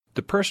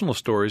The personal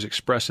stories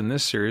expressed in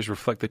this series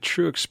reflect the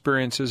true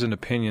experiences and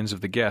opinions of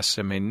the guests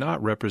and may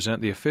not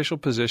represent the official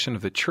position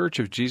of the Church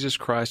of Jesus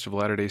Christ of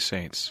Latter-day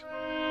Saints.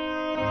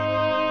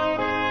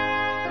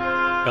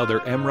 Elder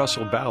M.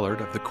 Russell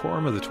Ballard of the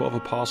Quorum of the 12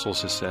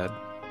 Apostles has said,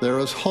 "There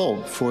is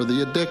hope for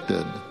the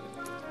addicted,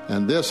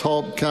 and this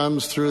hope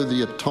comes through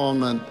the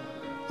atonement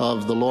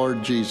of the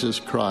Lord Jesus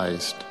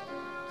Christ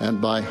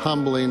and by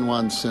humbling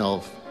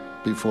oneself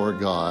before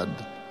God,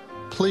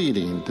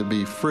 pleading to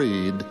be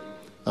freed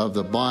of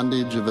the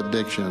bondage of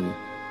addiction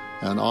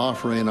and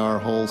offering our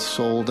whole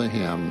soul to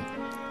Him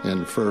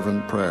in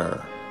fervent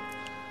prayer.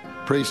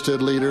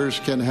 Priesthood leaders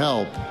can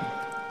help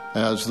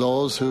as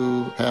those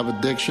who have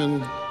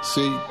addiction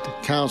seek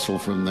counsel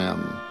from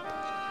them.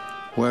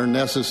 Where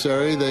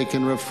necessary, they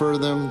can refer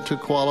them to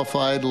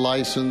qualified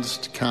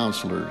licensed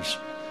counselors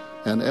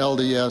and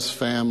LDS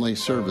family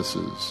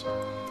services.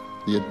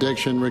 The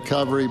Addiction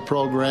Recovery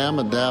Program,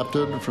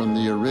 adapted from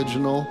the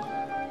original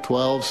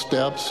 12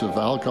 Steps of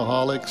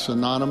Alcoholics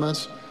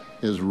Anonymous,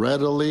 is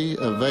readily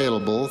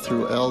available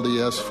through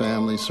LDS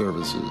Family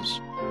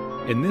Services.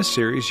 In this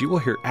series, you will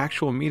hear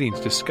actual meetings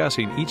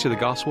discussing each of the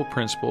gospel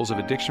principles of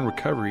addiction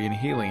recovery and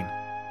healing.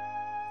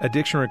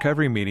 Addiction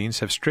recovery meetings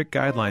have strict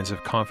guidelines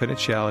of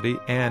confidentiality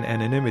and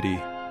anonymity.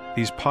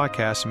 These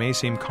podcasts may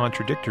seem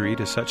contradictory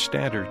to such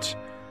standards.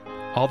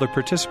 All the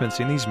participants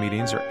in these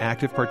meetings are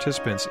active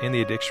participants in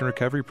the addiction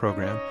recovery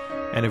program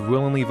and have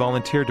willingly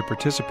volunteered to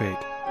participate.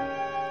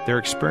 Their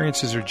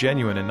experiences are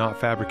genuine and not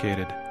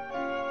fabricated.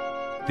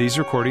 These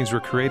recordings were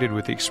created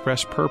with the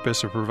express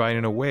purpose of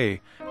providing a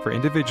way for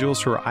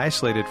individuals who are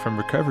isolated from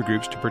recovery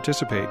groups to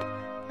participate,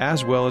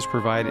 as well as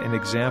provide an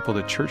example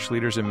to church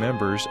leaders and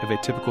members of a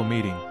typical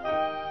meeting.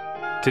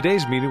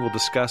 Today's meeting will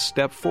discuss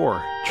Step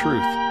 4,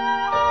 Truth.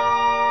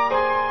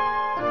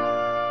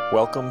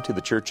 Welcome to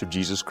the Church of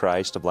Jesus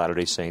Christ of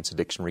Latter-day Saints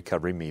Addiction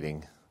Recovery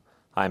Meeting.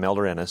 I'm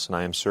Elder Ennis, and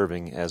I am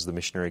serving as the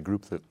missionary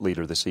group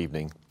leader this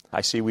evening. I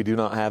see we do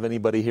not have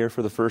anybody here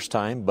for the first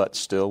time, but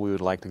still we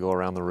would like to go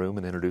around the room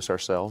and introduce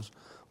ourselves.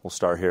 We'll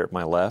start here at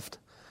my left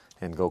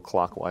and go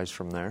clockwise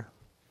from there.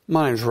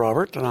 My name's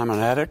Robert, and I'm an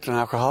addict and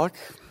alcoholic.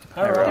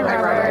 Hi,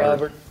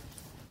 Robert.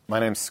 My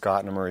name's Scott,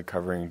 and I'm a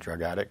recovering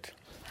drug addict.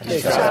 Hey,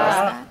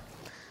 Scott.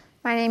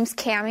 My name's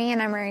Cammie, and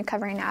I'm a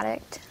recovering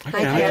addict.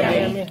 Hi,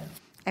 Cammie.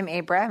 I'm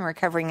Abra, I'm a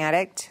recovering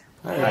addict.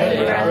 Hi,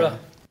 Abra.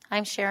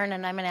 I'm Sharon,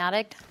 and I'm an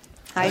addict.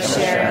 Hi,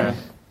 Sharon.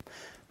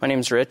 My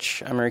name's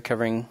Rich. I'm a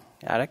recovering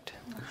addict.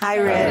 Hi,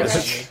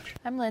 Rich.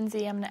 I'm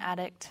Lindsay. I'm an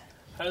addict.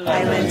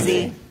 Hi,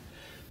 Lindsay.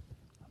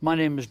 My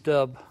name is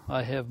Dub.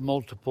 I have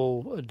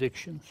multiple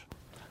addictions.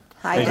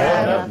 Hi,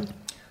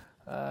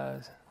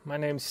 Dub. My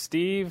name's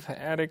Steve,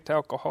 addict,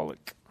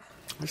 alcoholic.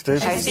 Hi,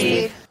 Steve. Hi,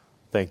 Steve.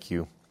 Thank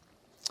you.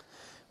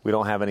 We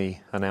don't have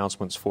any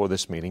announcements for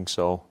this meeting,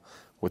 so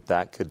with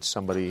that, could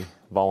somebody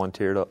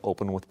volunteer to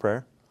open with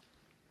prayer?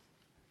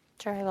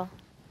 Sure, I will.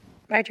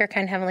 Our dear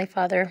kind Heavenly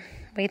Father,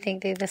 we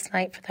thank Thee this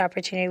night for the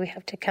opportunity we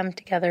have to come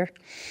together.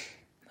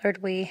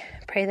 Lord, we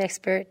pray Thy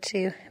Spirit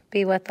to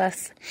be with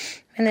us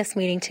in this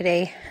meeting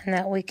today and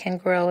that we can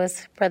grow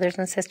as brothers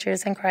and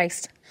sisters in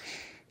Christ.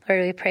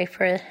 Lord, we pray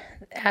for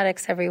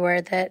addicts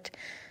everywhere that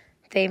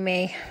they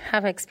may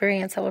have an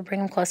experience that will bring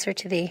them closer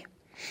to Thee.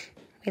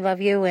 We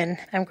love You, and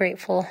I'm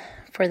grateful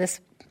for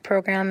this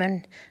program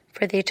and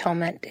for the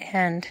atonement.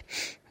 And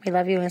we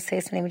love You and say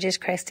in the name of Jesus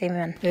Christ,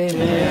 amen.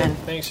 Amen.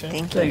 Thanks,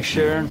 Sharon. Thanks,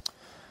 Sharon.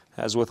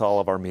 As with all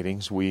of our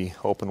meetings, we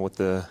open with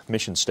the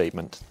mission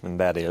statement, and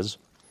that is,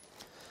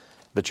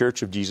 the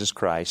Church of Jesus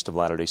Christ of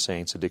Latter-day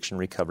Saints Addiction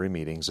Recovery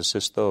Meetings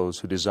assist those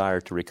who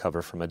desire to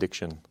recover from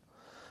addiction.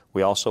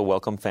 We also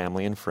welcome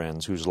family and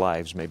friends whose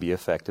lives may be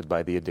affected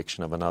by the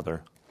addiction of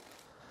another.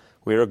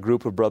 We are a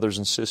group of brothers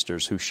and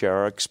sisters who share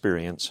our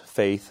experience,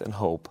 faith, and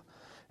hope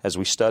as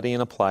we study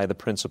and apply the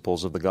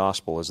principles of the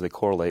gospel as they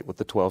correlate with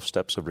the 12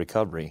 steps of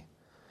recovery.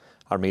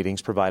 Our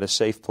meetings provide a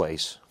safe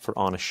place for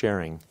honest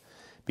sharing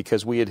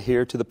because we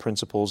adhere to the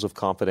principles of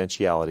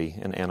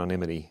confidentiality and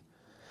anonymity,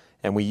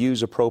 and we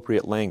use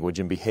appropriate language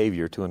and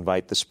behavior to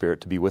invite the Spirit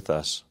to be with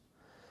us.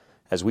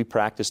 As we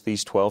practice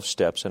these 12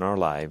 steps in our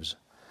lives,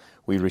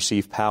 we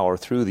receive power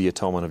through the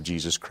atonement of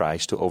Jesus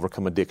Christ to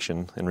overcome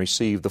addiction and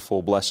receive the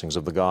full blessings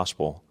of the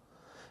gospel.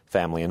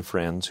 Family and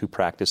friends who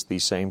practice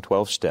these same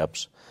 12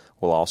 steps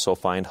will also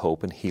find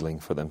hope and healing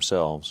for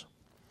themselves.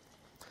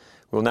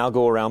 We'll now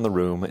go around the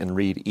room and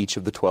read each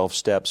of the 12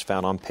 steps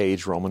found on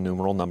page Roman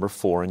numeral number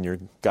 4 in your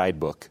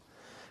guidebook.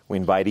 We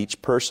invite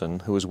each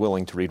person who is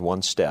willing to read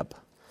one step.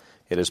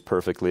 It is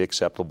perfectly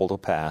acceptable to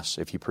pass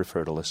if you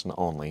prefer to listen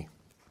only.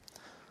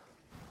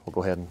 We'll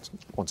go ahead and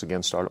once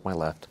again start at my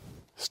left.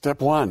 Step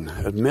 1,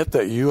 admit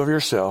that you of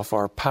yourself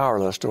are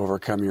powerless to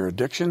overcome your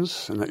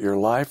addictions and that your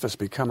life has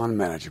become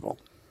unmanageable.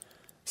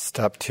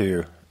 Step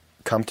 2,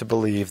 come to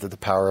believe that the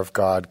power of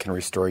God can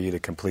restore you to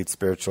complete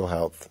spiritual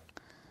health.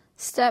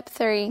 Step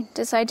 3,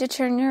 decide to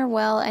turn your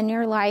will and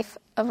your life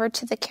over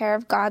to the care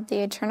of God, the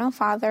Eternal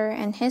Father,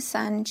 and His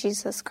Son,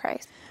 Jesus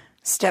Christ.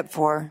 Step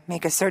 4,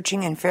 make a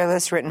searching and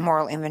fearless written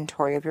moral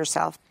inventory of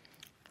yourself.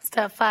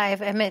 Step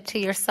 5, admit to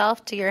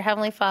yourself, to your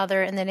Heavenly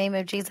Father, in the name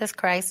of Jesus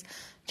Christ,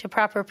 to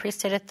proper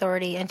priesthood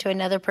authority, and to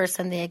another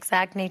person the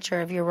exact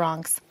nature of your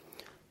wrongs.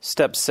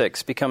 Step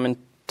 6, become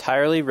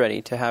entirely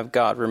ready to have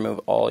God remove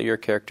all your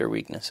character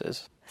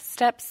weaknesses.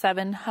 Step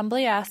 7,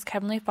 humbly ask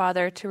Heavenly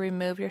Father to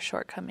remove your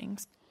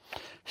shortcomings.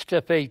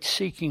 Step 8,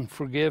 seeking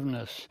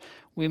forgiveness.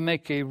 We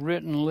make a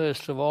written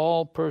list of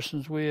all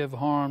persons we have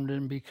harmed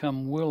and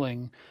become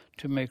willing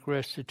to make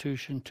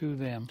restitution to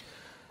them.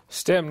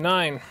 Step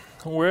 9,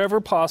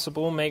 wherever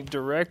possible, make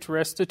direct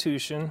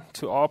restitution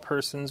to all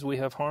persons we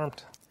have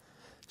harmed.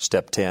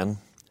 Step 10,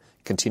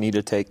 continue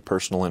to take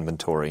personal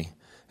inventory,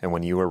 and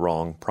when you are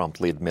wrong,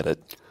 promptly admit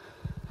it.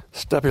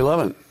 Step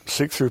 11,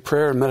 seek through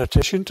prayer and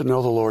meditation to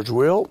know the Lord's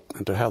will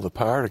and to have the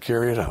power to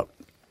carry it out.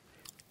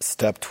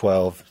 Step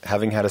 12,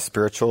 having had a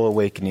spiritual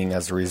awakening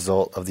as a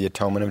result of the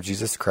atonement of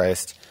Jesus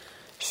Christ,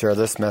 share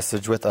this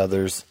message with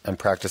others and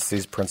practice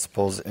these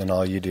principles in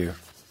all you do.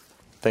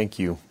 Thank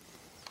you.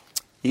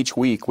 Each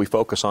week we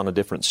focus on a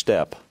different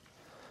step.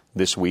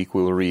 This week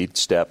we will read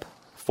Step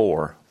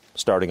 4,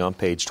 starting on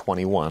page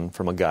 21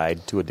 from A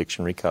Guide to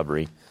Addiction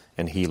Recovery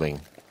and Healing.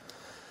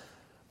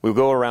 We'll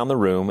go around the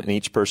room, and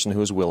each person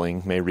who is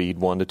willing may read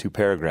 1 to 2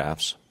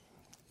 paragraphs.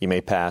 You may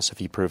pass if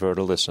you prefer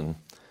to listen.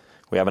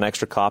 We have an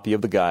extra copy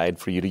of the guide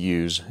for you to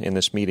use in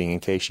this meeting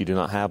in case you do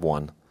not have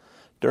one.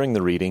 During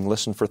the reading,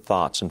 listen for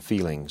thoughts and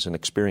feelings and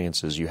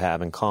experiences you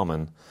have in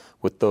common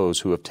with those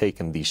who have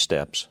taken these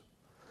steps.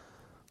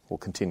 We'll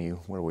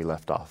continue where we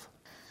left off.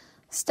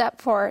 Step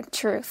 4,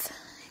 truth.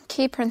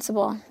 Key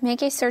principle.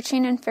 Make a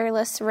searching and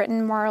fearless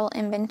written moral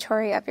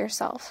inventory of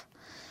yourself.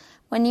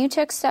 When you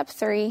took step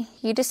 3,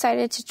 you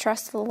decided to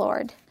trust the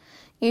Lord.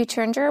 You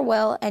turned your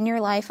will and your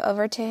life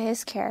over to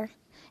His care.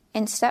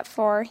 In step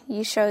 4,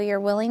 you show your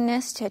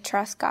willingness to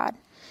trust God.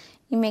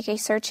 You make a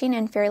searching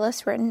and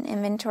fearless written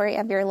inventory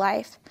of your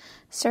life,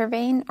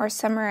 surveying or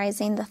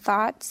summarizing the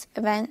thoughts,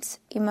 events,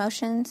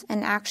 emotions,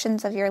 and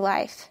actions of your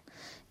life,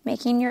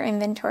 making your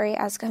inventory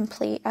as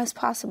complete as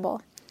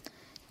possible.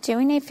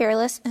 Doing a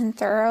fearless and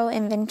thorough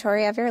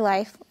inventory of your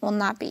life will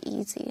not be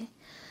easy.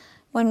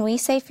 When we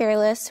say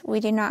fearless, we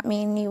do not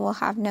mean you will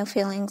have no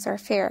feelings or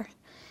fear.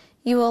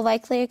 You will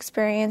likely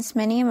experience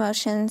many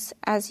emotions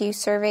as you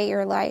survey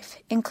your life,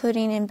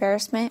 including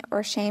embarrassment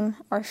or shame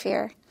or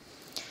fear.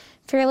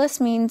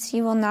 Fearless means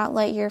you will not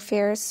let your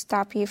fears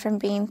stop you from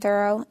being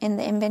thorough in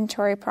the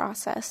inventory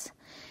process.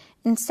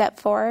 In step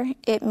 4,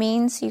 it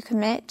means you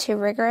commit to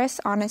rigorous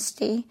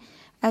honesty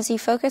as you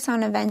focus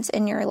on events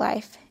in your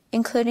life,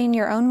 including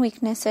your own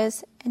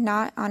weaknesses and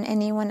not on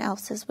anyone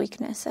else's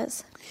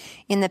weaknesses.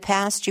 In the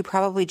past, you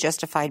probably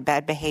justified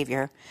bad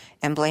behavior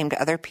and blamed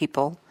other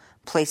people,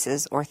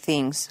 places, or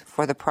things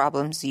for the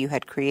problems you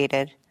had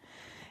created.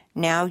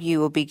 Now you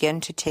will begin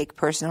to take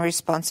personal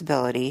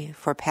responsibility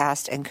for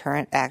past and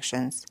current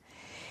actions,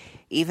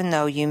 even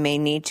though you may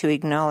need to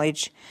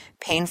acknowledge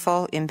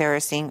painful,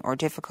 embarrassing, or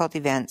difficult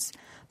events,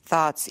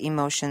 thoughts,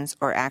 emotions,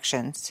 or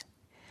actions.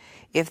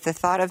 If the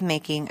thought of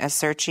making a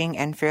searching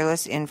and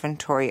fearless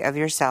inventory of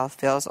yourself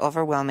feels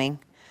overwhelming,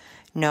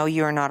 know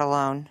you are not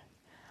alone.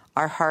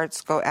 Our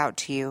hearts go out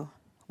to you.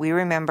 We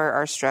remember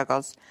our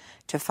struggles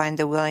to find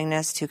the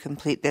willingness to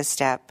complete this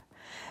step.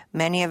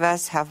 Many of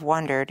us have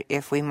wondered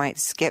if we might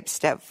skip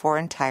step 4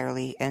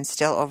 entirely and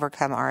still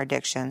overcome our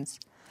addictions.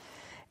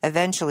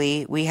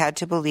 Eventually, we had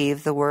to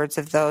believe the words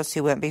of those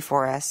who went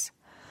before us.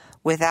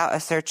 Without a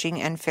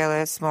searching and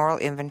fearless moral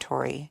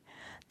inventory,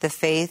 the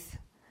faith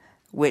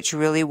which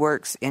really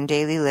works in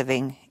daily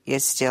living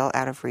is still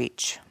out of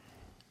reach.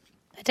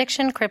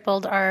 Addiction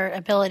crippled our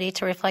ability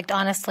to reflect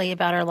honestly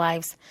about our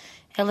lives.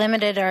 It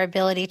limited our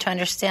ability to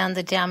understand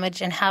the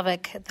damage and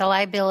havoc, the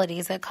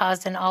liabilities it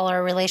caused in all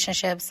our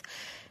relationships.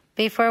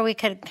 Before we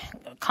could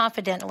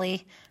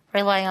confidently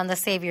rely on the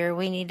Savior,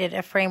 we needed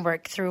a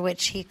framework through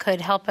which He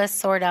could help us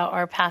sort out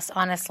our past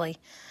honestly.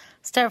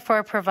 Step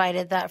 4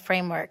 provided that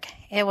framework.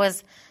 It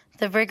was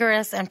the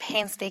rigorous and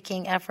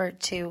painstaking effort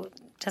to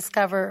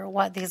discover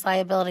what these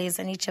liabilities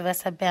in each of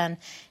us have been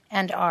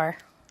and are.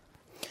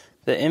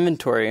 The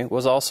inventory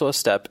was also a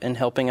step in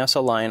helping us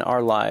align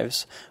our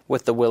lives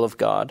with the will of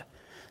God.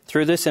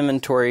 Through this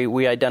inventory,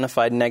 we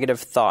identified negative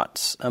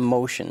thoughts,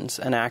 emotions,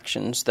 and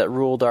actions that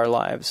ruled our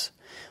lives.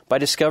 By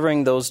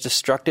discovering those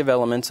destructive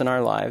elements in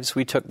our lives,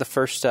 we took the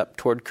first step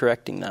toward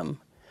correcting them.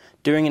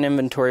 Doing an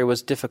inventory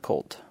was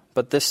difficult,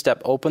 but this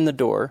step opened the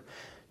door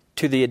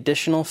to the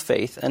additional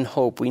faith and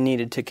hope we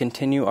needed to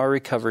continue our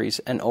recoveries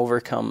and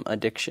overcome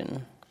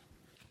addiction.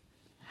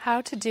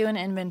 How to do an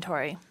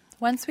inventory.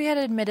 Once we had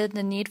admitted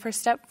the need for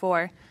step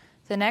 4,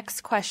 the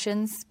next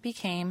questions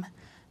became,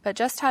 but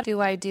just how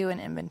do I do an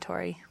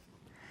inventory?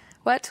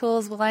 What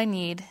tools will I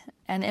need?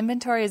 An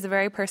inventory is a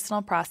very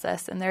personal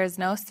process, and there is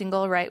no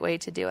single right way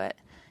to do it.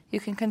 You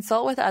can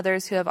consult with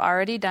others who have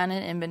already done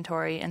an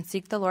inventory and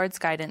seek the Lord's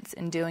guidance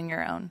in doing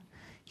your own.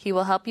 He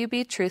will help you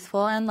be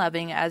truthful and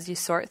loving as you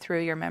sort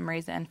through your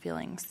memories and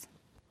feelings.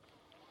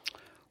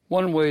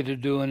 One way to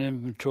do an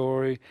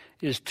inventory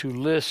is to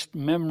list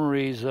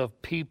memories of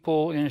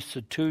people,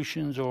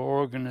 institutions, or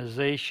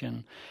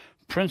organization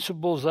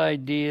principles,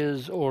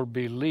 ideas, or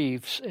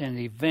beliefs, and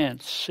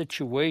events,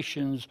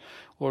 situations,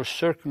 or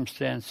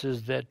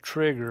circumstances that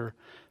trigger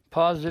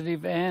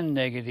positive and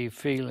negative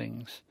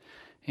feelings,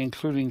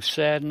 including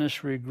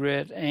sadness,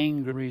 regret,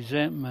 anger,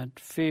 resentment,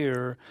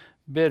 fear,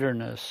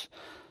 bitterness.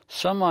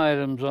 Some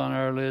items on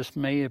our list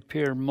may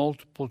appear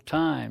multiple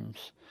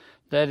times.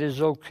 That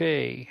is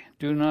okay.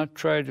 Do not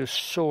try to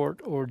sort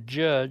or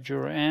judge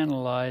or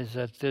analyze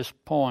at this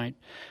point.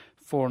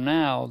 For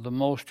now, the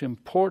most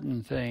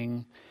important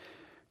thing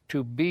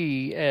to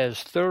be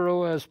as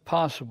thorough as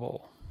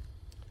possible.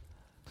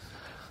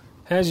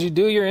 As you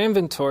do your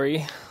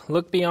inventory,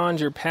 look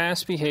beyond your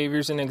past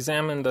behaviors and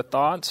examine the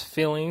thoughts,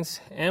 feelings,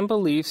 and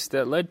beliefs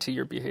that led to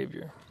your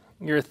behavior.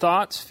 Your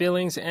thoughts,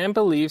 feelings, and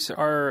beliefs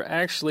are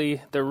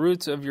actually the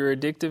roots of your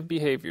addictive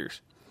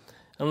behaviors.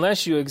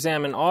 Unless you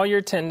examine all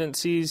your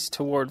tendencies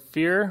toward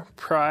fear,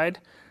 pride,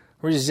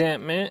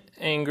 resentment,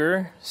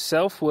 anger,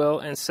 self-will,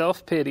 and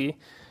self-pity,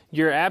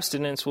 your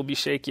abstinence will be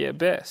shaky at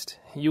best.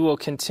 You will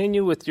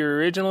continue with your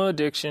original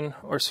addiction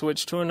or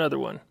switch to another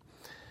one.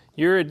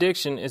 Your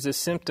addiction is a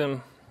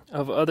symptom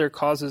of other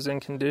causes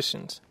and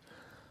conditions.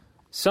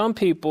 Some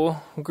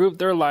people group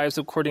their lives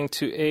according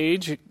to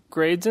age,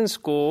 grades in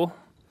school,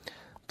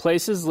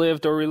 places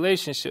lived, or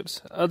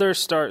relationships. Others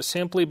start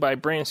simply by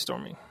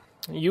brainstorming.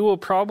 You will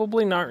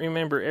probably not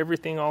remember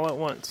everything all at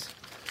once.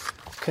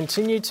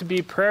 Continue to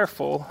be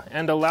prayerful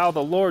and allow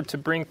the Lord to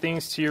bring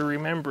things to your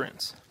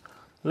remembrance.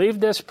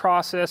 Leave this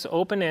process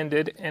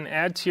open-ended and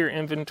add to your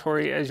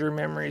inventory as your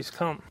memories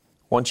come.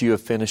 Once you have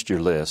finished your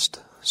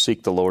list,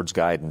 seek the Lord's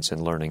guidance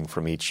in learning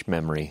from each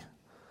memory.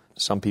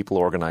 Some people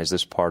organize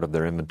this part of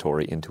their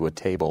inventory into a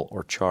table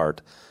or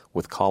chart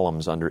with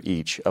columns under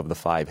each of the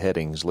 5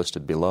 headings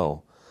listed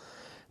below.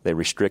 They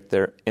restrict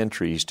their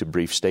entries to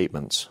brief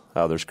statements.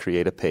 Others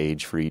create a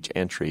page for each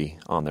entry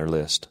on their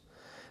list,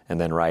 and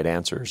then write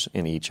answers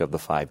in each of the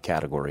 5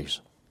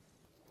 categories.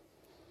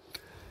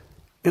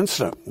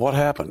 Incident. What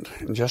happened?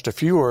 In just a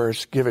few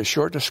words, give a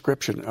short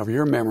description of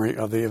your memory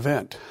of the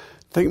event.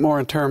 Think more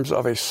in terms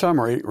of a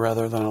summary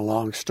rather than a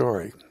long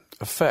story.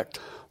 Effect.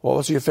 What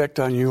was the effect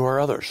on you or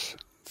others?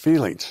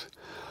 Feelings.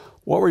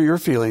 What were your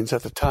feelings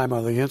at the time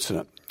of the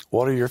incident?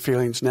 What are your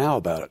feelings now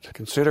about it?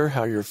 Consider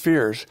how your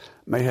fears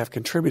may have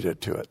contributed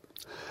to it.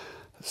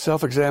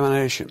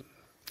 Self-examination.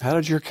 How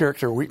did your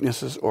character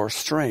weaknesses or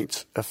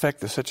strengths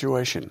affect the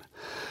situation?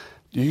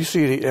 Do you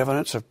see any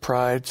evidence of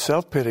pride,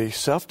 self-pity,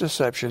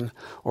 self-deception,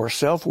 or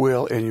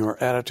self-will in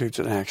your attitudes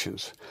and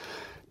actions?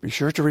 Be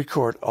sure to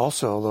record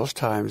also those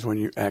times when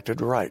you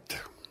acted right.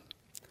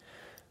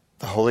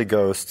 The Holy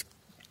Ghost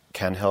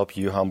can help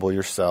you humble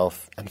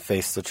yourself and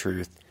face the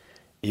truth,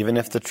 even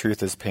if the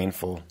truth is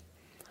painful.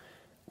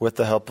 With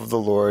the help of the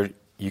Lord,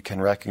 you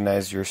can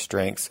recognize your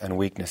strengths and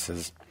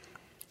weaknesses.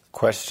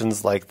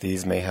 Questions like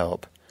these may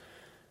help.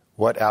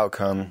 What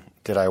outcome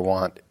did I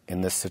want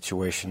in this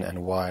situation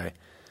and why?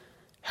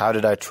 How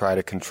did I try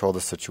to control the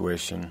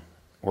situation?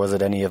 Was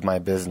it any of my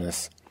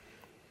business?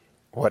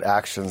 What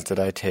actions did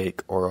I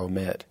take or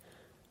omit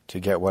to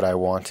get what I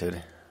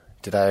wanted?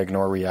 Did I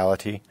ignore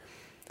reality?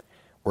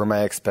 Were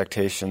my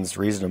expectations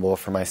reasonable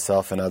for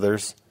myself and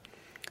others?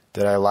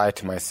 Did I lie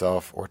to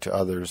myself or to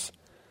others?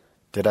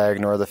 Did I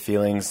ignore the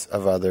feelings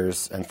of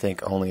others and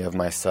think only of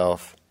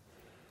myself?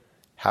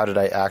 How did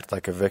I act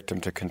like a victim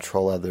to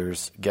control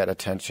others, get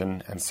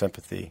attention and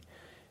sympathy,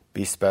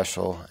 be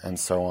special, and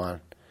so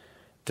on?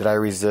 Did I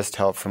resist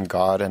help from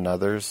God and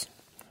others?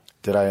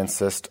 Did I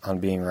insist on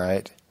being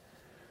right?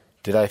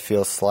 Did I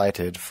feel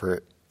slighted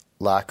for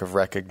lack of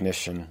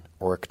recognition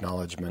or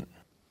acknowledgement?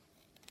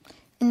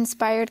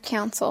 Inspired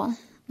counsel.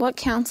 What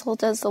counsel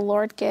does the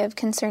Lord give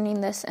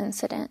concerning this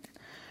incident?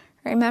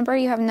 Remember,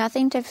 you have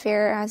nothing to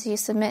fear as you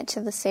submit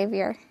to the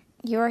Savior.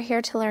 You are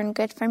here to learn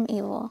good from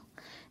evil,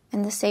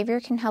 and the Savior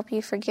can help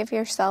you forgive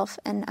yourself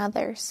and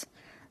others.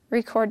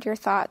 Record your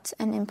thoughts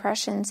and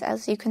impressions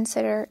as you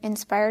consider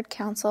inspired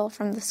counsel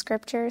from the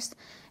Scriptures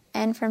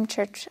and from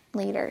church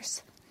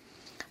leaders.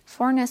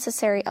 4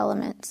 necessary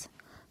elements.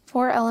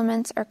 4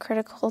 elements are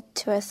critical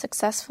to a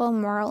successful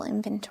moral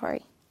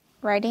inventory: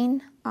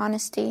 writing,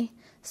 honesty,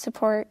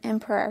 support, and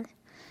prayer.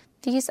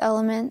 These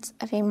elements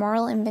of a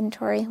moral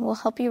inventory will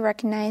help you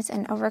recognize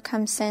and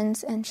overcome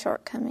sins and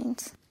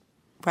shortcomings.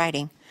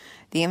 Writing.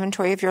 The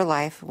inventory of your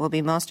life will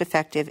be most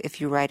effective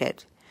if you write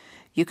it.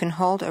 You can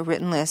hold a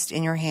written list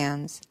in your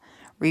hands,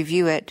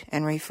 review it,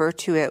 and refer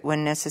to it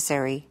when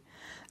necessary.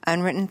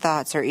 Unwritten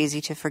thoughts are easy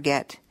to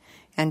forget,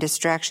 and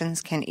distractions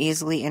can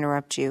easily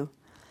interrupt you.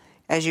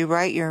 As you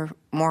write your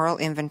moral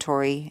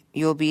inventory,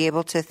 you will be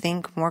able to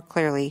think more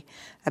clearly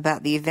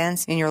about the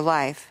events in your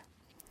life,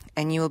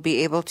 and you will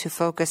be able to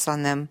focus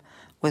on them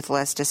with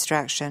less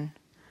distraction.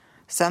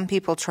 Some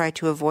people try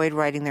to avoid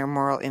writing their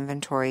moral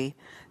inventory,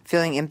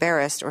 feeling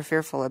embarrassed or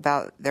fearful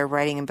about their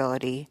writing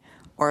ability,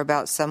 or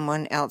about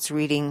someone else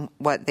reading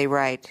what they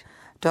write.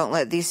 Don't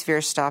let these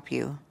fears stop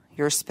you.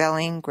 Your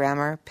spelling,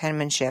 grammar,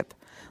 penmanship,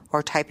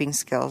 or typing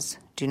skills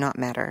do not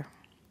matter.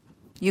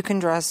 You can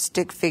draw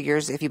stick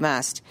figures if you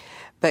must,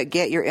 but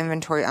get your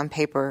inventory on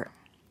paper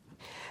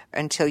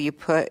until you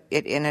put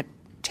it in a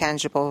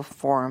tangible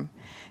form.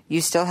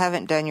 You still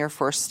haven't done your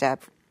fourth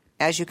step.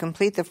 As you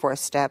complete the fourth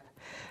step,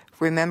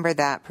 remember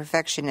that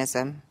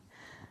perfectionism,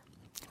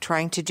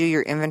 trying to do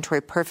your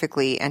inventory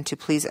perfectly and to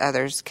please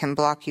others, can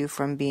block you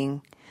from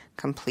being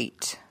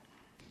complete.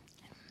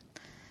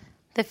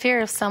 The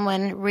fear of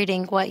someone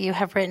reading what you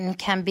have written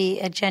can be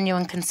a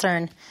genuine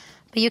concern,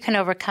 but you can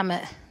overcome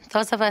it.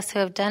 Those of us who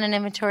have done an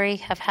inventory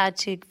have had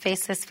to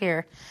face this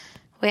fear.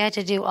 We had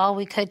to do all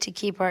we could to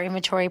keep our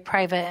inventory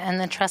private and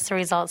then trust the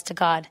results to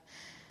God.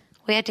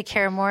 We had to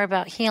care more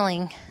about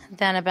healing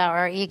than about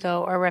our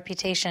ego or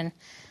reputation.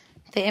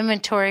 The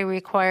inventory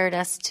required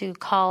us to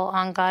call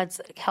on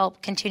God's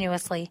help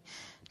continuously,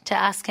 to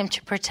ask Him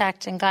to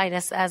protect and guide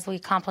us as we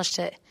accomplished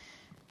it.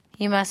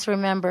 You must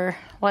remember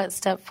what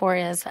step 4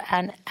 is,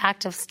 an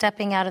act of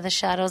stepping out of the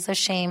shadows of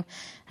shame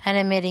and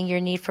admitting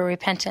your need for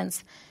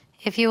repentance.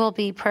 If you will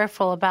be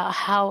prayerful about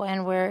how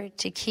and where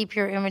to keep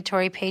your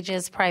inventory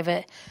pages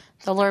private,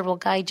 the Lord will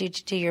guide you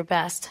to do your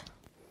best.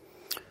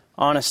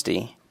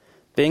 Honesty.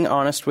 Being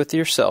honest with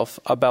yourself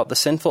about the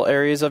sinful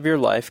areas of your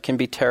life can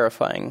be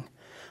terrifying.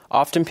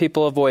 Often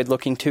people avoid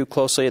looking too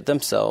closely at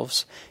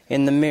themselves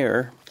in the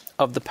mirror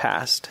of the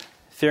past,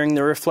 fearing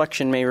the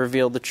reflection may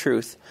reveal the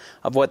truth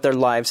of what their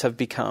lives have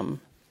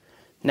become.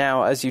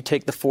 Now, as you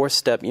take the fourth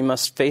step, you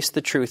must face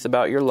the truth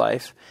about your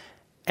life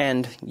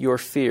and your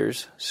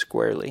fears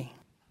squarely.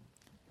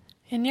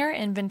 In your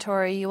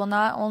inventory, you will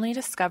not only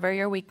discover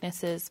your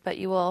weaknesses, but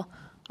you will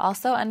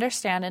also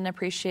understand and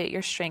appreciate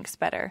your strengths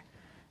better.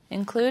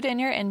 Include in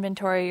your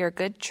inventory your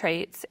good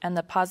traits and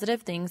the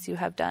positive things you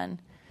have done.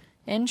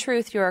 In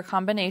truth, you are a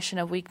combination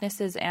of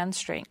weaknesses and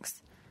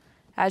strengths.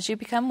 As you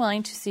become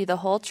willing to see the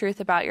whole truth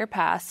about your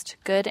past,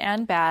 good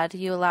and bad,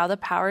 you allow the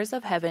powers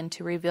of heaven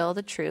to reveal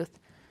the truth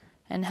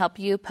and help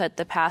you put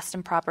the past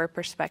in proper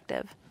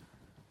perspective.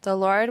 The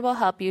Lord will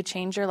help you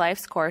change your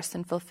life's course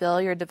and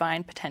fulfill your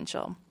divine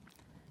potential.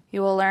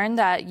 You will learn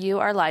that you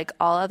are like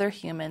all other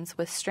humans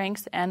with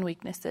strengths and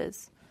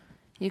weaknesses.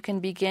 You can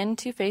begin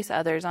to face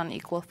others on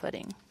equal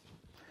footing.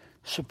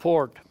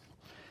 Support.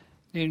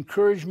 The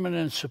encouragement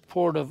and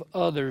support of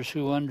others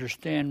who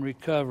understand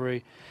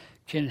recovery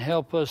can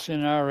help us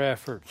in our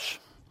efforts.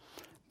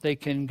 They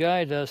can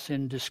guide us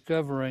in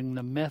discovering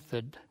the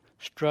method,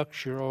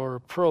 structure, or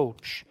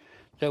approach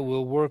that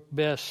will work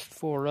best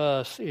for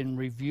us in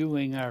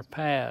reviewing our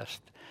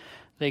past.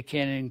 They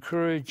can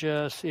encourage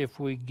us if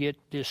we get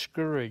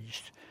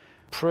discouraged.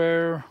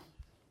 Prayer,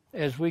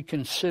 as we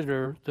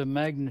consider the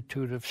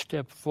magnitude of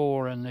step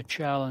 4 and the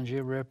challenge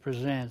it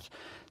represents,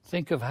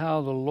 think of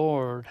how the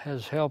Lord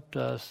has helped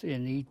us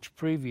in each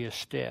previous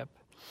step.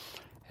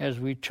 As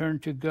we turn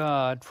to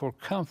God for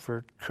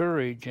comfort,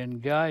 courage,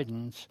 and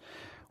guidance,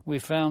 we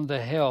found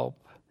the help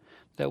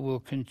that will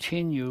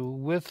continue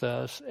with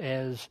us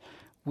as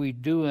we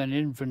do an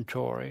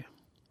inventory.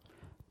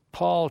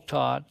 Paul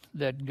taught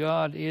that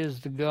God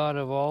is the God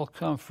of all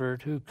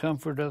comfort, who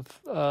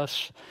comforteth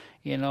us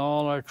in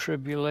all our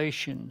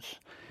tribulations.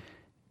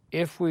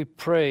 If we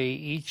pray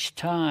each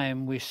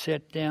time we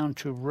sit down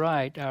to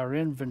write our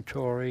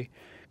inventory,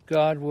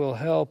 God will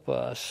help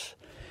us.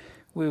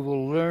 We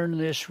will learn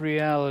this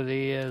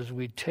reality as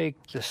we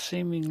take the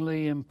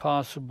seemingly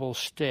impossible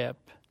step.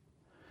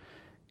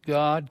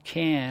 God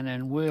can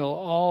and will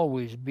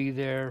always be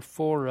there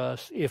for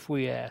us if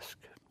we ask.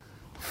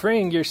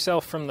 Freeing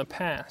yourself from the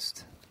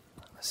past.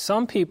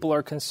 Some people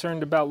are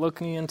concerned about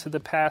looking into the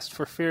past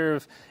for fear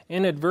of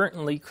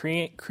inadvertently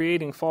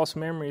creating false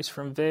memories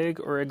from vague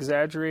or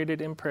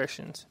exaggerated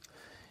impressions.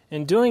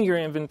 In doing your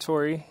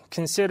inventory,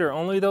 consider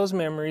only those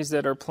memories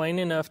that are plain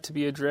enough to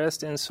be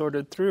addressed and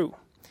sorted through.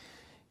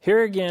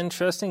 Here again,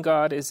 trusting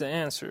God is the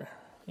answer.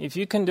 If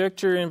you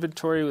conduct your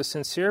inventory with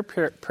sincere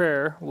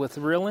prayer, with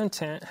real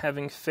intent,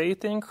 having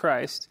faith in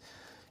Christ,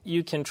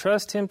 you can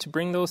trust Him to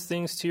bring those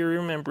things to your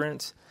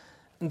remembrance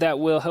that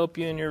will help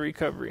you in your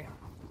recovery.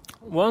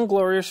 One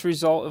glorious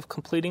result of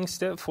completing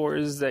step 4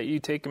 is that you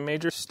take a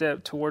major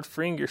step toward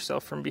freeing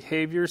yourself from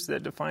behaviors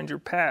that defined your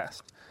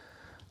past.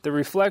 The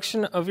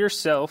reflection of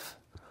yourself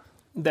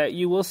that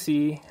you will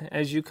see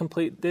as you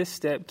complete this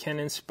step can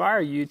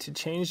inspire you to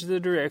change the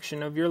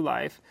direction of your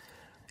life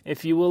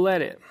if you will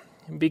let it.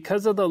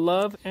 Because of the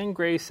love and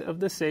grace of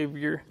the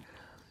Savior,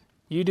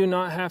 you do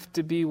not have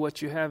to be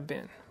what you have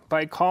been.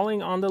 By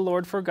calling on the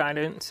Lord for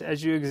guidance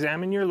as you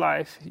examine your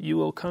life, you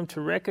will come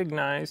to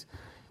recognize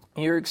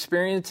your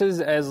experiences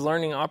as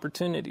learning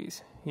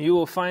opportunities. You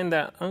will find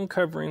that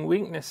uncovering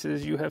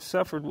weaknesses you have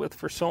suffered with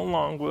for so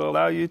long will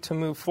allow you to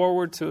move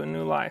forward to a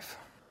new life.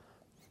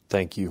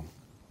 Thank you.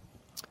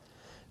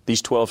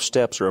 These 12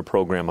 steps are a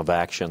program of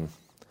action.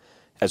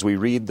 As we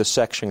read the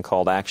section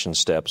called Action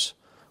Steps,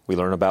 we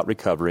learn about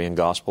recovery and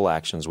gospel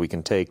actions we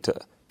can take to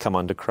come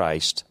unto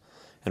Christ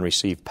and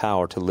receive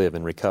power to live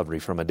in recovery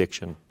from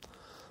addiction.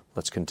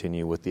 Let's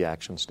continue with the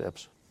action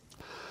steps.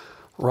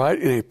 Write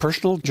in a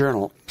personal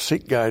journal.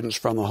 Seek guidance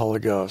from the Holy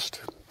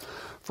Ghost.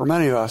 For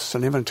many of us,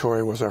 an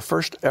inventory was our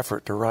first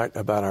effort to write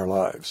about our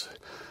lives.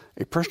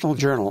 A personal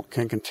journal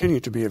can continue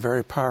to be a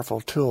very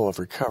powerful tool of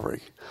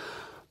recovery.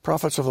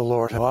 Prophets of the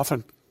Lord have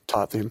often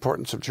taught the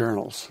importance of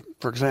journals.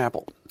 For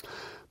example,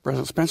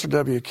 President Spencer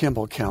W.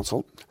 Kimball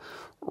counseled,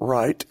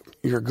 write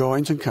your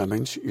goings and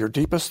comings, your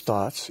deepest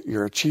thoughts,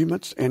 your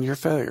achievements and your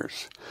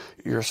failures,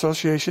 your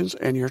associations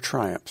and your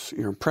triumphs,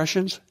 your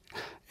impressions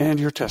and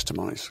your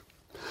testimonies.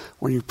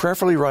 When you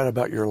prayerfully write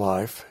about your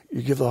life,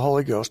 you give the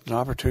Holy Ghost an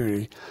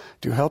opportunity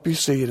to help you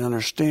see and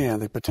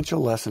understand the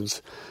potential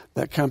lessons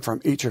that come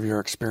from each of your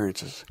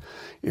experiences.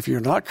 If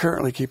you're not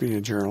currently keeping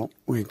a journal,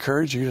 we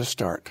encourage you to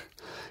start.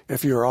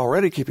 If you are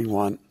already keeping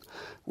one,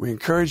 we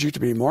encourage you to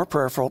be more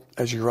prayerful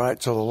as you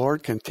write so the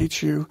Lord can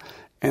teach you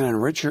and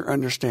enrich your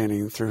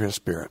understanding through His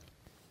Spirit.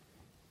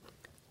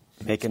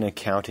 Make an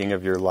accounting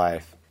of your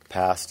life,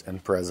 past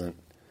and present.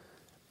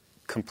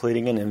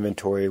 Completing an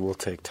inventory will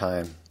take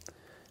time.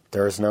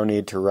 There is no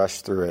need to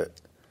rush through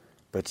it,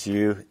 but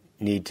you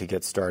need to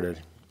get started.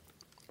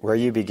 Where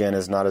you begin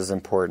is not as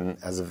important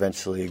as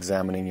eventually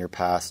examining your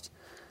past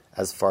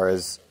as far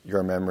as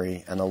your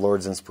memory and the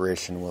Lord's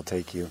inspiration will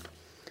take you.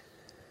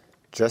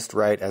 Just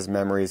write as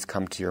memories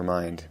come to your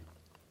mind.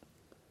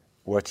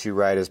 What you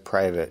write is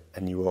private,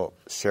 and you will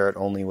share it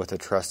only with a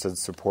trusted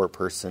support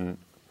person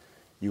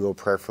you will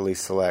prayerfully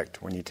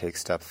select when you take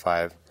step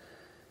 5.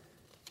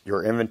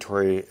 Your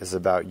inventory is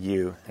about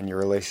you and your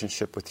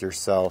relationship with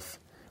yourself,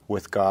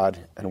 with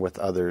God, and with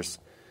others.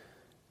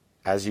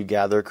 As you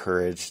gather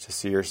courage to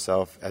see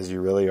yourself as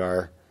you really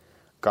are,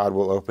 God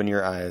will open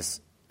your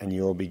eyes, and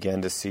you will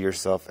begin to see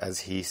yourself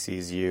as He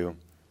sees you,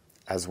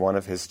 as one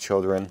of His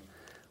children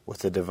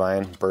with a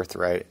divine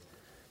birthright.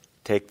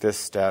 Take this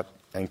step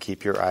and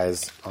keep your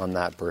eyes on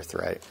that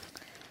birthright.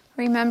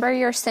 Remember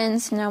your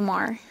sins no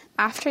more.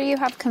 After you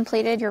have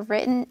completed your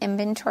written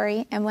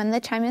inventory, and when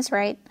the time is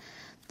right,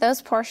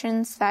 those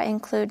portions that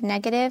include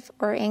negative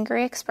or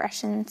angry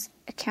expressions,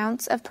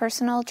 accounts of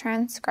personal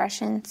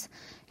transgressions,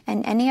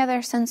 and any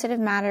other sensitive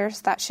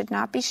matters that should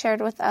not be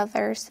shared with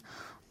others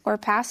or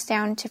passed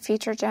down to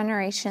future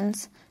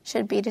generations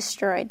should be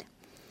destroyed.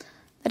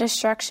 The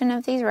destruction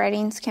of these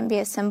writings can be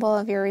a symbol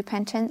of your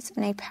repentance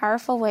and a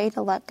powerful way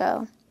to let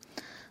go.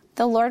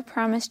 The Lord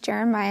promised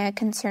Jeremiah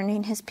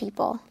concerning His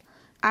people,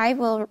 I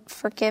will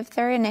forgive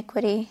their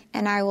iniquity,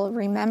 and I will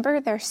remember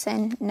their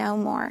sin no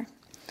more.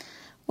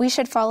 We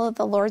should follow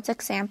the Lord's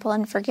example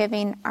in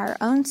forgiving our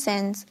own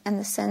sins and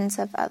the sins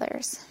of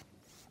others.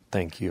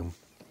 Thank you.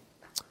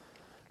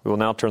 We will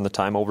now turn the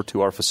time over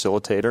to our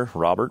facilitator,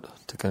 Robert,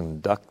 to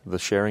conduct the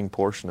sharing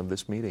portion of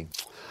this meeting.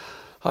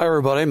 Hi,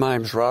 everybody. My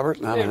name's Robert,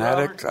 and I'm an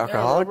addict,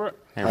 alcoholic.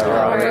 Hey,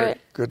 Robert.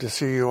 Good to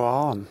see you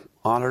all. I'm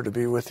honored to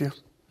be with you.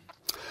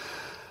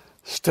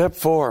 Step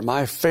 4,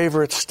 my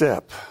favorite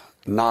step.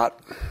 Not.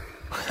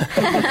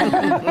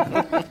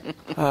 I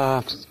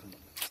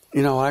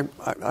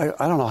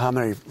don't know how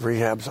many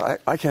rehabs.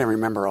 I can't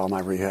remember all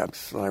my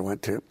rehabs that I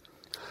went to. It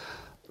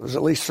was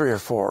at least 3 or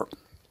 4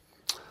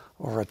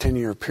 over a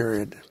 10-year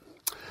period.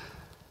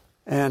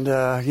 And,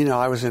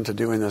 I was into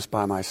doing this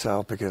by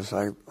myself because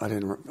I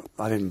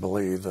didn't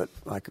believe that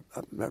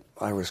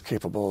I was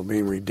capable of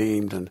being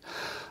redeemed.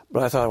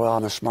 But I thought, well,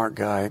 I'm a smart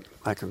guy.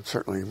 I can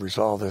certainly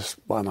resolve this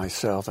by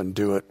myself and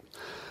do it.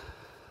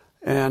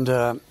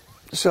 And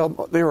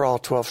so they were all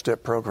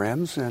 12-step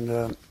programs,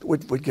 and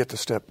we'd get to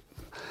step.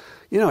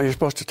 You're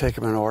supposed to take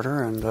them in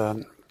order,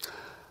 and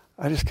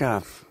I just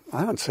kind of, I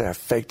wouldn't say I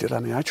faked it. I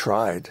mean, I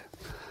tried.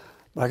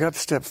 But I got to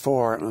step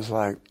 4, and it was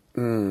like,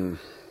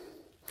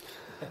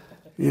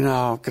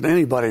 could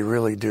anybody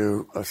really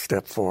do a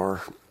step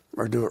 4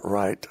 or do it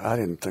right? I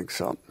didn't think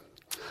so.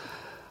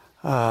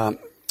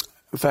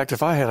 In fact,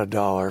 if I had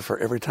 $1 for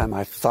every time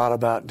I thought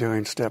about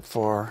doing step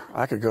 4,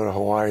 I could go to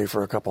Hawaii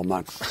for a couple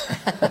months.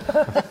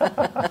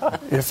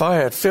 If I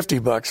had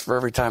 $50 for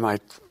every time I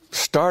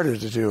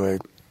started to do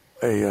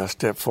a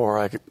step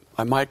 4,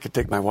 I might could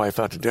take my wife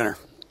out to dinner.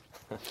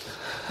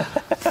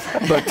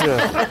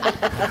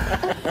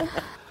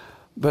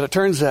 But it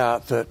turns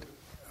out that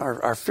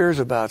our fears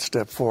about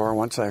step 4,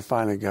 once I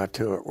finally got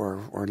to it,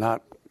 were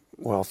not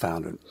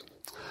well-founded.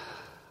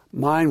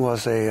 Mine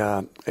was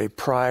a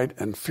pride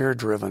and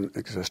fear-driven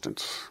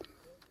existence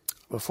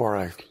before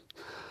I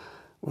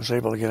was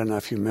able to get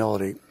enough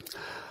humility.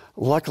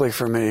 Luckily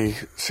for me,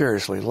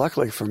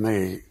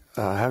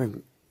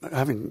 having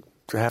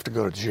to have to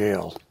go to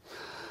jail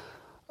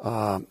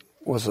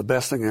was the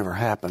best thing that ever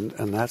happened,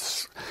 and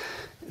it's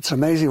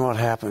amazing what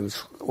happens,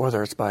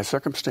 whether it's by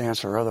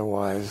circumstance or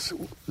otherwise,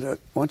 that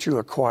once you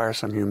acquire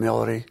some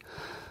humility,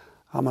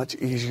 how much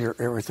easier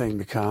everything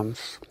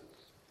becomes.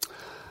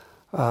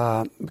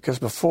 Because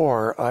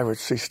before, I would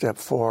see step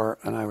 4,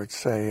 and I would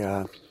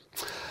say,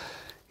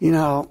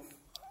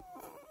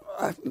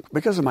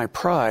 because of my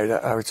pride,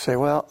 I would say,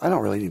 well, I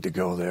don't really need to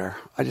go there.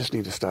 I just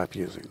need to stop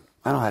using.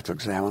 I don't have to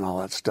examine all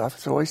that stuff.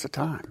 It's a waste of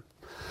time.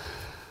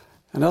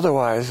 And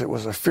otherwise, it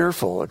was a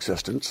fearful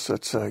existence.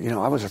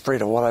 I was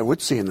afraid of what I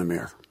would see in the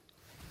mirror.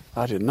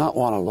 I did not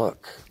want to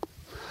look.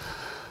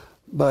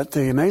 But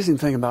the amazing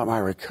thing about my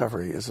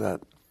recovery is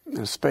that in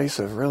a space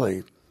of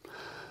really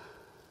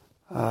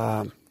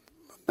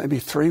maybe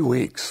 3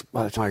 weeks,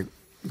 by the time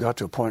I got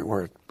to a point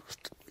where,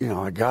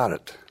 I got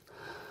it,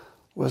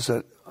 was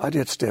that I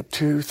did step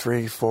 2,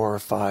 3, 4,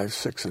 5,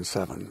 6, and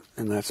 7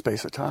 in that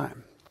space of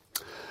time.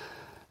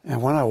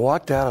 And when I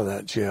walked out of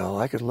that jail,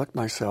 I could look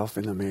myself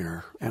in the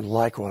mirror and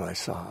like what I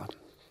saw.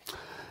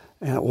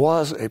 And it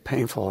was a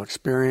painful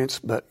experience,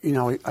 but,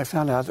 I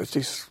found out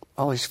that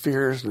all these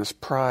fears and this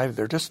pride,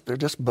 they're just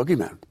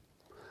boogeymen.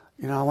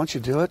 Once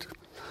you do it,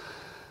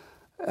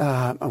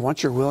 and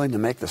once you're willing to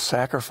make the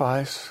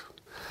sacrifice,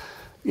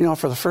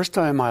 for the first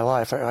time in my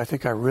life, I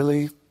think I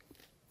really,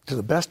 to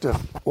the best of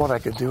what I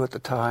could do at the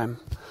time,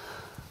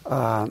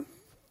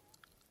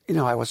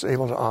 I was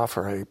able to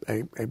offer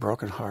a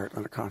broken heart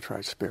and a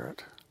contrite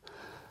spirit.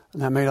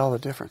 And that made all the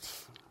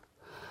difference.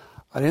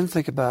 I didn't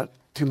think about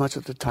too much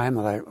at the time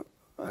that I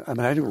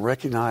didn't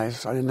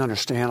recognize, I didn't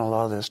understand a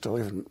lot of this till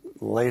even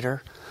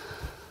later.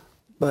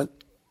 But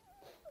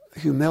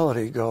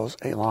humility goes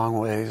a long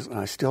ways, and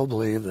I still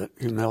believe that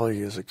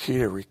humility is a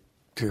key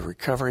to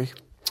recovery.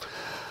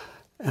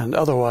 And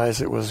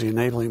otherwise, it was the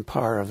enabling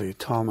part of the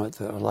atonement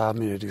that allowed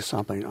me to do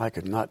something I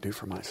could not do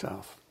for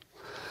myself.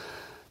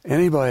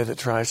 Anybody that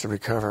tries to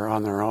recover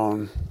on their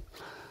own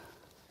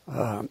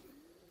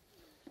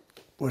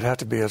would have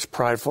to be as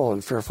prideful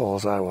and fearful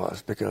as I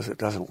was, because it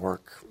doesn't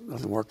work. It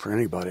doesn't work for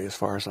anybody, as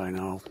far as I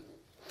know.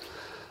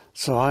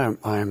 So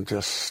I am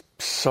just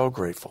so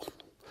grateful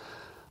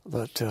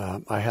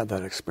that I had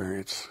that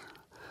experience.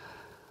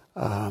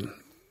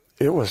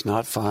 It was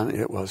not fun.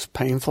 It was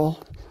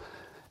painful.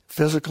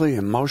 Physically,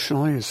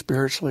 emotionally, and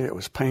spiritually, it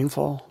was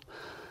painful.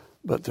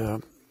 But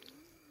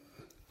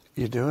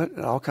you do it,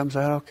 it all comes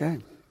out okay.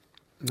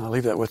 And I'll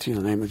leave that with you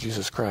in the name of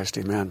Jesus Christ.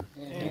 Amen.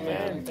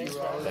 Amen. Thanks,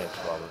 Robert.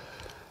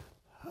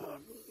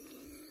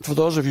 For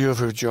those of you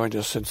who joined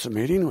us since the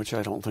meeting, which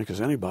I don't think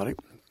is anybody,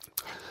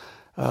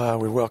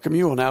 we welcome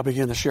you. We'll now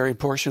begin the sharing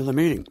portion of the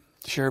meeting.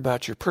 Share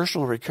about your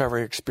personal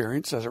recovery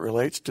experience as it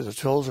relates to the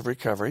tools of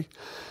recovery,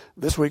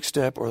 this week's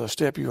step, or the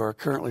step you are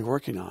currently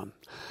working on.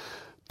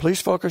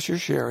 Please focus your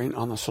sharing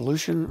on the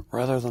solution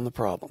rather than the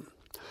problem.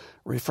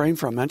 Refrain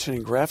from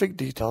mentioning graphic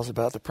details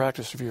about the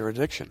practice of your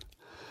addiction.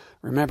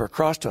 Remember,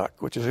 crosstalk,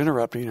 which is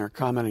interrupting or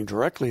commenting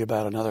directly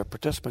about another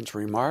participant's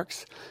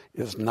remarks,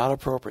 is not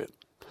appropriate.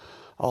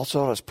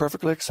 Also, it is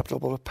perfectly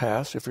acceptable to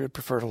pass if you would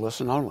prefer to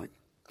listen only.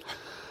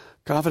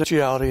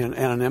 Confidentiality and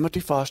anonymity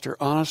foster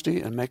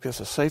honesty and make this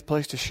a safe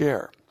place to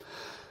share.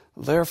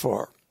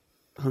 Therefore,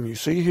 whom you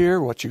see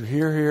here, what you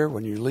hear here,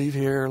 when you leave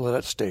here, let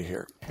it stay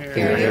here. Hear,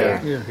 hear.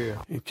 Hear, hear.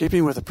 In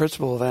keeping with the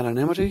principle of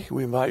anonymity,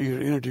 we invite you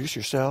to introduce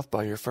yourself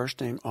by your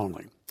first name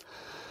only.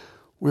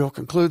 We will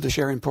conclude the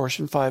sharing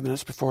portion 5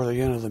 minutes before the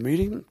end of the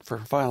meeting for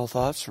final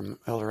thoughts from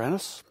Elder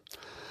Ennis.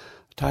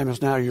 Time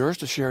is now yours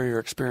to share your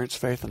experience,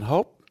 faith, and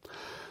hope.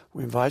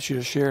 We invite you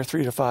to share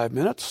 3 to 5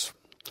 minutes.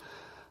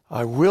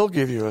 I will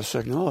give you a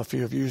signal if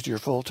you have used your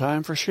full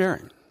time for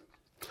sharing.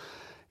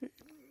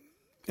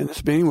 In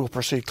this meeting, we'll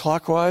proceed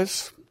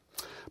clockwise,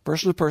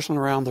 person to person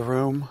around the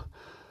room.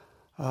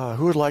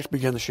 Who would like to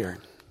begin the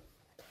sharing?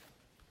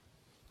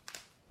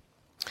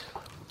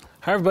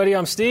 Hi, everybody.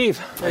 I'm Steve.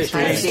 Hey,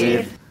 Steve. Hi,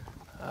 Steve.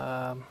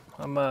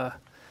 I'm a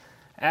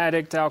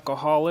addict,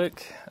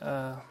 alcoholic,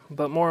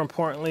 but more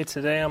importantly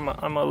today, I'm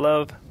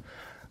a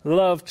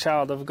love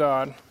child of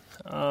God.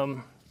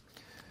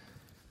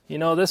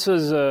 This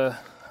was a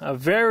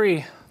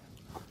very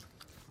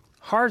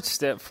hard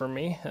step for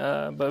me,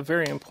 but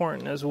very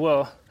important as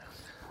well.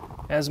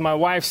 As my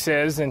wife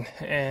says,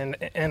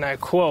 and I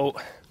quote,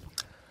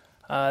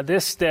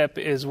 this step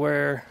is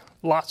where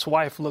Lot's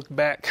wife looked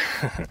back.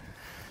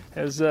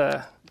 It's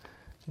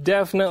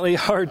definitely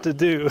hard to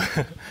do.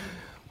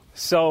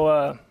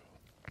 So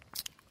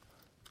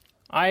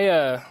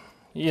I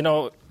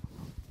in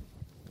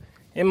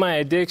my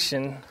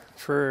addiction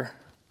for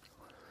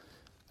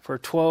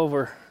 12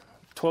 or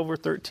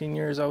 13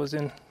 years, I was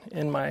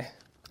in my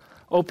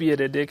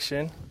opiate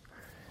addiction.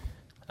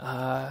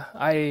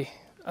 I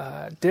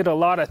did a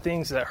lot of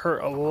things that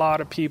hurt a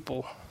lot of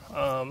people,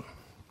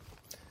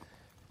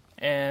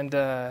 and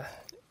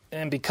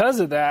because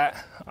of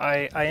that,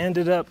 I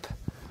ended up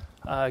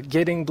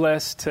getting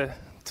blessed to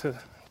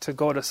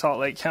go to Salt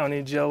Lake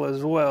County Jail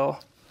as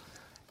well.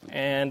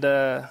 And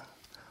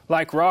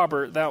like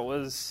Robert, that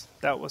was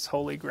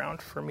holy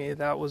ground for me.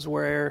 That was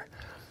where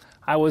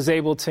I was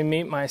able to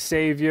meet my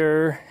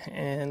Savior,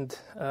 and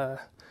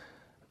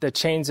the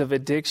chains of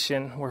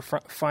addiction were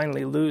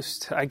finally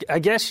loosed. I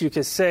guess you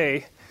could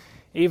say,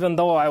 even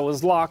though I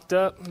was locked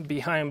up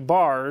behind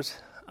bars,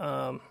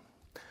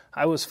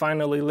 I was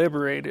finally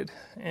liberated,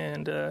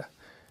 and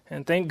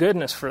thank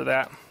goodness for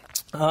that.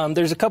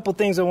 There's a couple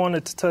things I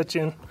wanted to touch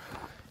in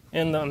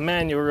the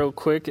manual real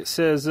quick. It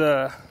says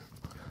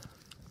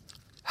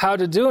how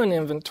to do an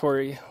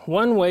inventory.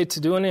 One way to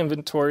do an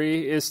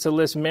inventory is to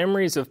list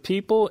memories of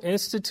people,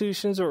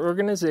 institutions, or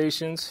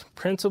organizations,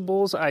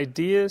 principles,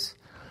 ideas,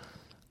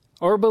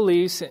 or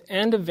beliefs,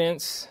 and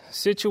events,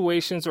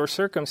 situations, or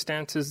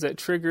circumstances that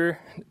trigger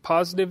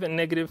positive and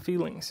negative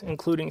feelings,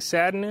 including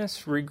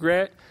sadness,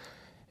 regret,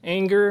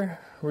 anger,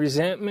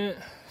 resentment,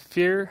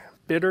 fear,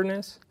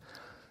 bitterness,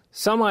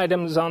 Some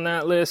items on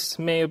that list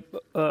may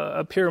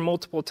appear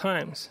multiple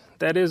times.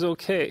 That is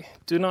okay.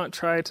 Do not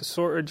try to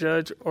sort or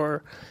judge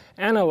or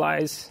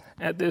analyze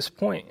at this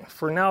point.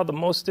 For now, the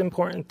most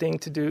important thing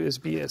to do is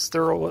be as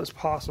thorough as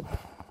possible.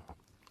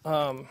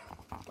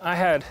 I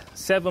had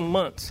 7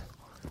 months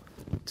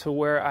to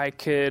where I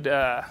could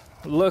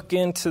look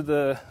into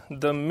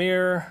the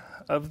mirror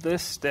of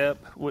this step,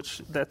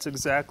 which that's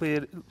exactly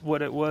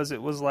what it was.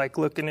 It was like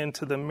looking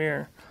into the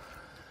mirror,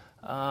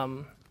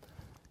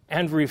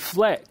 and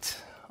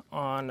reflect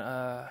on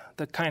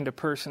the kind of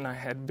person I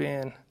had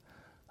been.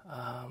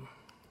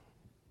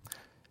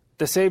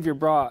 The Savior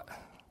brought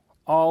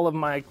all of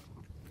my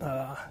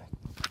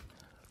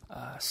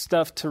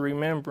stuff to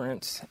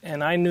remembrance,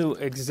 and I knew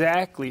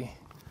exactly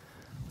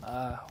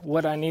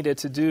what I needed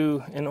to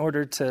do in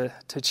order to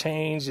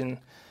change and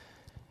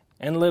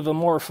live a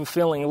more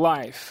fulfilling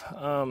life.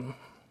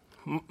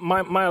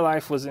 My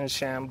life was in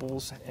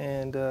shambles,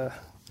 and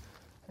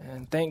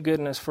thank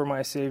goodness for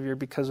my Savior,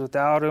 because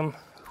without him,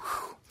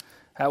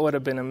 that would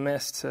have been a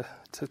mess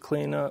to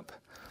clean up.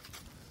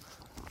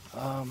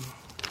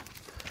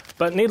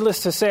 But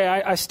needless to say,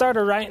 I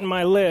started writing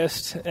my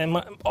list and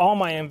all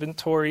my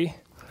inventory,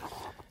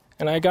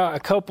 and I got a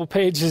couple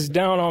pages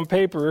down on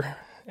paper,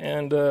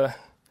 and it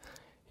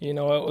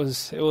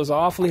was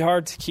awfully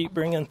hard to keep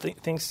bringing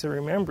things to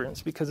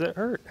remembrance because it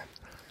hurt.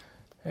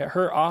 It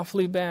hurt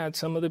awfully bad.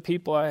 Some of the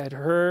people I had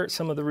hurt,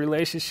 some of the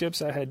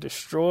relationships I had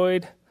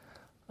destroyed.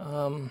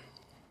 But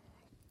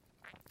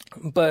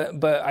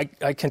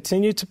I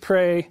continued to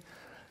pray,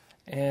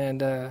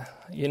 and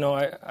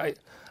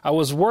I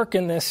was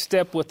working this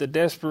step with the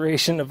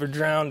desperation of a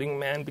drowning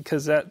man,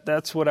 because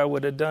that's what I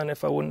would have done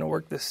if I wouldn't have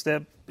worked this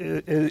step.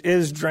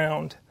 Is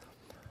drowned.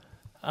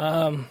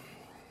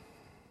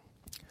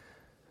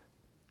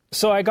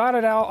 So I got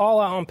it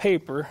all out on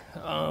paper.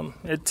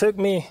 It took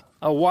me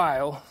a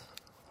while,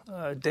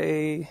 a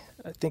day.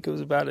 I think it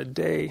was about a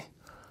day.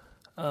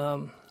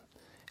 And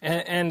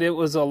it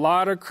was a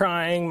lot of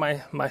crying.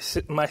 My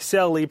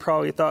cellie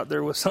probably thought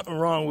there was something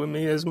wrong with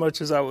me as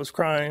much as I was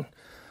crying.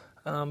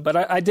 But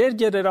I did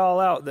get it all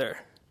out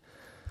there.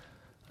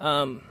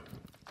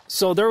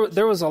 So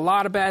there was a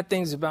lot of bad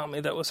things about me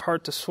that was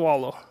hard to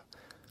swallow.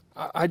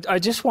 I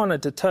just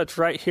wanted to touch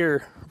right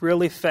here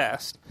really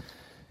fast.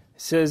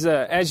 It says,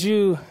 as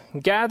you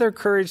gather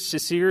courage to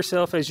see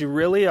yourself as you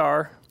really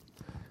are,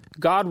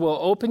 God will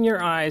open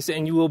your eyes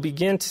and you will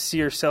begin to see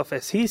yourself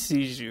as he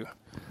sees you,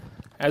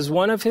 as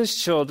one of his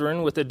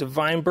children with a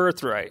divine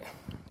birthright.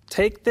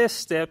 Take this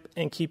step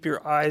and keep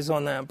your eyes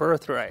on that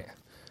birthright.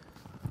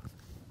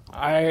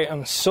 I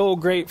am so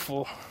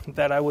grateful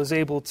that I was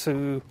able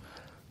to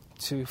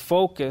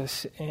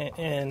focus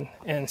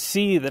and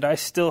see that I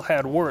still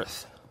had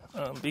worth,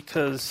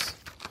 because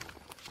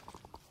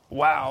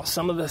wow,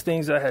 some of the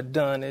things I had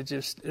done, it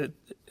just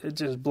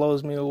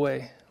blows me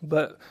away.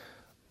 But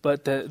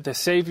the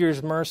Savior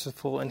is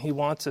merciful, and he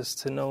wants us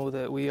to know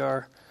that we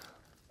are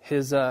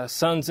his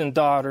sons and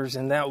daughters,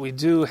 and that we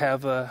do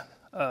have a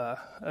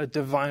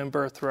divine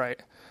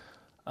birthright.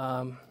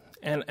 And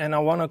I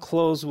want to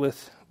close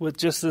with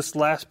just this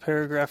last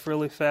paragraph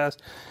really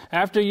fast.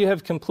 After you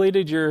have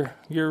completed your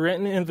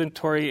written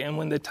inventory, and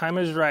when the time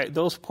is right,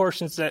 those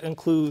portions that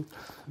include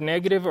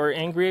negative or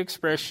angry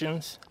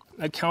expressions,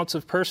 accounts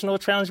of personal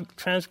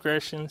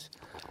transgressions,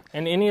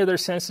 and any other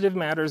sensitive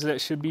matters that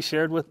should be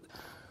shared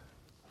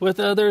with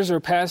others or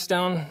passed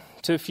down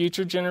to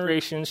future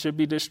generations should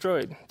be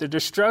destroyed. The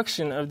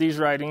destruction of these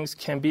writings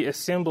can be a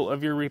symbol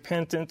of your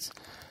repentance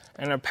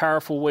and a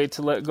powerful way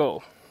to let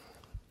go.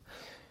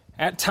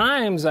 At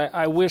times,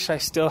 I wish I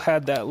still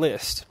had that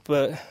list,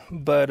 but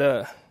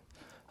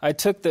I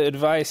took the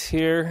advice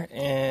here,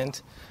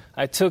 and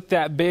I took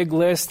that big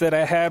list that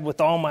I had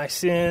with all my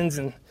sins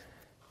and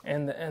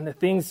the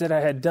things that I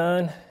had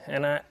done,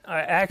 and I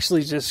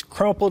actually just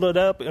crumpled it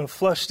up and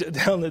flushed it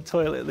down the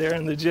toilet there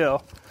in the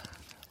jail.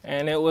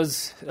 And it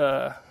was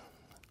a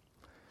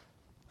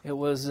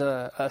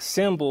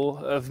symbol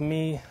of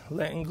me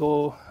letting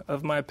go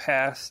of my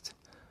past.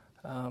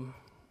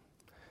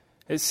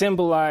 It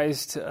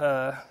symbolized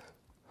a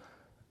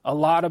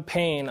lot of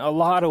pain, a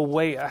lot of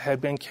weight I had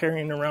been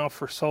carrying around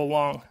for so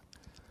long.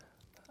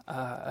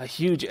 A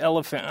huge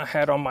elephant I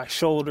had on my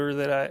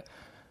shoulder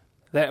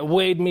that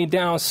weighed me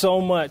down so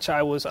much.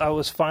 I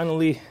was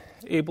finally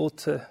able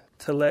to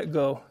let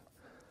go,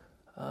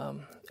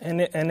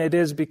 and it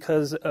is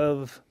because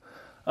of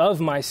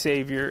my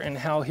Savior and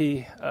how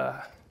he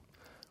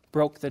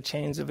broke the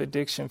chains of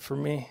addiction for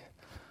me.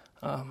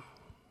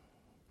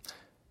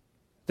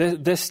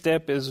 This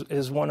step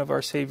is one of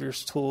our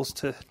Savior's tools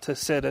to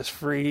set us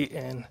free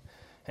and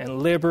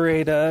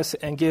liberate us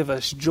and give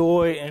us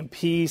joy and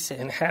peace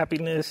and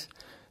happiness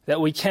that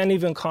we can't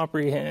even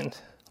comprehend.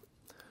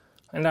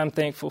 And I'm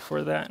thankful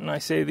for that. And I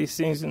say these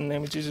things in the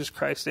name of Jesus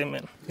Christ.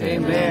 Amen.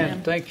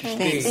 Amen. Thank you,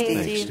 Steve.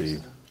 Thanks,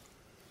 Steve.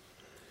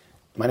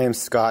 My name's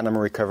Scott, and I'm a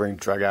recovering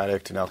drug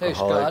addict and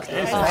alcoholic.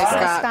 Hey, Scott.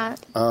 Hi,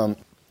 Scott.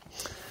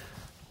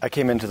 I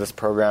came into this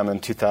program in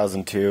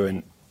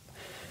 2002,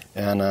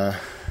 and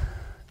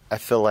I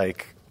feel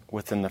like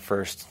within the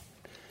first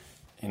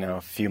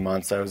a few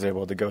months I was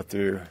able to go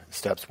through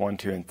steps 1,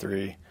 2, and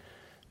 3.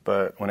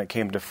 But when it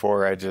came to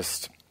 4,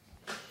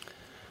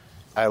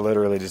 I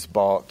literally just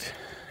balked.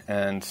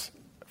 And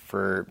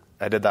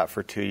I did that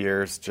for 2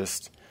 years.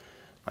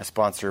 My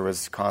sponsor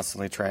was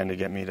constantly trying to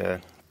get me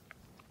to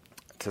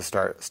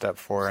start step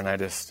 4, and it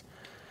just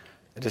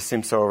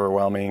seemed so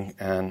overwhelming,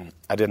 and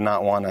I did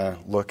not want to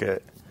look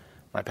at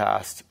my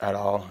past at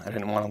all. I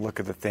didn't want to look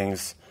at the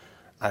things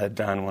I had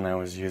done when I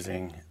was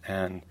using,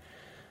 and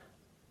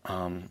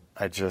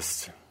I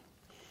chose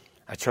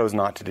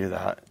not to do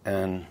that.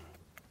 And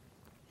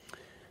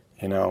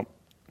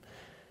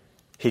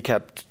he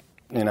kept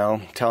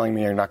telling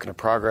me, you're not going to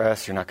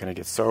progress, you're not going to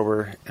get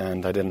sober,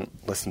 and I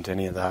didn't listen to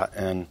any of that.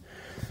 And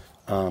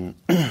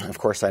of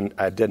course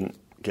I didn't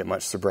get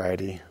much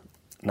sobriety,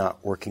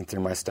 not working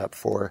through my step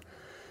 4.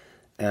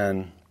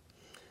 And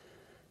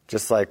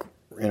just like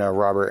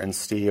Robert and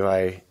Steve,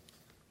 I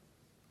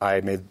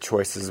made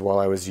choices while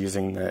I was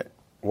using that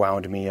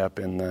wound me up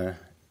in the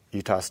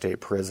Utah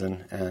State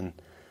Prison. And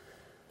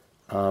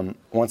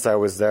once I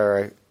was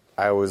there,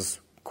 I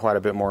was quite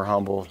a bit more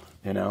humble,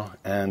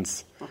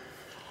 and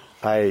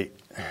I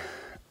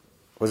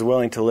was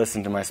willing to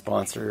listen to my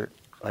sponsor,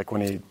 like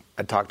when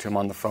I'd talk to him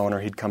on the phone or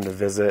he'd come to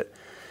visit.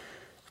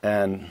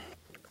 But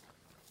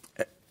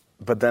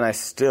then I did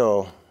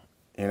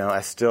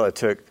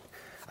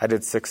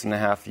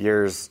 6.5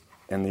 years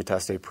in the Utah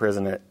State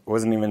Prison. It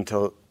wasn't even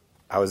until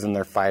I was in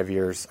there 5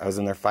 years. I was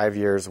in there 5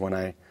 years when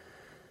I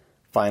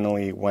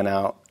finally went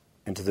out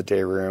into the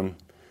day room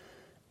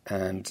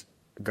and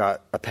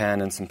got a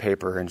pen and some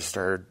paper and just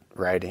started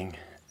writing.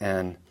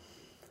 And,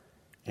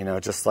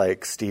 just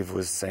like Steve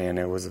was saying,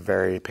 it was a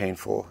very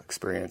painful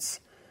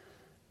experience.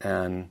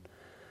 And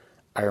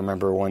I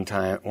remember one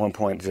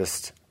point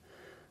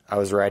I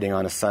was writing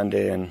on a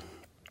Sunday,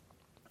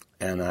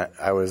 and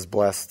I was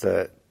blessed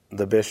that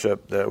the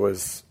bishop that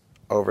was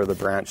over the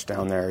branch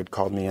down there had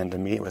called me in to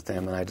meet with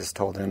him, and I just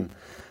told him,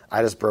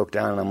 I just broke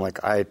down, and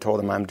I told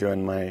him I'm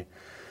doing my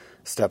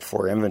step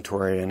 4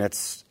 inventory, and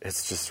it's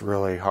just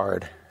really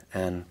hard.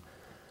 And,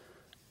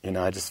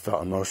 I just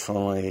felt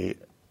emotionally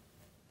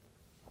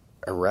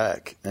a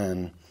wreck.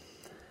 And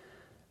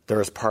there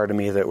was part of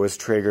me that was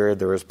triggered.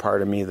 There was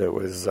part of me that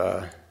was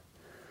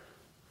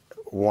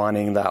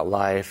wanting that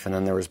life. And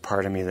then there was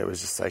part of me that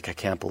was just like, I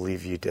can't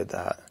believe you did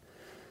that.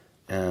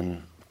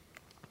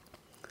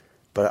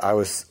 But I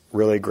was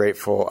really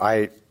grateful.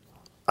 I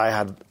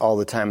had all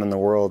the time in the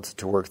world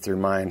to work through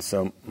mine,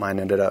 so mine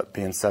ended up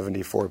being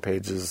 74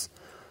 pages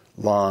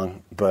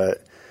long.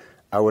 But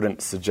I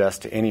wouldn't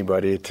suggest to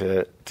anybody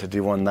to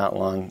do one that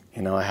long.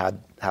 I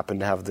happened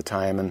to have the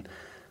time, and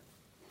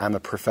I'm a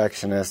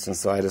perfectionist, and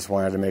so I just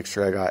wanted to make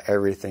sure I got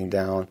everything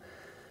down.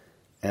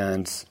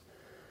 And,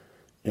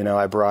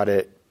 I brought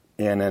it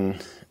in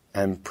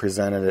and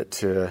presented it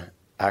to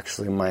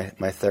actually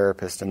my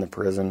therapist in the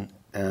prison,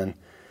 and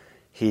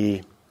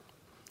he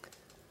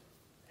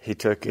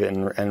took it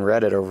and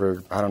read it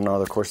over, I don't know,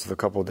 the course of a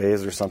couple of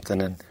days or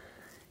something,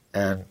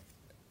 and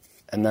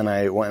then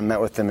I went and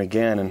met with him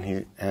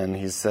again, and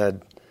he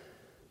said,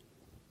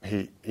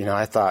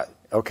 I thought,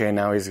 okay,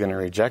 now he's going to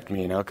reject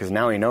me, because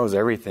now he knows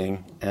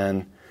everything,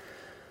 and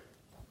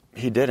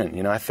he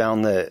didn't. I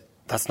found that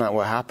that's not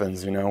what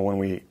happens. When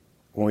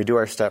we do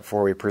our step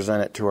 4, we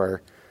present it to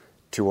our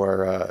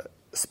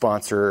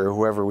sponsor or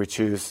whoever we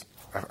choose,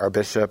 our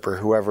bishop or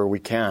whoever we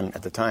can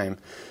at the time.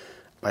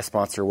 My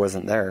sponsor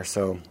wasn't there,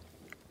 so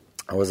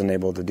I wasn't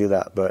able to do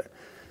that. But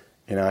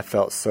I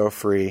felt so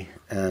free,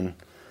 and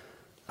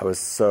I was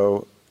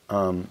so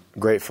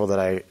grateful that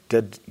I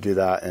did do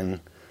that.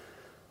 And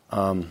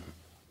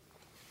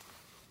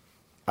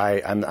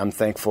I'm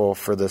thankful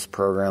for this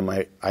program.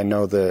 I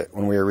know that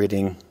when we were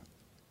reading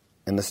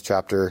in this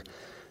chapter,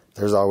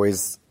 there's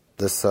always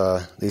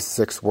these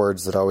 6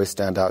 words that always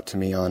stand out to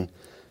me on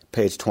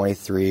page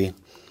 23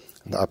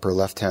 in the upper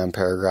left-hand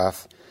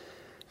paragraph.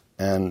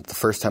 And the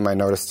first time I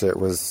noticed it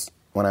was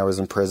when I was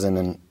in prison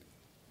and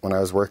when I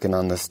was working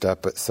on this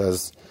step. It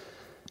says,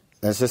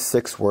 and it's just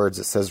 6 words.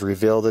 It says,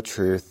 reveal the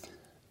truth,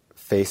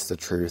 face the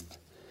truth.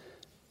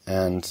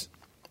 And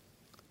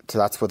so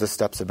that's what this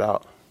step's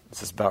about. It's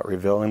just about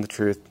revealing the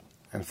truth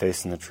and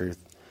facing the truth.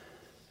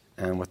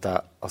 And with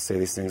that, I'll say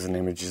these things in the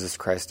name of Jesus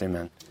Christ.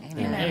 Amen.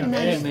 Amen.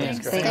 Amen.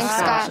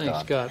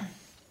 Thanks, God.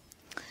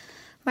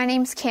 My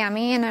name's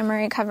Cammie, and I'm a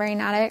recovering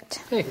addict.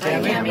 Hey,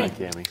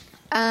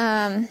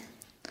 Cammie.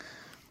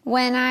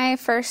 When I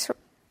first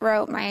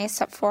wrote my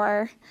step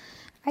 4,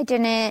 I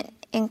didn't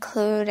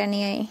include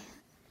any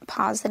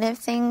positive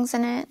things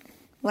in it.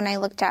 When I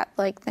looked at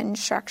the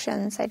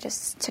instructions, I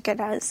just took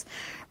it as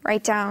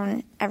write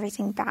down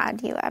everything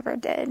bad you ever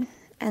did.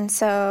 And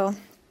so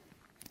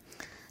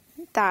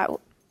that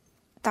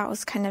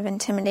was kind of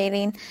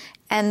intimidating.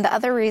 And the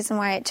other reason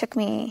why it took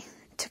me,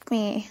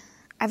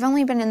 I've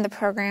only been in the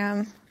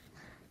program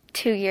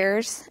 2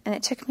 years, and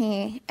it took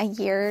me a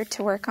year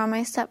to work on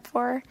my step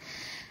 4.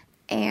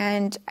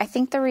 And I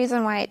think the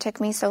reason why it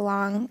took me so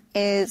long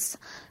is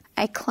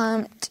I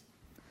clumped,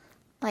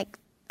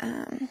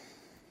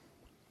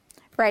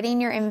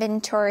 writing your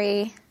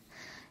inventory,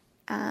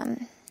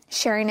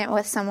 sharing it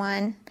with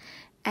someone,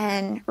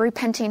 and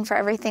repenting for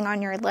everything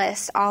on your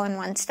list all in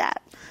one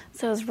step.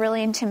 So it was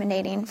really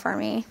intimidating for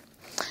me.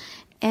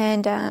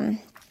 And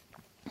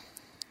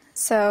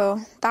so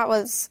that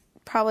was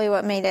probably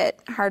what made it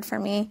hard for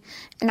me.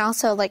 And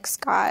also, like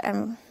Scott,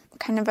 I'm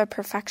kind of a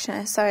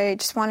perfectionist, so I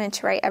just wanted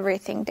to write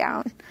everything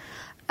down.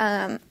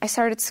 I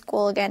started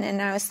school again,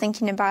 and I was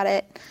thinking about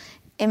it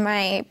in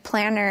my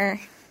planner,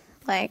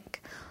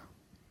 like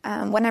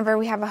whenever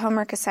we have a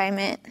homework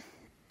assignment,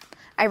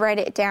 I write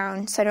it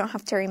down so I don't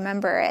have to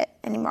remember it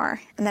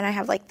anymore. And then I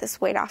have like this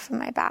weight off of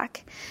my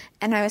back.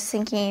 And I was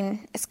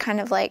thinking it's kind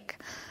of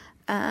like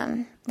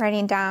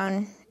writing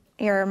down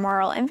your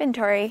moral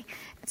inventory.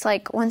 It's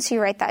like once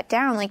you write that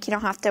down, like you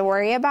don't have to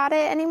worry about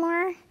it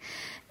anymore.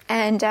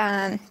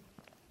 And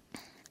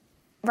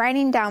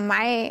writing down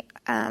my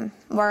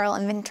moral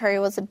inventory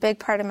was a big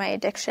part of my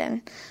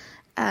addiction.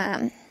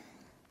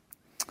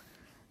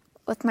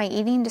 With my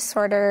eating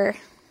disorder,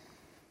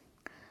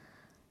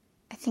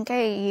 I think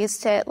I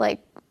used it like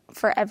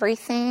for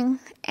everything,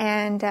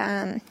 and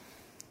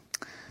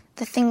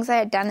the things I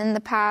had done in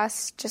the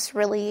past just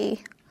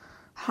really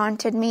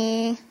haunted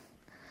me.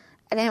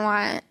 I didn't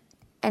want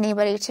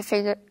anybody to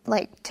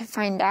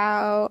find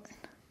out.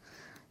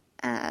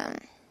 I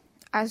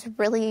was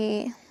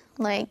really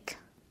like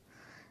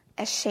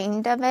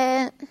ashamed of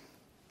it.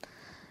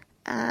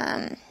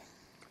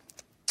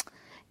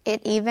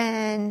 It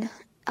even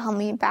held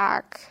me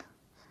back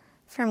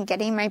from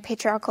getting my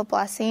patriarchal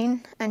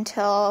blessing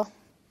until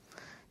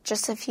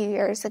just a few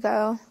years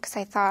ago, because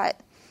I thought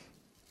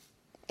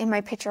in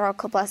my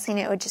patriarchal blessing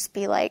it would just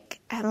be like,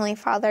 Heavenly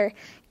Father,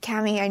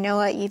 Cami, I know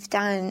what you've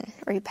done,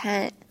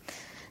 repent.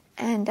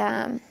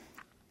 And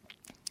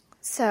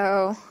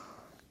so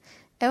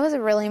it was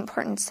a really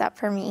important step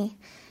for me.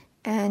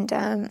 And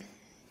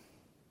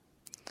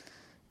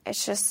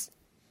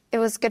it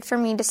was good for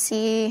me to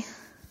see,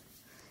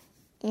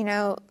 you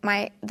know,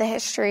 the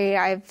history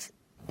I've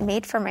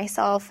made for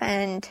myself.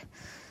 And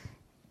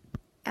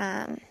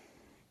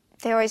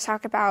they always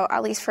talk about,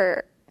 at least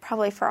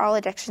probably for all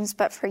addictions,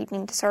 but for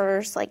eating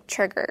disorders, like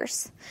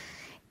triggers.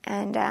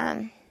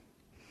 And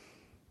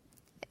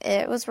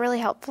it was really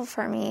helpful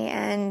for me.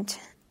 And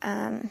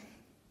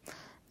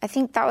I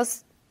think that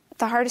was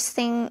the hardest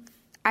thing.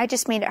 I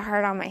just made it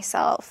hard on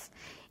myself.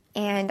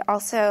 And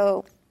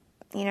also,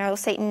 you know,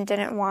 Satan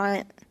didn't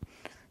want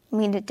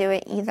me to do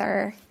it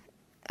either.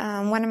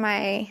 A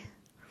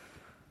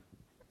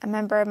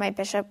member of my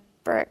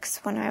bishoprics,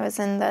 when I was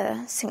in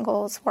the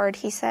singles ward,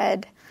 he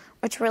said,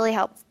 which really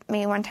helped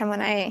me one time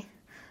when I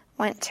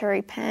went to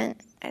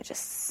repent, I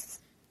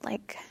just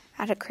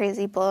had a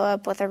crazy blow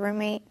up with a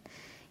roommate.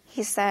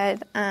 He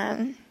said,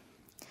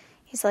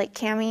 he's like,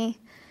 Cami,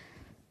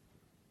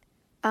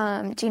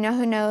 do you know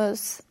who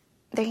knows?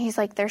 He's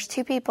like, there's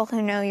two people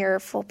who know your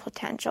full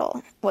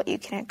potential, what you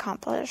can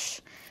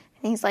accomplish.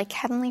 And he's like,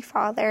 Heavenly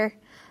Father,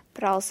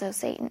 but also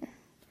Satan.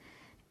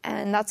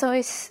 And that's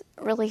always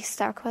really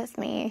stuck with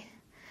me.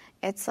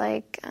 It's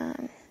like,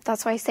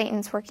 that's why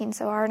Satan's working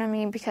so hard on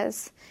me,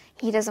 because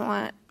he doesn't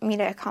want me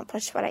to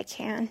accomplish what I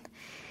can.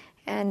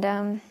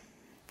 And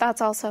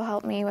that's also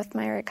helped me with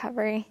my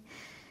recovery.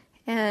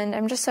 And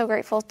I'm just so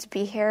grateful to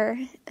be here,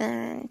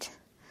 and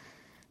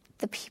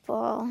the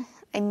people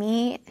I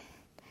meet.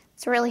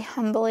 It's really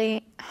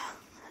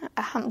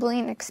a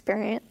humbling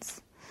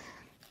experience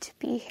to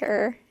be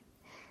here.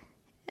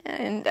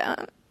 And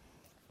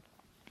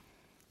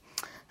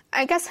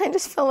I guess I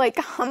just feel like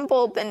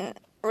humbled and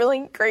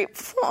really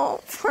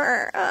grateful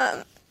for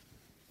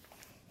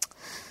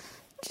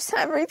just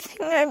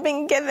everything I've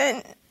been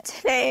given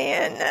today.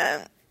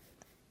 And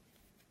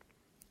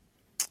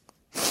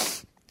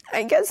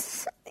I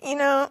guess, you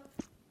know,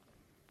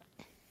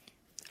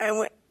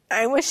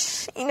 I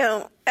wish, you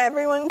know,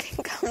 everyone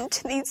can come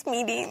to these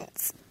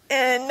meetings.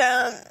 And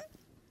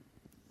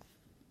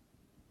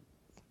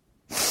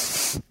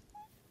because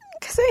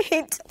I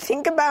hate to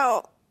think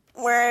about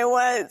where I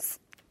was.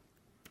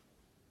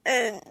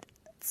 And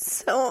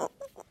so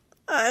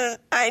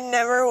I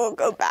never will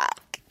go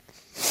back.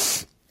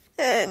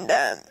 And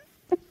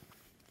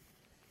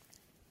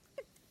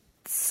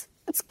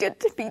it's good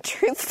to be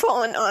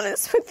truthful and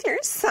honest with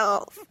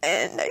yourself.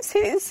 And I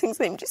say these things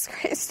in the name of Jesus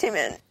Christ.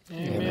 Amen.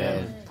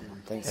 Amen.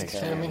 Thanks,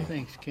 Cami.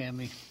 Thanks,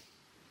 Cami.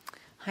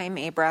 Hi, I'm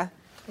Abra.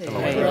 Hey,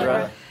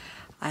 Abra.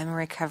 I'm a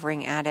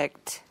recovering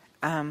addict.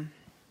 When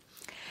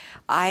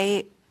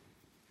I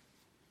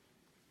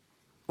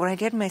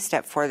did my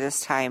step 4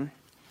 this time,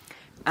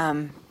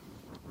 when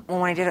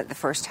I did it the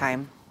first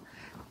time,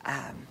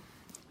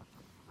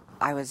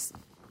 I was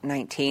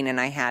 19, and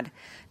I had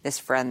this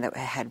friend that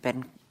had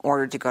been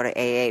ordered to go to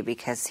AA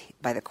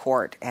by the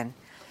court, and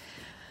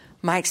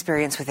my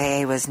experience with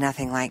AA was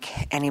nothing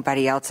like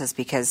anybody else's,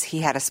 because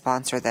he had a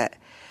sponsor that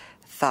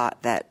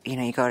thought that, you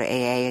know, you go to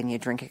AA and you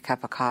drink a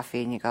cup of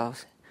coffee and you go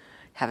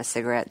have a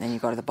cigarette and then you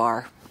go to the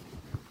bar.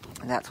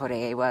 And that's what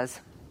AA was.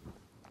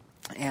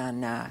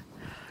 And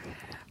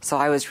so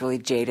I was really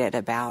jaded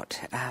about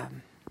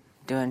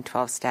doing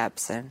 12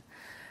 steps, and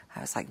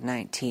I was like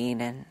 19,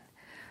 and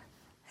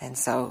And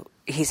so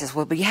he says,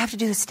 well, but you have to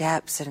do the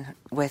steps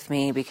with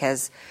me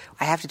because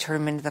I have to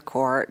turn him into the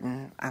court.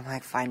 And I'm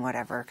like, fine,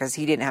 whatever. Because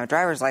he didn't have a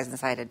driver's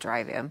license. I had to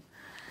drive him.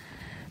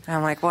 And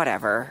I'm like,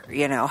 whatever,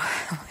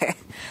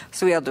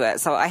 So we'll do it.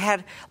 So I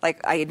had,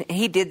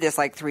 he did this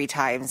 3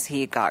 times.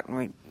 He got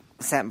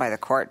sent by the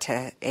court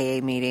to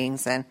AA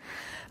meetings. And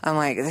I'm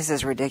like, this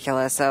is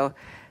ridiculous. So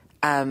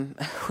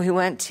we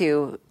went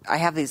to, I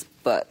have these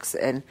books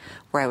and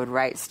where I would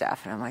write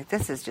stuff. And I'm like,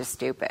 this is just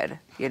stupid.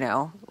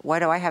 Why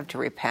do I have to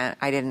repent?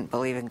 I didn't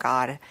believe in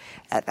God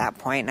at that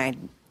point.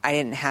 And I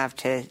didn't have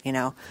to,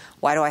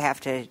 why do I have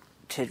to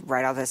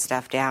write all this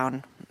stuff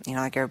down,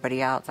 like everybody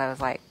else? I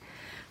was like,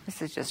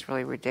 this is just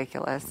really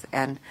ridiculous.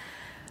 And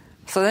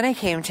so then I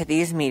came to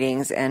these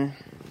meetings, and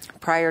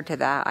prior to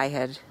that, I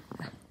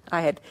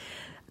had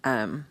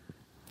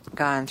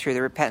gone through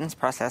the repentance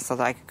process so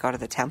that I could go to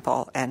the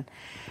temple. And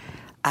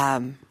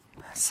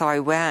so I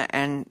went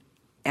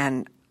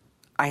and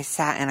I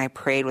sat and I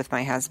prayed with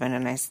my husband,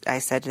 and I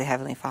said to the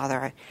Heavenly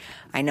Father,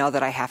 I know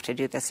that I have to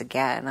do this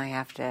again. I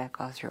have to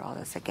go through all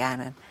this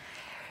again.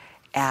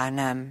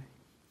 And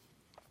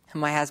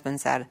my husband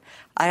said,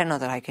 I don't know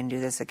that I can do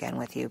this again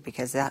with you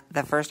because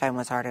the first time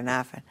was hard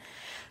enough. And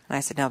I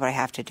said, no, but I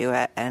have to do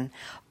it. And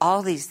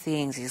all these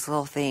things, these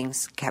little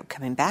things kept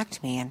coming back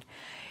to me.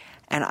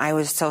 And I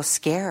was so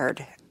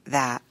scared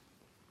that,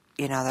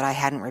 that I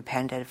hadn't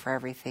repented for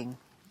everything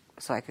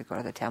so I could go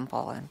to the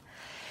temple. And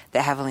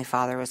the Heavenly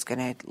Father was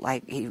going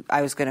to,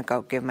 I was going to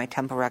go give my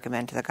temple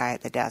recommend to the guy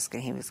at the desk,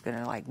 and he was going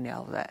to,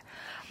 know that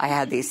I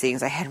had these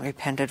things I hadn't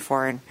repented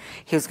for, and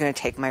he was going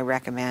to take my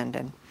recommend,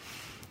 and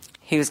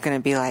he was going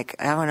to be like,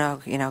 I don't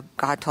know,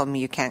 God told me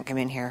you can't come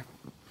in here.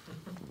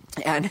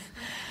 And,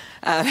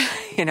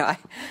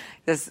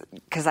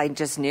 because I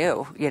just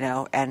knew,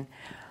 and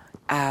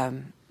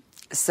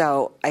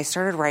so I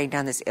started writing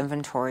down this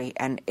inventory,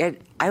 and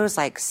I was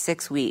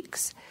 6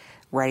 weeks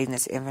writing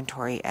this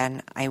inventory,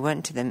 and I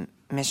went to the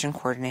mission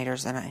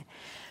coordinators, and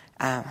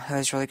who I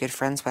was really good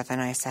friends with,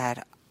 and I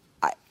said,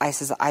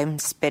 I'm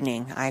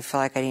spinning. I feel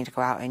like I need to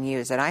go out and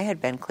use. And I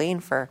had been clean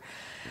for,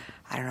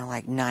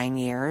 9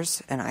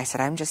 years. And I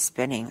said, I'm just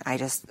spinning. I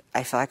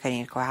feel like I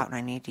need to go out and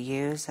I need to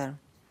use. And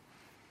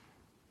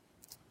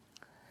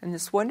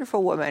this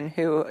wonderful woman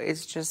who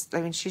is just,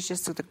 she's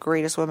just the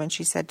greatest woman.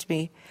 She said to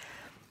me,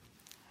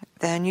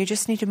 then you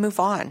just need to move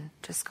on.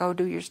 Just go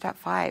do your step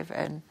 5.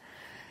 And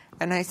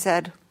I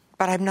said,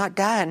 but I'm not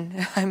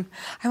done. I'm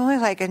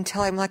only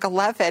until I'm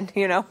 11,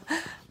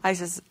 I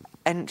says,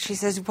 and she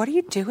says, what are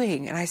you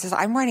doing? And I says,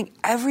 I'm writing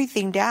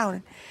everything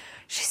down.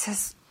 She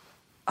says,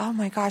 oh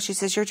my gosh. She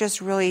says, you're just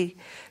really,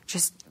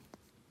 just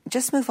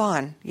move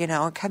on,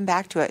 and come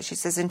back to it. She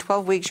says, in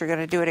 12 weeks, you're going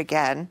to do it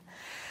again,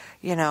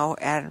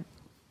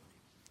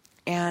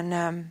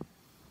 and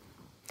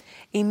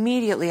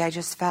immediately I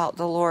just felt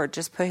the Lord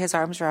just put his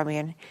arms around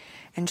me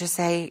and just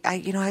say,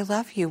 I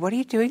love you. What are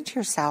you doing to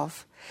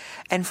yourself?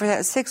 And for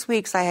that 6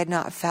 weeks, I had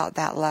not felt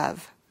that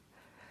love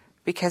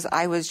because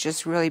I was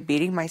just really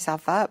beating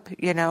myself up.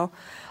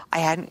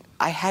 I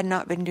had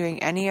not been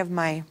doing any of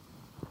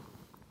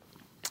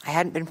I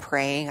hadn't been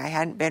praying. I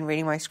hadn't been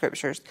reading my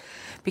scriptures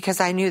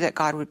because I knew that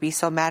God would be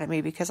so mad at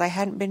me because I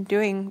hadn't been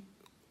doing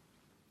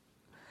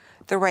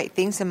the right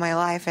things in my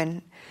life.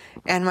 And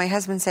my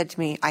husband said to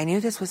me, I knew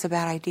this was a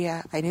bad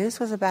idea. I knew this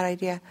was a bad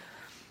idea.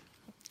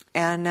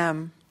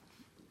 And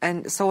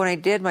so when I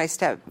did my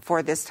step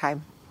 4 this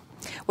time,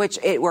 which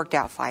it worked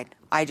out fine.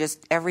 I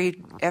just, every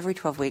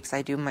 12 weeks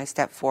I do my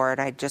step 4 and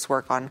I just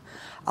work on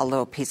a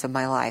little piece of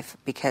my life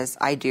because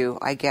I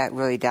get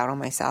really down on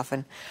myself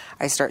and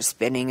I start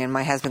spinning and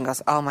my husband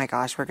goes, oh my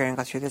gosh, we're going to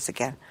go through this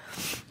again.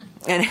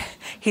 And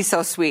he's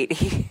so sweet.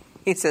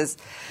 He says,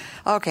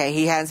 okay,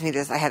 he hands me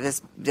this, I have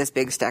this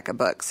big stack of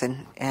books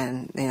and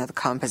the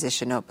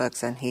composition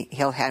notebooks and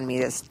he'll hand me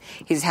this.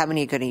 He says, how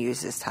many are you going to use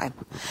this time?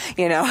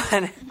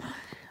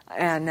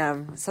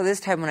 And so this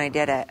time when I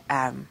did it,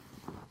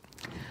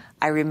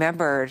 I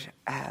remembered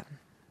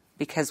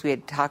because we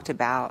had talked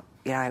about,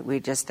 we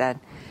just done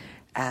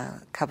a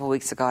couple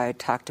weeks ago. I had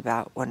talked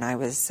about when I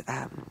was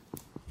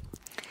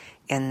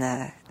in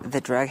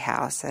the drug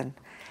house and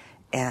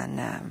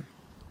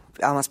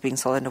almost being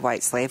sold into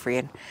white slavery.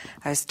 And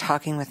I was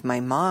talking with my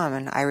mom,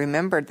 and I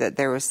remembered that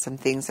there was some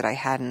things that I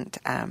hadn't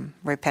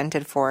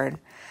repented for. And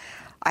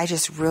I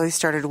just really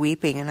started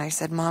weeping, and I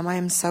said, Mom, I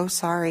am so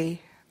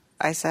sorry.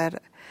 I said,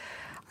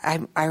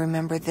 I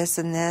remember this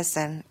and this,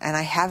 and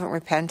I haven't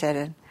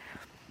repented.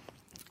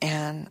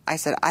 And I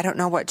said, I don't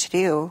know what to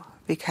do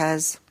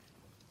because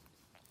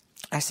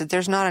I said,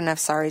 there's not enough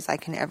sorries I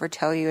can ever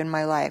tell you in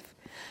my life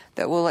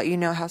that will let you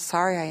know how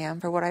sorry I am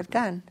for what I've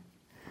done.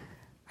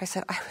 I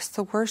said, I was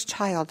the worst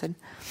child.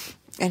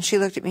 And she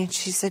looked at me and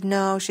she said,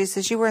 no, she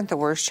says, you weren't the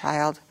worst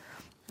child.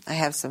 I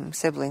have some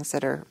siblings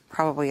that are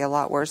probably a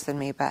lot worse than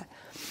me, but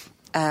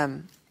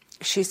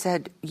she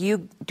said,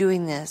 you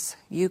doing this,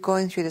 you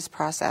going through this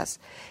process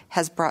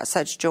has brought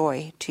such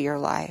joy to your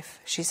life.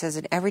 She says,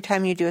 and every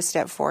time you do a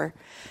step 4,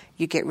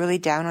 you get really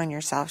down on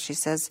yourself. She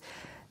says,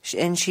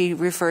 and she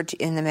referred to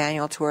in the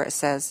manual to where it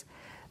says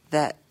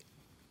that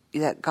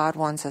that God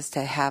wants us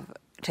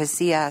to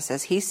see us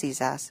as He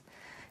sees us,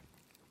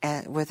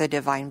 and with a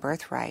divine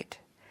birthright.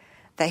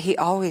 That He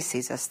always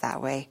sees us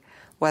that way,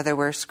 whether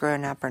we're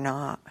screwing up or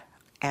not.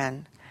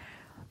 And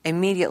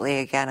immediately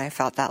again, I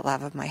felt that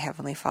love of my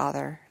Heavenly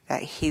Father,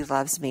 that He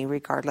loves me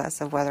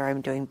regardless of whether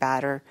I'm doing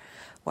bad or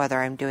whether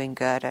I'm doing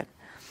good.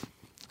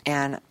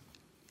 And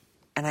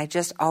I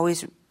just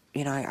always,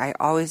 I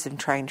always am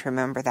trying to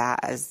remember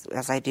that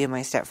as I do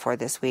my step 4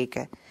 this week,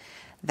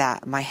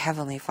 that my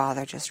Heavenly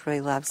Father just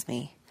really loves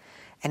me.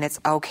 And it's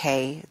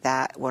okay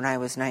that when I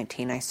was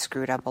 19, I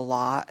screwed up a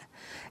lot.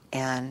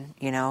 And,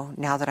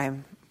 now that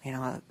I'm,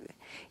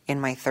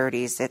 in my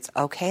 30s, it's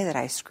okay that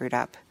I screwed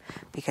up,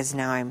 because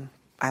now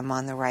I'm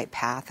on the right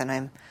path, and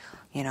I'm,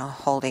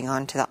 holding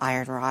on to the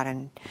iron rod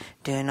and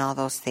doing all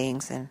those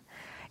things. And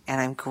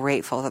I'm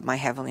grateful that my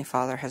Heavenly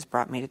Father has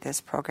brought me to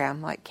this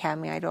program. Like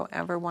Cammie, I don't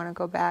ever want to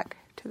go back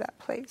to that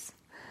place.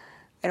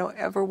 I don't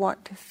ever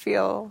want to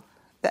feel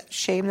that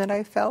shame that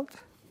I felt.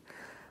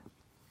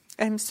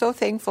 I'm so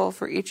thankful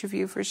for each of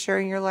you for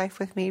sharing your life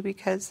with me,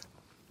 because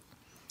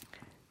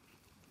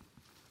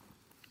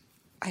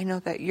I know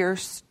that your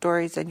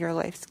stories and your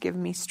lives give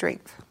me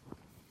strength.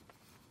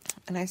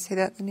 And I say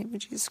that in the name of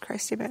Jesus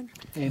Christ. Amen.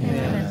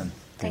 Amen.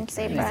 Thanks,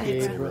 Abra.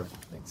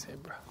 Thanks,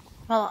 Abra.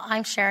 Well,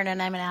 I'm Sharon,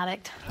 and I'm an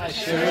addict. Hi,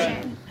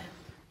 Sharon.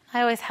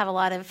 I always have a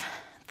lot of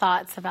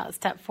thoughts about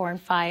step 4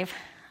 and 5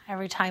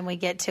 every time we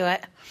get to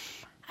it.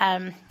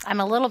 I'm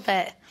a little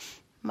bit...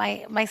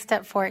 My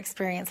step 4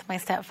 experience, my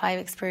step 5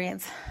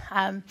 experience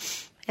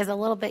is a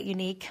little bit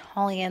unique,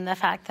 only in the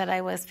fact that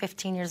I was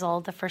 15 years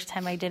old the first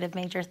time I did a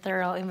major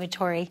thorough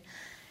inventory.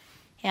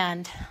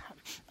 And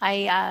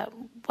I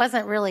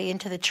wasn't really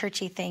into the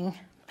churchy thing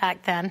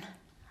back then.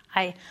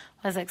 I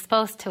was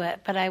exposed to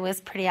it, but I was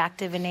pretty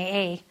active in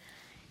AA.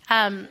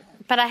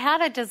 But I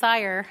had a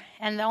desire,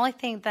 and the only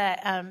thing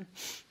that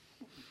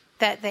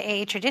that the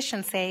AA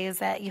traditions say is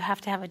that you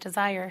have to have a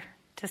desire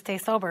to stay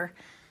sober.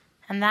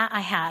 And that I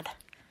had.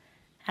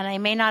 And I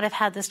may not have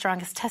had the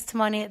strongest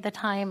testimony at the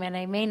time, and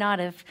I may not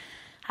have,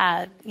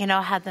 had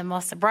the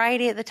most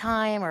sobriety at the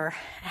time, or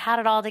had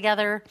it all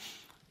together.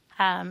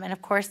 And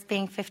of course,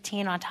 being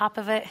 15 on top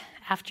of it,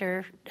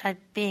 after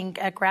being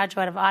a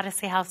graduate of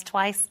Odyssey House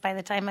twice by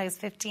the time I was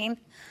 15.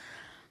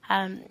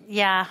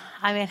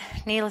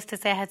 Needless to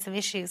say, I had some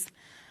issues.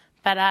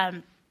 But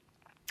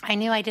I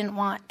knew I didn't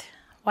want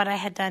what I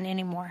had done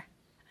anymore.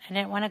 I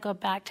didn't want to go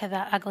back to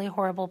that ugly,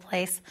 horrible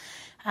place.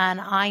 And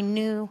I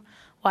knew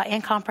what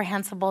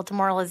incomprehensible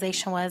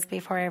demoralization was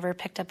before I ever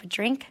picked up a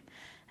drink.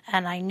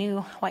 And I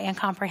knew what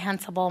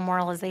incomprehensible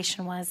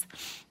moralization was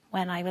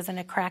when I was in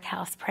a crack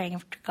house praying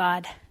to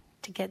God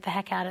to get the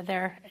heck out of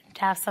there and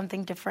to have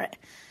something different.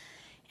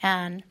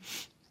 And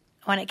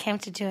when it came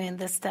to doing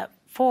this step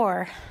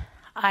 4,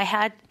 I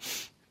had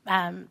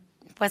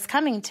was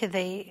coming to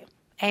the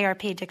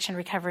ARP addiction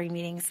recovery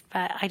meetings,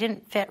 but I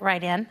didn't fit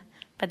right in.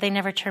 But they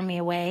never turned me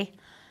away.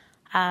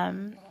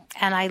 And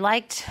I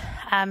liked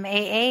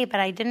AA, but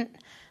I didn't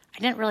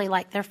really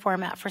like their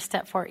format for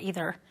step 4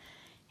 either.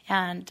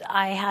 And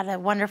I had a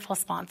wonderful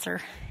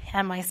sponsor,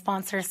 and my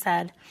sponsor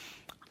said,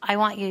 I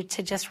want you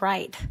to just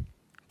write.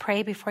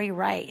 Pray before you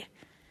write.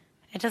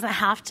 It doesn't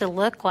have to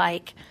look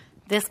like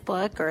this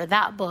book or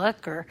that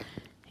book, or,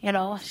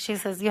 she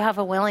says, you have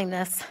a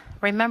willingness.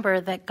 Remember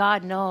that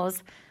God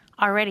knows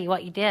already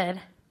what you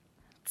did.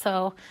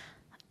 So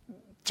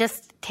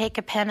just take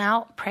a pen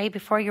out, pray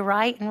before you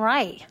write, and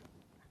write.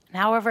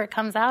 And however it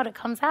comes out, it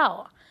comes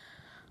out.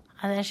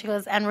 And then she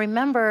goes, and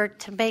remember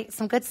to make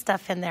some good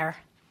stuff in there.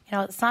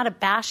 It's not a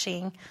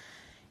bashing.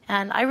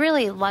 And I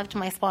really loved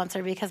my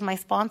sponsor, because my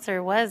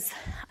sponsor was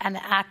an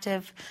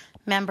active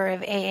member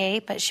of AA,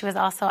 but she was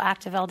also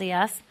active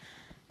LDS.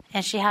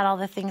 And she had all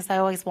the things I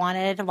always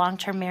wanted,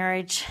 long-term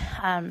marriage.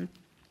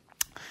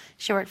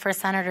 She worked for a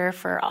senator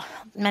for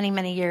many,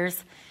 many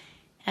years.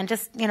 And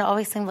just,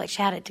 always seemed like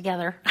she had it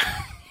together.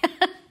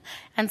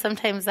 And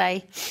sometimes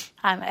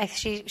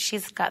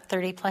she's got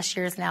 30 plus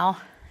years now,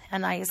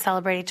 and I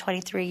celebrated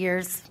 23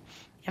 years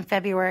in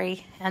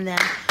February. And then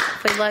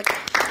if we look,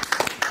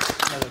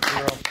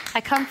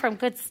 I come from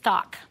good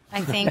stock,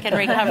 I think, in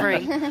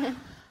recovery.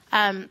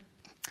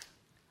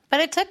 But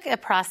it took a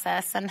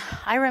process, and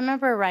I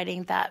remember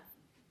writing that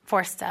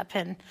 4th step,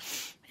 and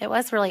it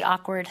was really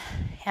awkward.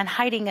 And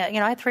hiding it,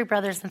 I had 3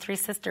 brothers and 3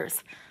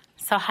 sisters.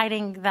 So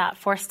hiding that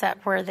 4th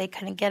step where they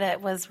couldn't get it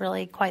was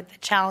really quite the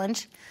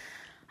challenge.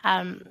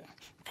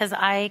 Because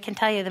I can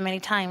tell you the many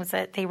times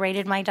that they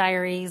raided my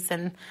diaries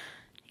and,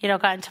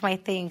 got into my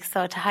things.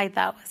 So to hide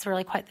that was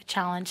really quite the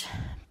challenge.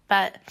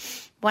 But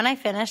when I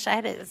finished, I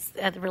had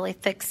a really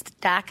thick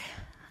stack.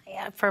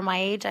 For my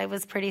age, I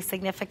was pretty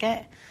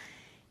significant.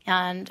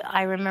 And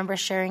I remember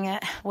sharing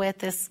it with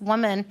this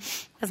woman,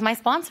 because my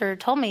sponsor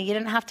told me you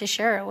didn't have to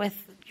share it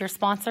with your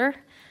sponsor.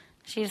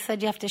 She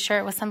said you have to share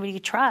it with somebody you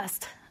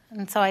trust.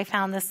 And so I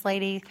found this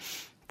lady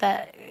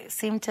that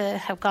seemed to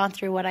have gone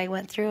through what I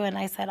went through, and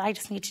I said, I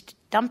just need you to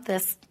dump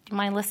this. Do you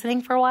mind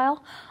listening for a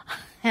while?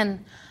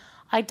 And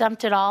I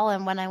dumped it all,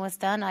 and when I was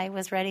done, I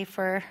was ready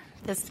for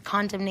this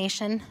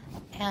condemnation,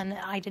 and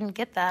I didn't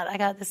get that. I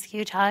got this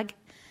huge hug,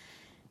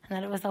 and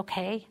that it was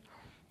okay.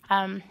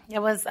 It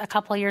was a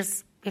couple of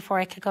years before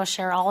I could go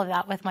share all of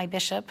that with my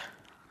bishop.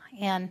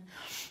 And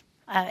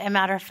a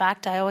matter of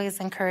fact, I always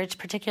encourage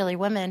particularly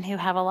women who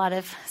have a lot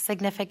of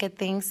significant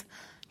things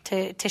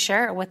to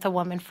share it with a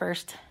woman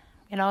first.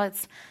 You know,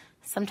 it's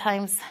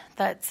sometimes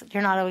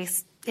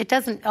it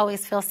doesn't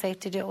always feel safe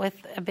to do it with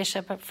a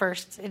bishop at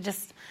first.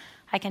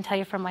 I can tell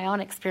you from my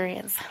own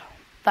experience.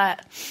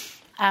 But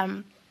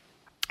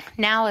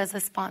now as a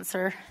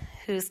sponsor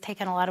who's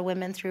taken a lot of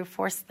women through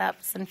 4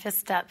 steps and 5th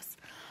steps,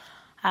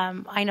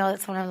 I know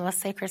that's one of the most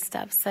sacred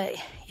steps that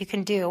you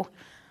can do.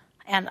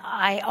 And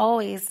I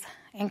always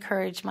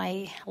encourage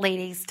my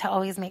ladies to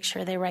always make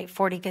sure they write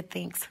 40 good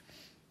things.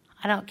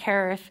 I don't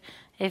care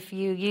if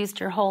you used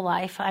your whole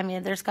life. I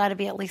mean, there's got to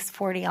be at least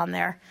 40 on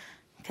there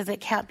because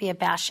it can't be a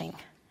bashing.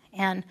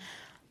 And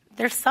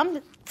there's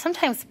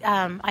sometimes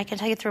I can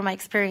tell you through my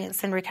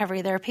experience in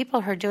recovery, there are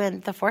people who are doing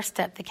the 4th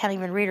step that can't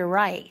even read or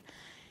write.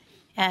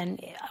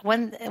 And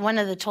one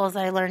of the tools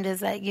that I learned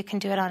is that you can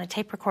do it on a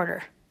tape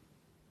recorder.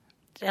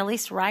 At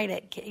least write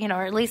it,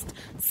 or at least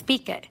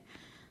speak it.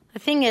 The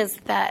thing is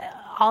that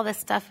all this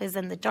stuff is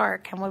in the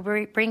dark, and when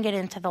we bring it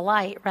into the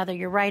light, whether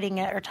you're writing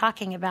it or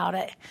talking about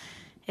it,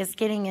 is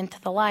getting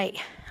into the light.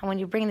 And when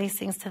you bring these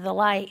things to the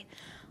light,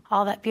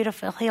 all that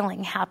beautiful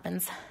healing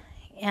happens.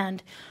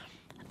 And,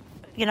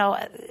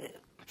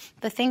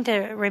 the thing to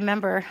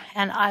remember,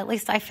 and at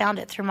least I found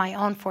it through my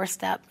own 4th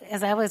step,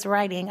 as I was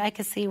writing, I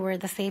could see where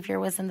the Savior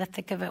was in the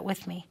thick of it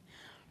with me.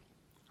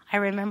 I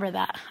remember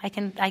that. I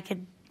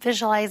could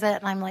visualize it,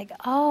 and I'm like,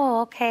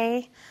 oh,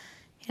 okay.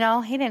 He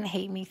didn't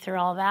hate me through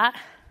all that.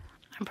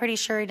 I'm pretty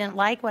sure he didn't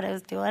like what I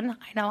was doing. I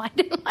know I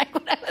didn't like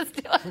what I was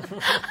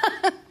doing.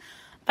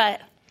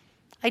 But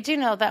I do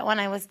know that when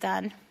I was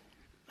done,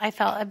 I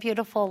felt a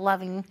beautiful,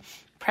 loving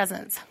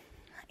presence.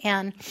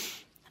 And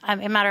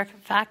a matter of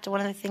fact,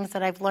 one of the things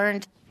that I've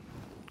learned,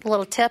 a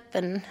little tip,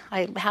 and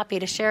I'm happy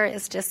to share it,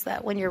 is just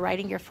that when you're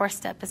writing your 4th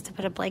step is to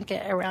put a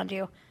blanket around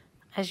you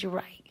as you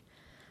write.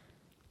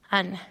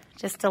 And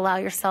just allow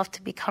yourself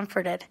to be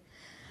comforted.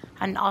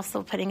 And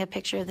also putting a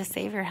picture of the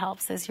Savior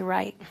helps as you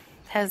write.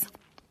 Because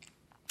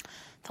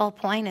the whole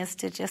point is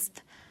to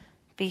just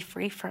be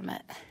free from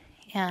it.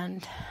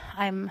 And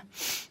I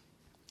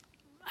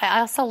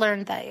also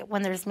learned that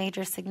when there's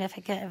major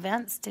significant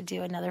events, to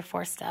do another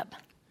 4th step.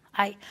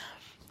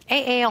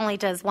 AA only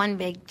does one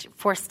big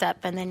 4th step,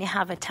 and then you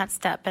have a 10th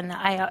step. And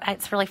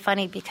it's really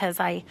funny because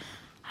I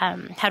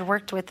had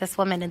worked with this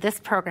woman in this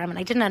program, and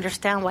I didn't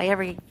understand why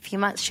every few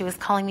months she was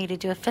calling me to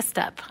do a 5th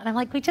step. And I'm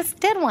like, we just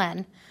did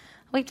one.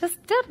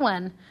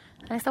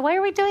 And I said, why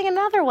are we doing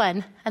another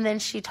one? And then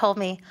she told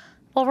me,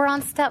 well, we're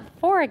on step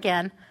 4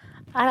 again.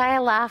 And I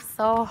laughed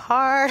so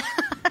hard.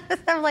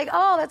 I'm like,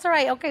 oh, that's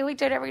right. Okay, we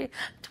do it every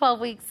 12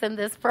 weeks in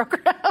this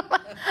program.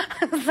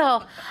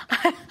 So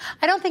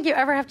I don't think you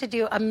ever have to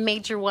do a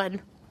major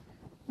one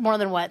more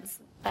than once.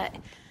 But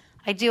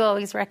I do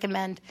always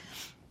recommend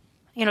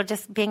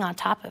just being on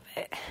top of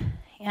it.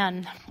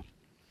 And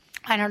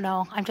I don't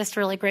know, I'm just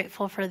really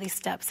grateful for these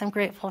steps. I'm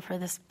grateful for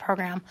this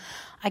program.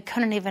 I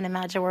couldn't even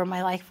imagine where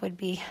my life would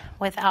be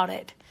without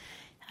it.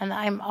 And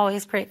I'm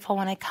always grateful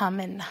when I come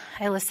and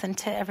I listen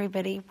to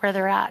everybody where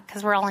they're at,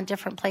 because we're all in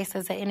different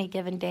places at any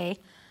given day.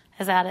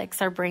 As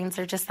addicts, our brains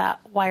are just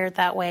wired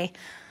that way.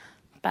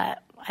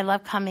 But I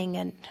love coming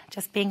and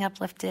just being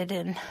uplifted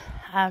and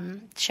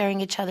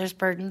sharing each other's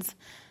burdens.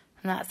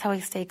 And that's how we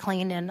stay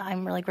clean. And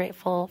I'm really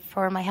grateful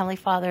for my Heavenly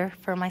Father,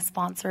 for my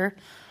sponsor.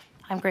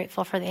 I'm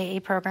grateful for the AA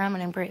program,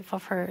 and I'm grateful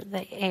for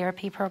the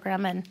ARP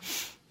program.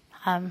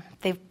 And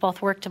they've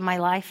both worked in my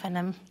life,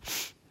 and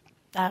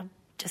I'm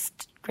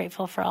just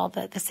grateful for all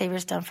that the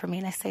Savior's done for me.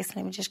 And I say, in the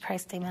name of Jesus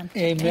Christ, amen.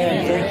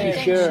 Amen. Thank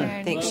you,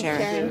 Sharon. Thanks,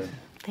 Sharon.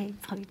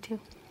 Thanks, love you too.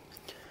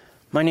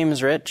 My name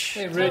is Rich.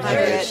 Hey, Rich. Hi,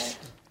 Rich.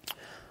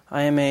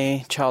 I am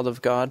a child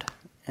of God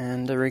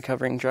and a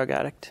recovering drug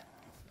addict.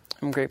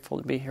 I'm grateful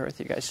to be here with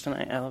you guys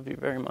tonight. I love you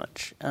very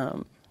much.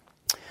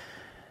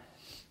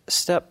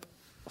 Step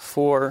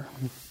 4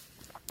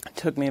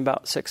 took me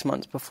about 6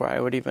 months before I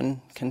would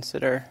even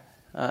consider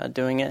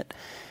doing it.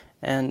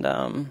 And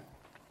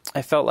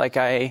I felt like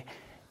I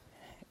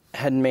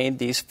had made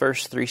these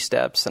first 3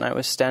 steps, and I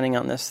was standing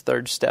on this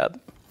 3rd step.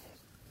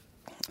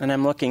 And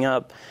I'm looking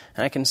up,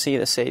 and I can see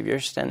the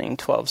Savior standing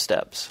 12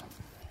 steps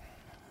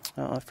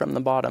from the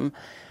bottom.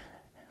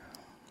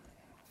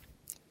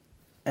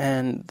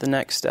 And the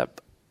next step,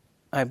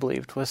 I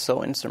believed, was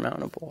so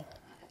insurmountable.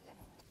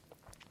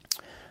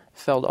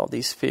 Felt all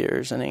these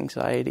fears and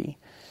anxiety.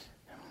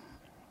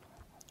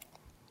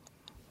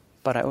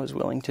 But I was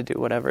willing to do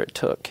whatever it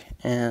took.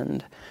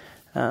 And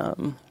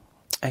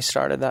I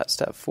started that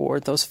step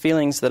forward. Those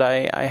feelings that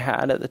I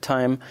had at the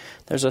time,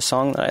 there's a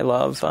song that I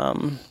love.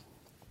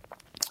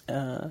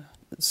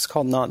 It's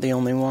called Not the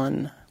Only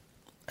One.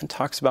 It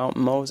talks about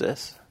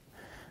Moses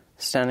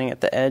standing at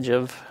the edge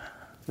of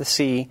the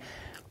sea.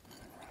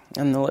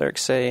 And the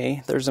lyrics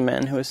say, there's a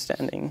man who is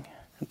standing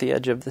at the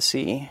edge of the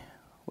sea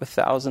with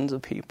thousands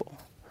of people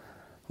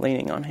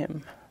leaning on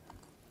him.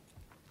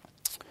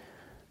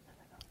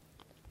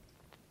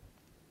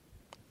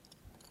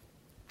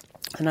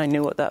 And I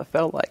knew what that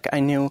felt like. I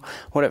knew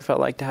what it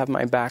felt like to have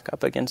my back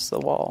up against the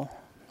wall.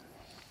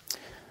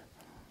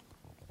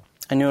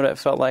 I knew what it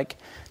felt like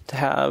to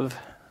have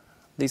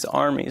these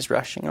armies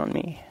rushing on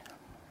me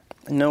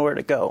and nowhere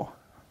to go.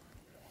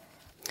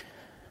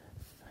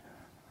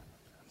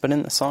 But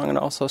in the song it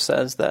also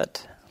says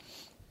that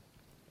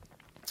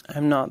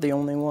I'm not the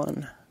only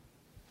one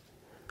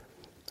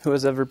who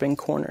has ever been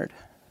cornered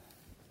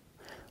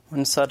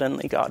when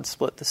suddenly God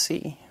split the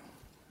sea.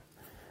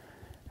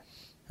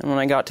 And when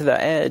I got to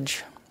that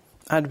edge,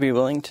 I'd be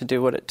willing to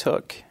do what it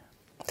took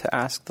to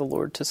ask the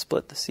Lord to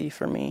split the sea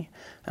for me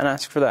and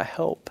ask for that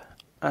help.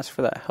 Ask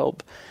for that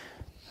help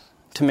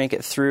to make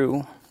it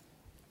through.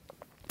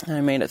 And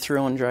I made it through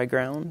on dry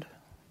ground.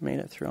 Made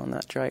it through on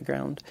that dry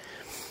ground.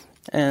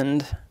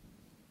 And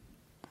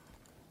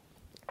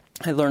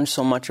I learned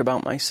so much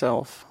about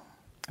myself.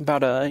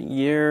 About a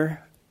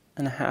year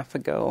and a half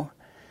ago,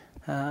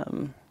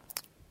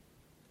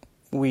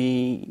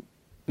 we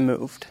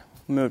moved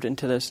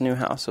into this new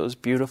house. It was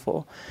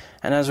beautiful.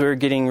 And as we were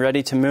getting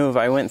ready to move,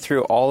 I went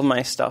through all of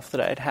my stuff that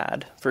I had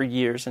had for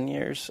years and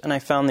years. And I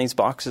found these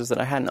boxes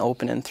that I hadn't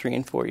opened in 3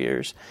 and 4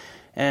 years.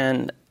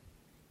 And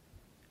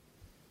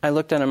I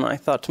looked at them and I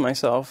thought to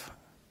myself,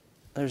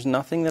 there's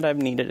nothing that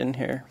I've needed in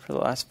here for the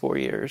last 4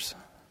 years.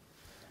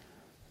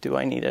 Do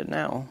I need it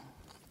now?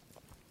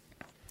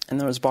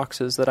 And there was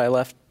boxes that I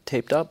left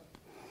taped up.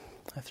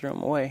 I threw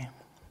them away.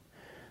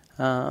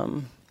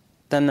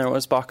 Then there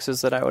was boxes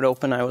that I would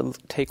open, I would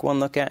take one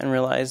look at and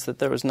realize that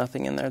there was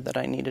nothing in there that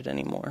I needed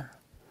anymore.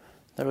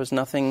 There was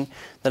nothing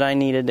that I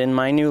needed in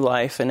my new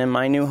life and in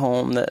my new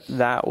home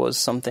that was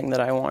something that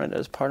I wanted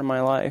as part of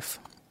my life.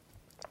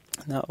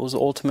 And that was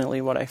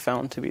ultimately what I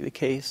found to be the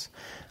case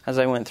as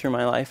I went through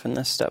my life in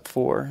this step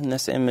 4, in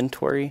this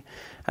inventory.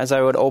 As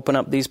I would open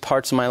up these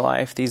parts of my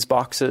life, these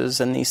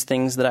boxes and these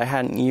things that I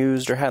hadn't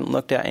used or hadn't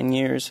looked at in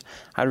years,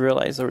 I'd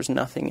realize there was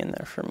nothing in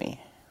there for me.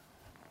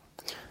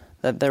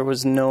 That there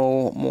was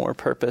no more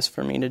purpose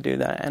for me to do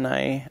that. And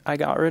I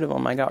got rid of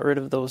them. I got rid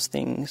of those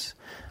things.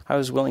 I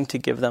was willing to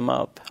give them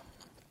up.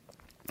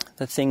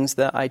 The things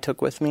that I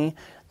took with me,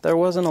 there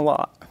wasn't a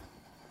lot.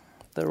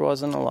 There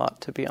wasn't a lot,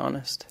 to be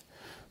honest.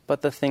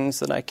 But the things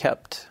that I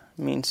kept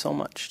mean so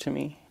much to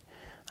me.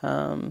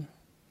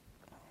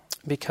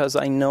 Because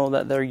I know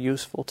that they're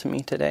useful to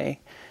me today.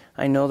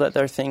 I know that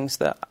they're things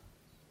that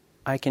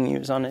I can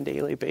use on a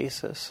daily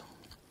basis.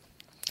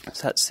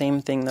 It's that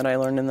same thing that I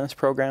learned in this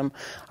program.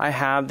 I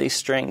have these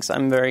strengths.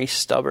 I'm very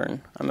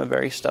stubborn. I'm a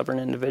very stubborn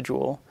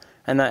individual.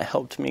 And that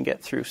helped me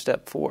get through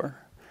step 4.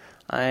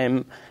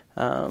 I'm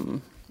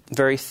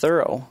very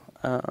thorough.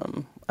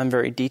 I'm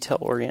very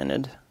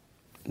detail-oriented.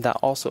 That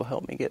also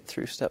helped me get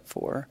through step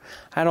 4.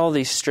 I had all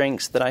these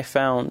strengths that I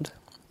found.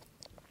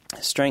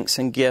 Strengths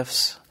and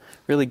gifts,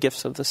 really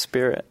gifts of the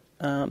Spirit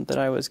that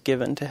I was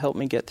given to help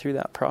me get through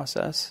that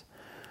process.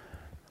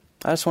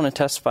 I just want to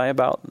testify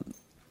about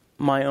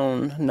my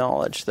own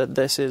knowledge that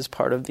this is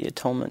part of the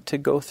atonement, to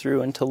go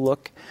through and to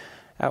look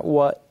at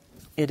what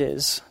it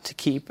is to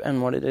keep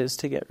and what it is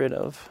to get rid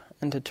of,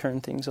 and to turn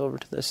things over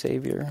to the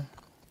Savior.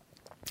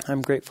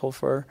 I'm grateful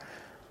for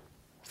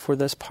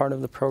this part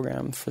of the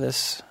program, for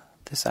this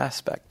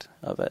aspect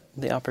of it,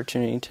 the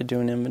opportunity to do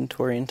an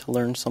inventory and to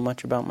learn so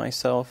much about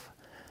myself.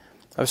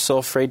 I was so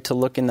afraid to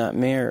look in that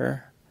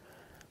mirror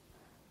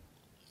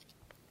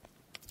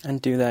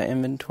and do that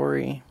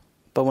inventory.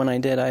 But when I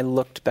did, I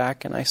looked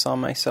back and I saw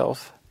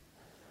myself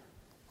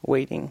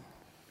waiting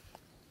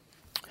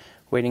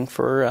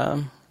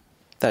for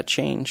that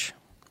change.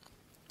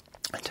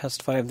 I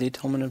testify of the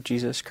atonement of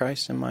Jesus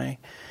Christ in my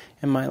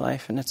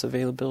life and its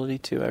availability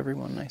to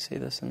everyone. I say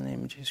this in the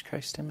name of Jesus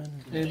Christ. Amen.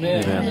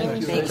 Amen.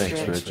 Amen.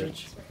 Thanks,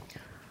 Rich.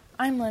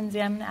 I'm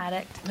Lindsay. I'm an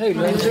addict. Hey,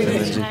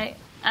 Lindsay. Hi.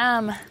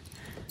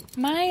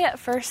 My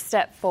first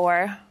step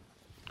 4,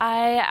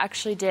 I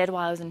actually did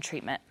while I was in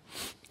treatment.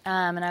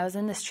 And I was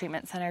in this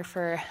treatment center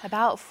for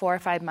about 4 or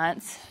 5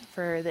 months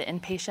for the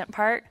inpatient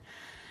part.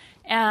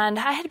 And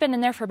I had been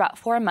in there for about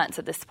 4 months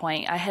at this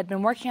point. I had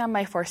been working on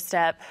my 4th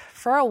step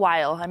for a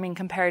while,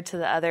 compared to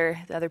the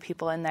other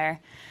people in there.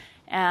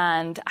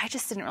 And I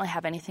just didn't really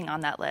have anything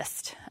on that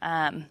list.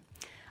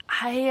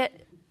 I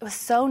was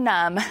so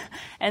numb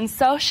and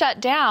so shut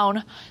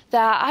down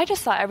that I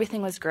just thought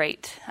everything was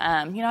great.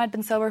 I'd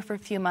been sober for a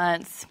few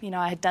months.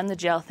 I had done the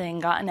jail thing,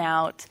 gotten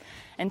out.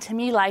 And to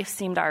me, life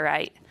seemed all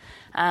right.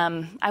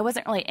 I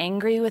wasn't really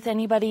angry with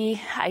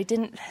anybody. I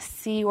didn't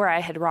see where I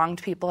had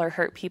wronged people or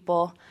hurt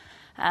people.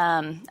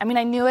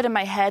 I knew it in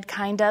my head,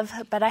 kind of,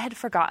 but I had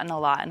forgotten a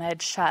lot, and I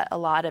had shut a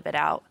lot of it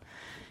out.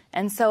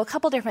 And so a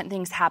couple different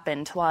things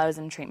happened while I was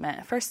in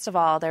treatment. First of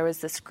all, there was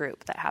this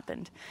group that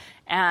happened.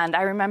 And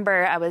I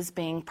remember I was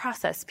being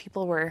processed.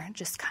 People were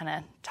just kind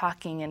of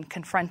talking and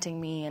confronting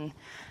me,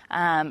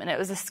 and it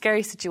was a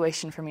scary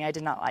situation for me. I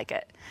did not like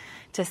it,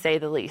 to say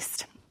the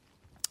least.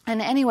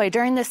 And anyway,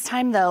 during this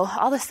time, though,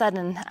 all of a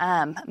sudden,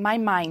 my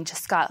mind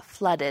just got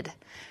flooded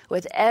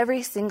with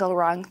every single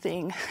wrong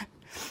thing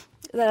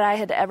that I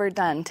had ever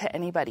done to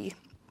anybody.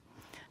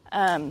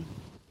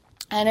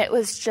 And it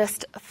was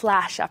just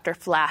flash after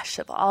flash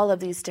of all of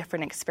these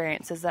different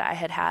experiences that I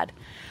had had.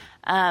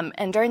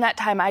 And during that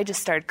time, I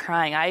just started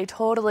crying. I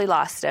totally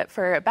lost it.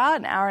 For about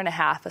an hour and a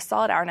half, a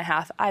solid hour and a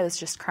half, I was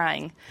just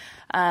crying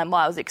while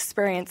I was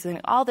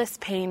experiencing all this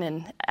pain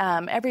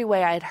and every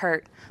way I had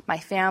hurt my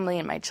family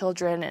and my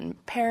children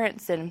and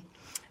parents and,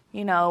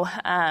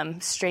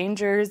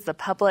 strangers, the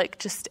public,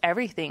 just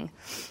everything.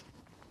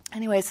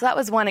 Anyway, so that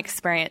was one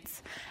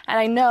experience. And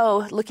I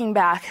know, looking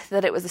back,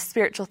 that it was a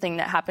spiritual thing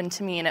that happened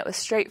to me, and it was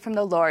straight from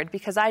the Lord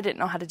because I didn't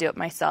know how to do it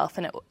myself,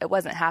 and it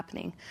wasn't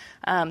happening.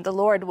 The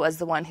Lord was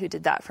the one who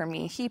did that for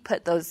me. He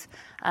put those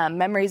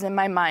memories in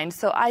my mind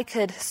so I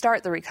could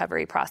start the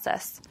recovery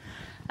process.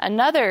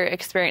 Another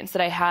experience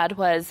that I had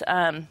was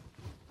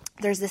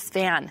there's this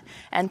van,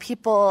 and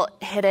people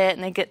hit it,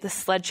 and they get this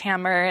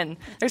sledgehammer, and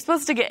they're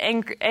supposed to get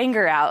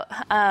anger out.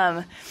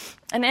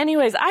 And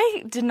anyways,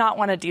 I did not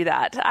want to do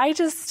that. I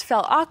just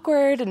felt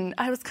awkward, and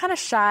I was kind of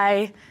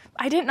shy.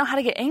 I didn't know how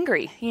to get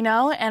angry,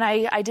 and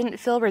I didn't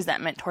feel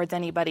resentment towards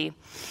anybody.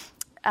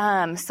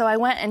 So I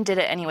went and did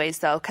it anyways,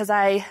 though, because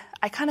I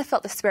kind of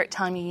felt the Spirit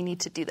telling me, you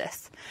need to do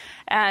this.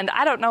 And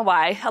I don't know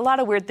why. A lot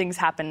of weird things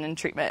happen in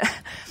treatment.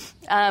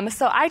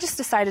 So I just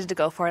decided to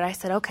go for it. I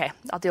said, okay,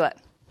 I'll do it.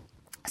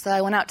 So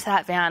I went out to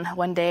that van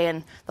one day,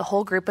 and the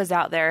whole group was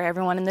out there,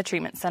 everyone in the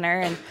treatment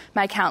center, and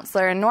my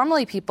counselor. And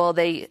normally people,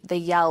 they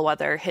yell while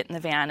they're hitting the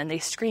van, and they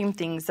scream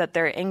things that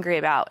they're angry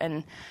about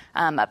and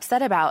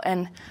upset about.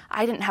 And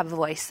I didn't have a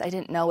voice. I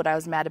didn't know what I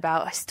was mad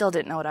about. I still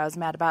didn't know what I was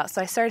mad about.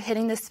 So I started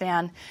hitting this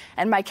van,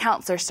 and my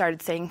counselor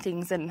started saying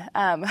things, and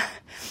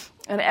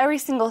every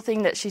single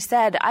thing that she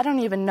said, I don't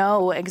even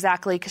know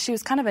exactly, because she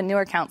was kind of a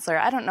newer counselor.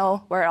 I don't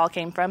know where it all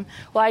came from.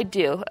 Well, I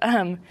do.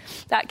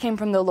 That came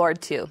from the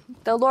Lord, too.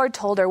 The Lord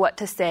told her what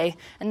to say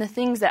and the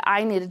things that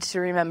I needed to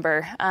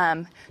remember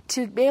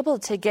to be able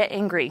to get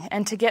angry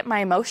and to get my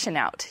emotion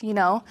out,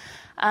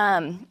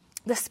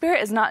 The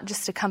Spirit is not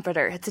just a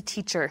comforter. It's a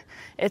teacher.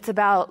 It's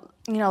about,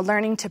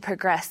 learning to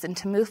progress and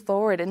to move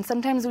forward. And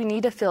sometimes we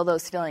need to feel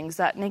those feelings,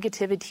 that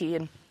negativity,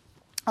 and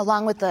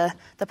along with the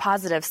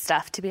positive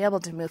stuff to be able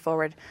to move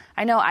forward.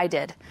 I know I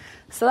did.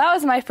 So that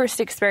was my first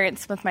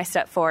experience with my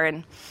Step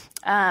 4.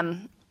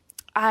 And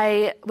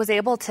I was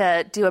able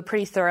to do a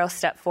pretty thorough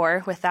Step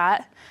 4 with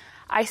that.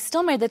 I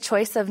still made the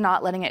choice of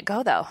not letting it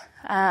go, though.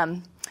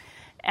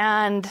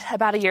 And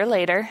about a year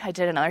later, I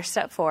did another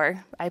Step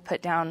 4. I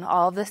put down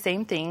all of the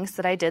same things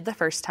that I did the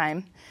first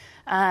time.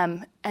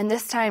 And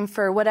this time,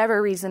 for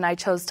whatever reason, I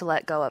chose to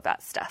let go of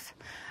that stuff.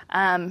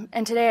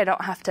 And today I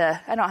don't have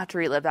to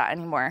relive that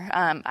anymore.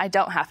 I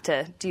don't have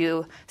to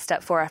do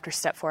Step 4 after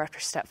Step 4 after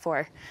Step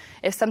 4.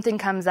 If something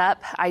comes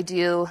up, I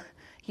do,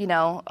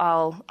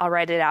 I'll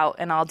write it out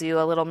and I'll do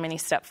a little mini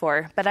Step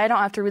 4. But I don't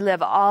have to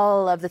relive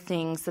all of the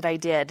things that I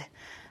did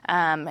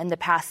in the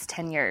past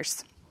 10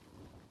 years.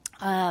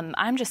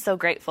 I'm just so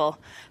grateful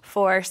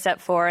for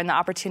Step 4 and the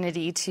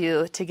opportunity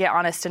to get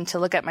honest and to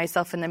look at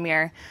myself in the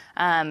mirror,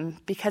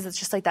 because it's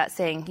just like that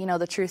saying,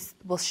 the truth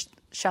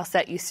shall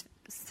set you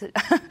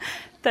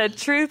the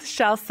truth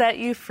shall set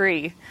you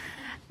free.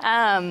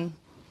 And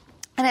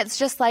it's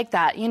just like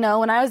that.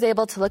 When I was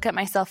able to look at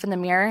myself in the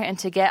mirror and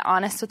to get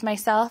honest with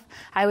myself,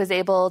 I was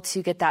able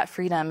to get that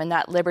freedom and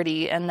that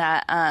liberty and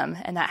that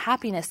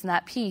happiness and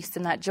that peace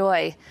and that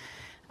joy.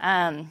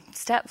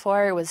 Step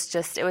 4 it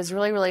was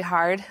really, really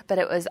hard, but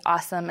it was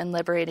awesome and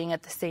liberating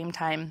at the same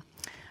time.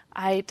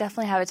 I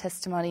definitely have a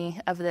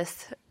testimony of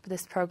this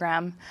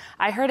program.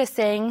 I heard a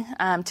saying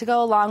to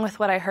go along with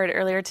what I heard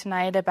earlier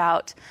tonight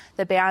about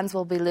the bands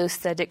will be loose,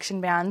 the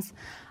addiction bands.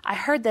 I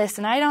heard this,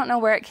 and I don't know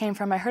where it came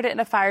from. I heard it in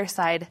a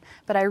fireside,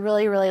 but I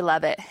really, really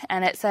love it.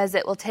 And it says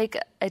it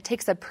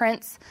takes a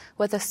prince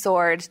with a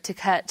sword to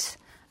cut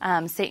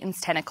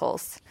Satan's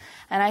tentacles.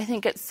 And I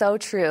think it's so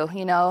true.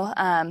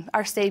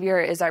 Our Savior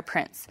is our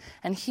Prince,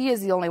 and He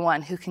is the only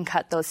one who can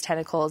cut those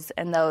tentacles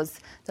and those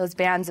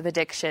bands of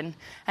addiction.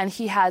 And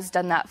He has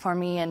done that for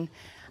me. And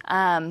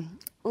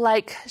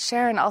like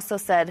Sharon also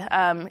said,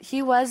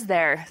 He was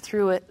there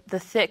through the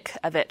thick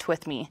of it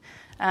with me.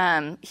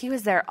 He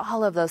was there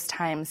all of those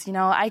times.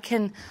 I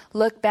can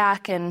look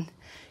back and,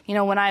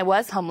 when I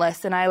was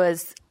homeless and I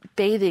was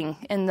bathing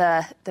in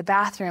the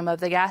bathroom of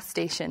the gas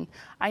station,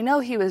 I know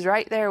He was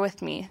right there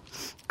with me,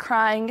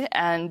 crying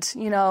and,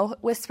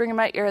 whispering in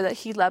my ear that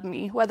He loved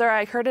me. Whether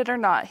I heard it or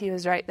not, He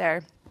was right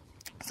there.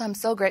 So I'm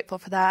so grateful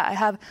for that. I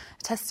have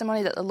a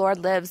testimony that the Lord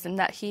lives and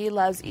that He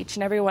loves each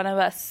and every one of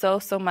us so,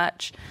 so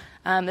much.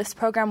 This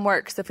program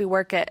works if we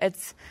work it.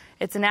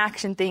 It's an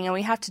action thing, and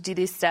we have to do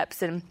these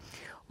steps. And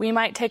we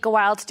might take a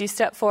while to do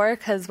Step 4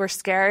 because we're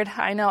scared.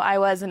 I know I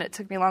was, and it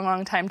took me a long,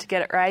 long time to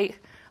get it right.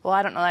 Well,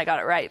 I don't know that I got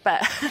it right,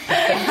 but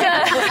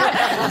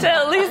to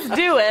at least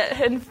do it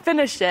and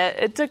finish it,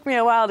 it took me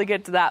a while to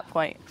get to that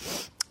point.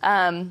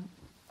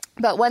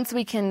 But once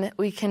we can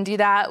do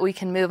that, we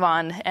can move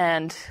on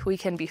and we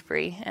can be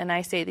free. And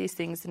I say these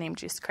things in the name of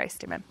Jesus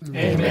Christ. Amen.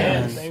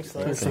 Amen. Thanks,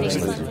 Lindsay. Thanks,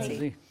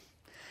 Lindsay.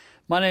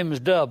 My name is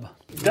Dub.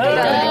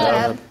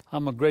 Dub.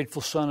 I'm a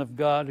grateful son of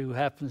God who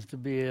happens to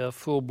be a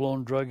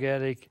full-blown drug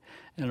addict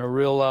and a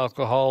real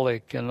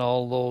alcoholic and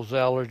all those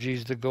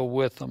allergies that go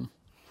with them,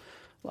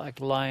 like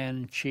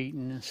lying,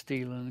 cheating, and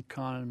stealing, and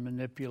conning, and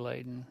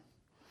manipulating.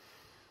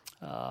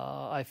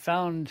 I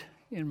found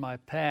in my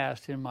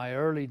past, in my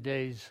early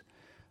days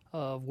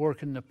of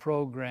working the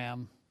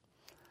program,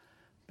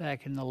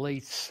 back in the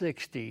late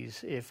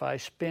 60s, if I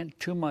spent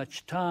too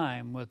much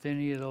time with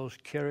any of those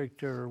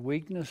character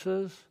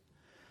weaknesses,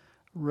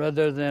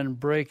 rather than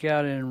break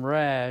out in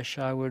rash,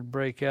 I would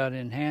break out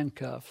in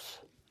handcuffs.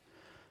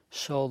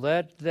 So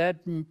that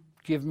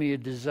gave me a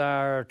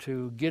desire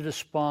to get a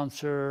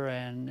sponsor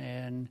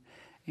and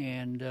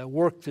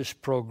work this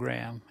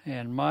program.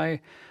 And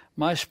my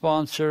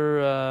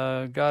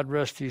sponsor, God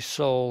rest his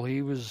soul,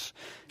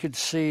 could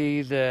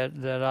see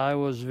that I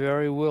was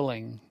very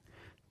willing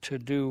to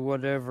do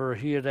whatever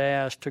he had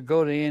asked, to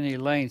go to any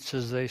lengths,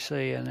 as they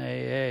say in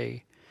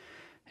AA.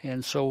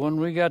 And so when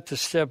we got to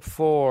step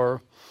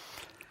 4,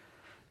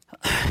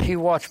 he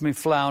watched me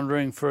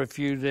floundering for a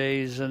few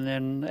days, and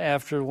then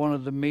after one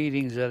of the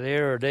meetings at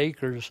Arid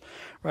Acres,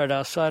 right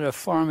outside of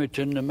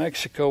Farmington, New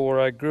Mexico, where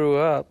I grew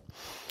up,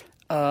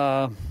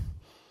 I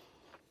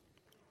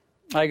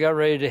got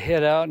ready to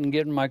head out and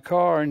get in my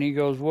car, and he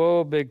goes,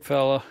 "Whoa, big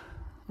fella."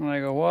 And I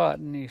go, "What?"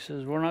 And he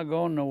says, "We're not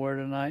going nowhere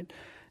tonight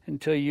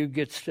until you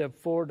get step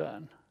 4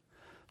 done.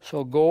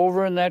 So go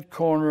over in that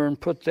corner and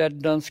put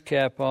that dunce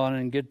cap on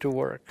and get to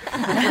work."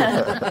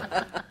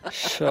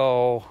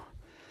 So,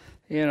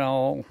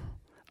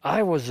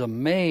 I was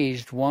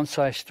amazed once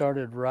I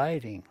started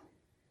writing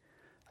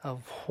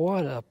of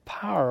what a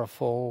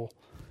powerful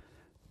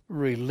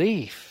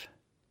relief.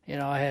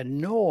 I had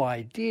no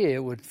idea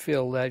it would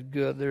feel that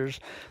good. There's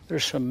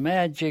some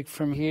magic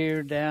from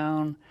here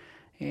down,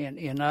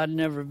 and I'd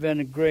never been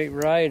a great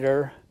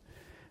writer,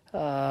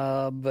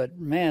 but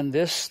man,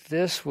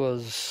 this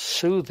was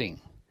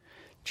soothing.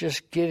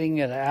 Just getting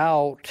it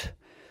out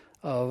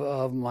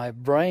of my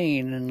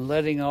brain and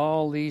letting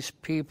all these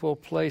people,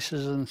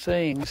 places, and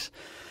things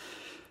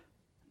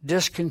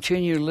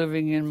discontinue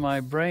living in my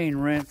brain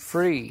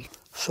rent-free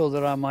so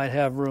that I might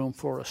have room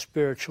for a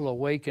spiritual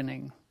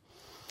awakening.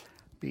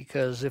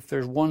 Because if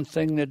there's one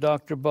thing that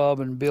Dr. Bob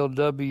and Bill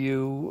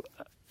W.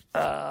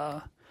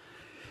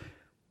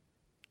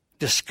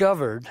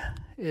 discovered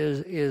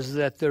is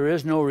that there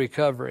is no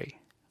recovery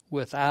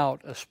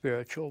without a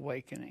spiritual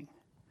awakening.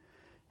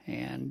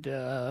 And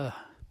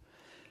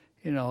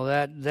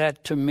that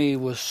to me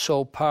was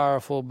so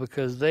powerful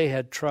because they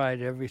had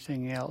tried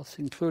everything else,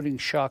 including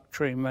shock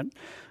treatment,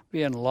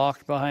 being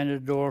locked behind a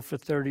door for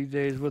 30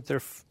 days with their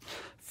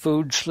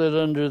food slid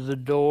under the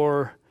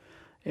door.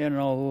 They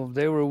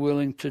were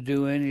willing to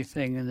do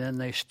anything, and then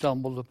they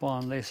stumbled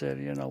upon, they said,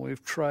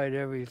 we've tried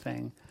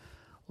everything.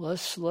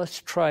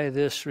 Let's try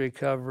this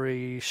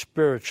recovery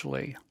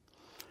spiritually.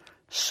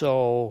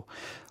 So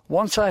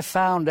once I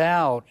found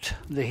out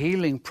the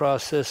healing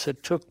process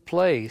that took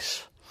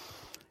place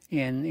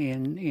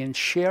in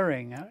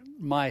sharing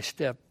my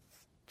step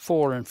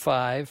 4 and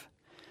 5,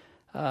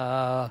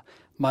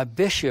 my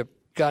bishop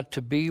got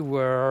to be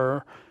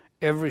where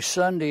every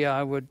Sunday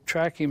I would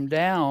track him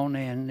down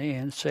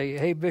and say,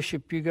 "Hey,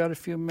 Bishop, you got a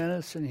few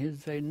minutes?" And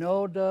he'd say,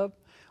 "No, Dub,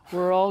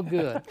 we're all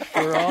good.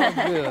 We're all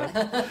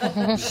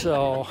good."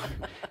 So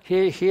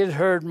he had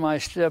heard my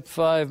step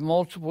 5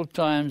 multiple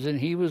times, and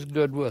he was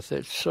good with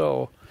it.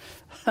 So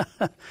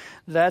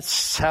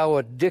that's how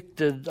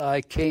addicted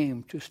I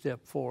came to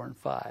step 4 and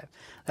 5.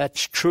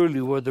 That's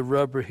truly where the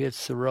rubber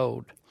hits the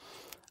road.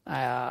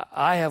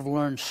 I have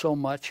learned so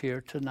much here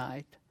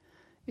tonight.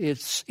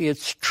 It's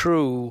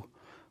true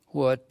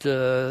what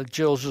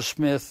Joseph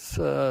Smith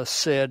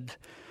said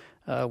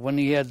when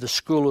he had the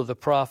School of the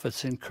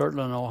Prophets in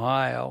Kirtland,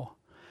 Ohio,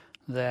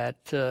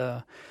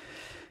 that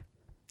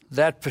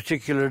that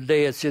particular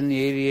day, it's in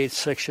the 88th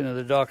section of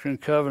the Doctrine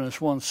and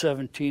Covenants,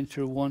 117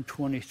 through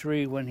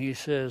 123, when he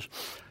says,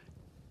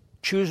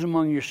 "Choose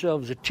among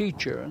yourselves a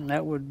teacher," and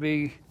that would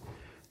be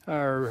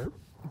our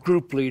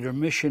group leader,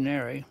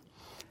 missionary,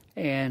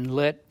 "and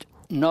let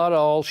not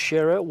all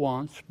share at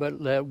once,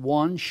 but let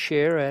one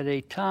share at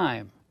a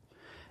time.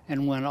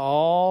 And when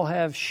all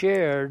have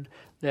shared,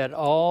 that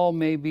all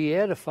may be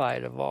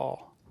edified of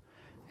all."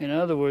 In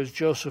other words,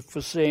 Joseph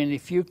was saying,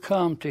 if you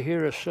come to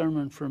hear a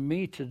sermon from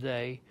me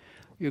today,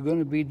 you're going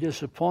to be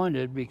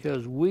disappointed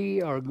because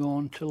we are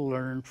going to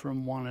learn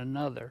from one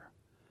another.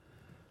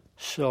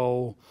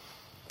 So,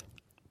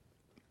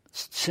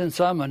 since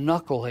I'm a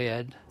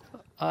knucklehead,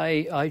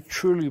 I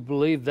truly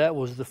believe that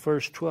was the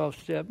first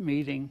 12-step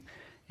meeting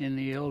in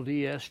the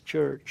LDS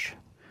Church.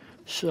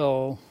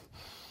 So,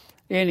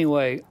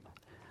 anyway,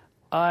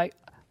 I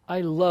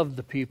love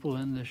the people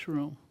in this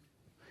room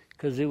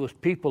because it was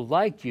people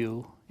like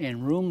you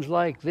in rooms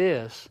like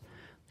this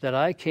that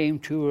I came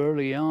to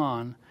early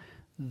on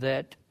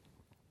that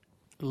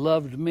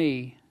loved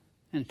me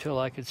until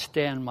I could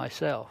stand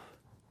myself.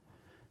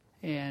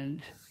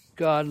 And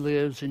God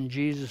lives and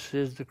Jesus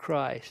is the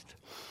Christ.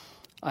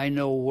 I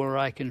know where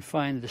I can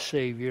find the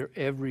Savior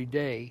every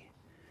day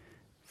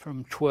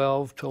from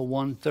 12 till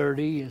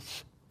 1:30.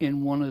 It's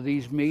in one of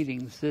these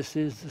meetings. This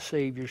is the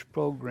Savior's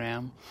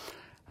program.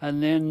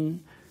 And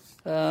then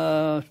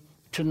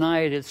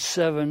tonight it's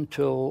 7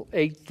 till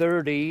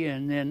 8:30,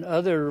 and then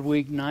other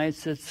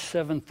weeknights it's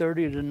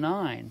 7:30 to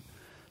 9.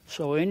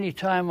 So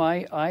anytime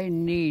I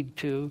need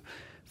to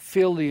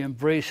feel the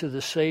embrace of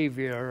the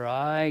Savior,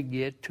 I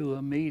get to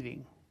a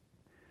meeting.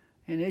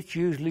 And it's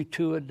usually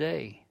 2 a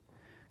day,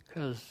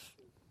 because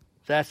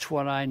that's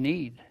what I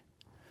need.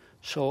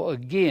 So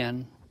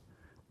again,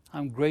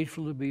 I'm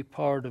grateful to be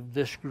part of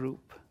this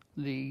group.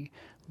 The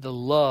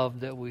love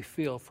that we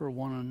feel for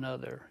one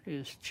another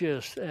is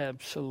just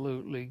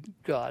absolutely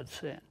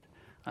God-sent.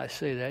 I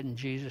say that in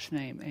Jesus'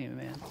 name.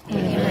 Amen.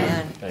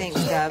 Amen.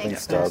 Thanks, Dub.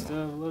 Thanks, Dub.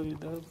 Love you,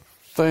 Dub.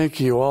 Thank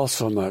you all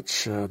so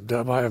much.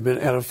 Dub, I have been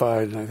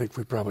edified, and I think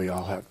we probably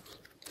all have.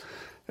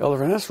 Elder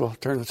Venice, we'll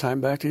turn the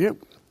time back to you.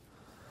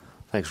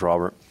 Thanks,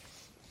 Robert.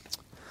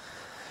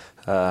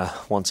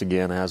 Once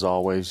again, as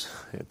always,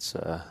 it's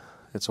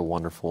a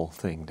wonderful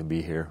thing to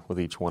be here with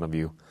each one of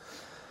you.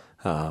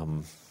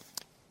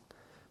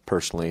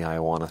 Personally, I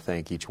want to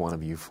thank each one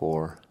of you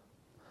for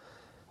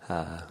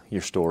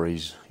your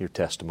stories, your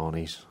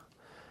testimonies,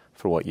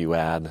 for what you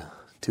add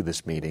to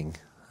this meeting.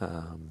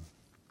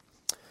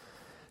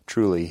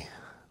 Truly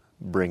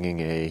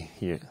bringing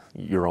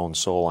your own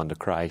soul unto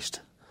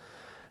Christ.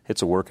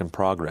 It's a work in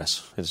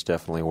progress. It's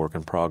definitely a work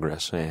in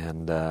progress.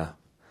 And,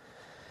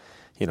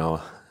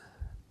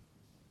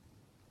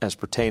 as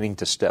pertaining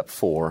to step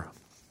 4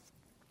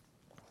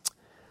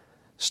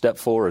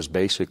 is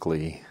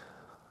basically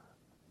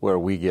where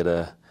we get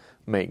to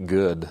make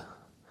good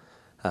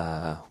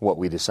what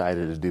we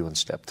decided to do in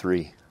step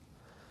 3,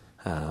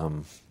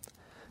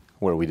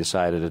 where we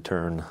decided to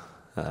turn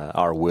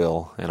our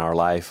will and our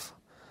life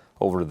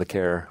over to the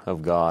care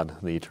of God,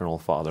 the Eternal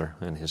Father,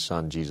 and His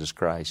Son, Jesus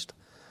Christ.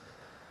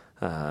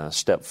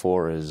 Step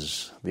 4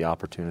 is the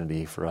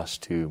opportunity for us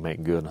to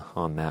make good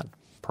on that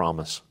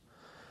promise.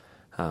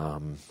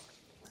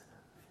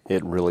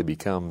 It really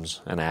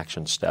becomes an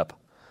action step.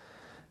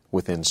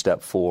 Within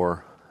step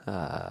 4,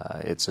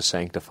 it's a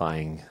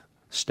sanctifying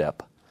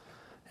step.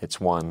 It's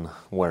one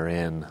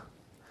wherein,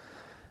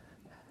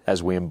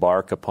 as we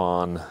embark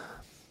upon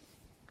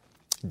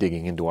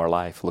digging into our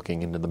life,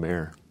 looking into the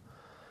mirror,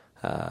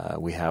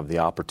 we have the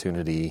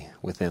opportunity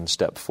within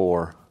step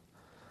 4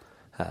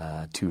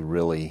 to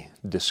really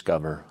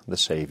discover the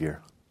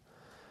Savior.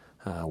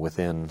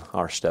 Within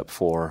our step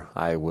 4,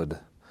 I would,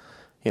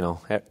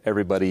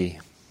 everybody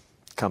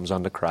comes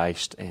unto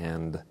Christ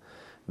and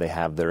they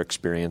have their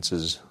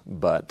experiences,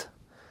 but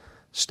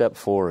step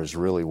 4 is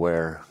really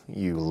where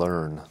you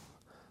learn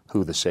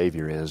who the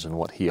Savior is and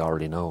what He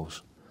already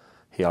knows.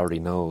 He already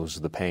knows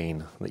the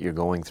pain that you're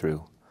going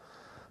through.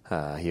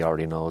 He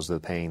already knows the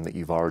pain that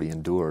you've already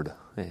endured,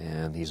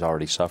 and He's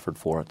already suffered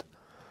for it.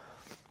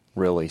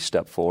 Really,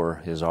 step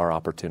 4 is our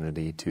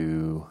opportunity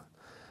to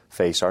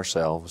face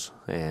ourselves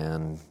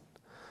and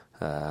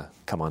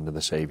come unto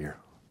the Savior.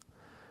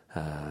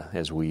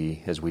 As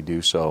we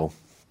do so,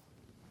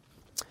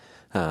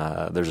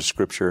 there's a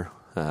scripture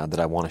that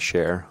I want to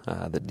share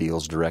that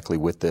deals directly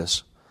with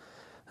this.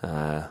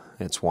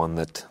 It's one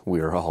that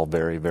we are all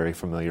very, very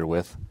familiar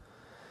with.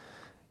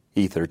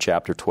 Ether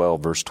chapter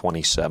 12, verse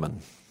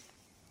 27.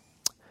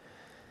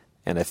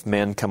 And if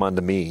men come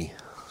unto me,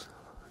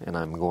 and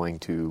I'm going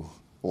to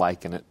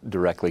liken it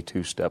directly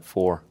to step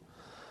 4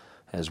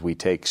 as we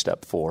take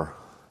step 4.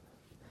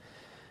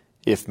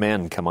 If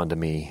men come unto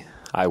me,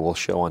 I will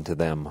show unto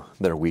them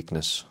their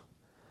weakness.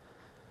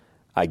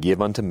 I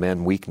give unto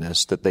men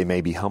weakness that they may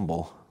be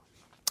humble,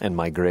 and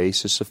my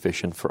grace is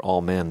sufficient for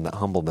all men that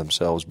humble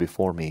themselves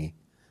before me.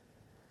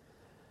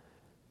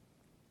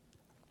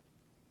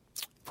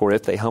 For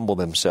if they humble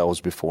themselves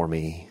before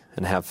me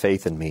and have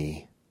faith in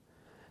me,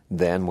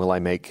 then will I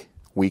make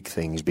weak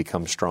things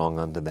become strong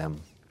unto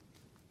them.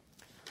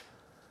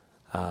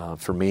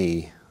 For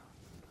me,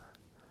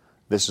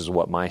 this is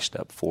what my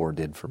step 4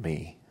 did for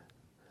me.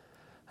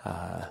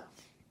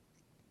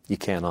 You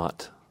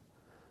cannot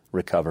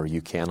recover,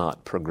 you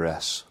cannot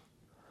progress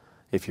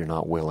if you're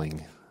not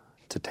willing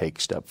to take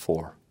step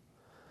 4.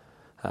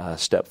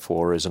 Step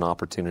 4 is an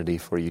opportunity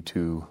for you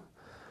to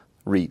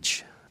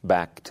reach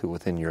back to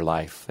within your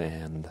life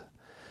and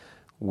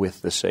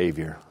with the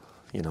Savior.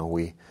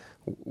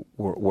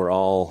 We're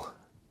all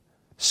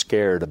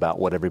scared about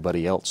what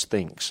everybody else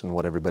thinks and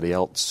what everybody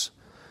else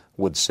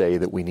would say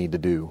that we need to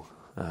do.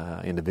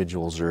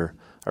 Individuals are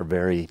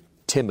very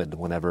timid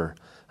whenever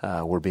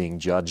we're being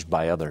judged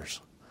by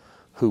others.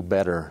 Who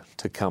better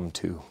to come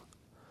to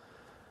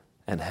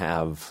and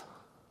have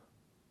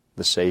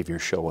the Savior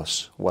show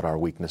us what our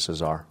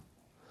weaknesses are?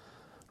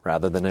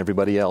 Rather than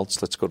everybody else,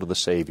 let's go to the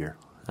Savior.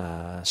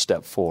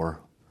 Step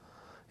 4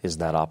 is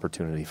that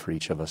opportunity for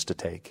each of us to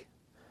take.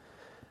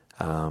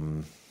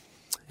 And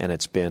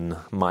it's been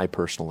my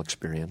personal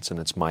experience and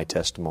it's my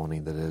testimony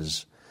that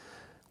is,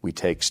 we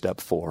take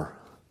step 4.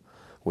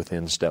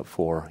 Within step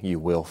 4, you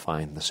will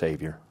find the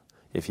Savior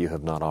if you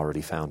have not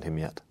already found Him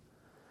yet.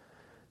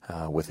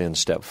 Within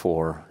step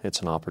 4, it's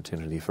an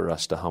opportunity for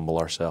us to humble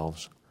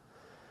ourselves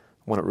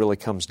when it really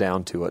comes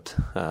down to it,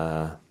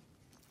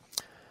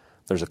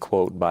 there's a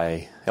quote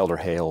by Elder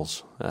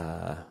Hales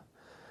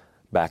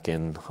back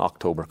in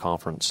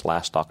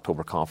last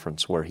October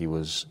conference, where he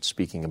was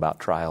speaking about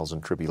trials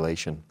and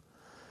tribulation.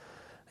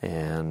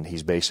 And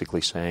he's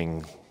basically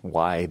saying,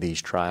 why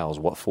these trials?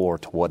 What for?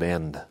 To what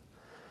end?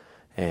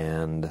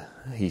 And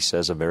he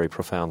says a very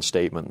profound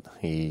statement.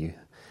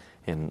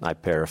 And I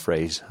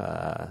paraphrase,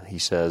 he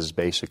says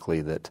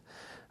basically that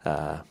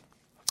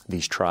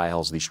these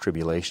trials, these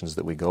tribulations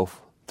that we go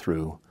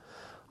through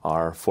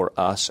are for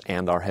us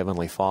and our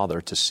Heavenly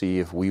Father to see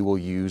if we will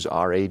use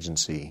our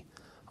agency,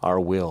 our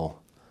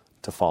will,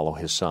 to follow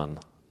His Son.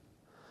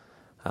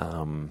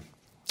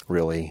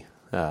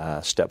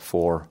 Step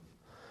 4,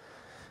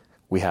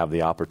 we have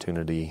the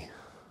opportunity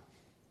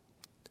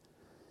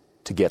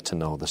to get to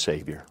know the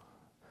Savior,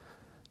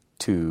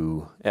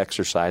 to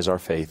exercise our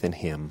faith in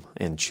Him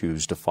and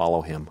choose to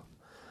follow Him.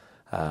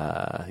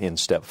 In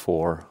step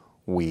 4,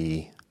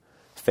 we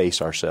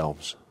face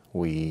ourselves.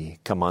 We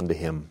come unto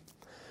Him,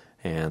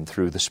 and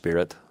through the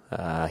Spirit,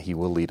 He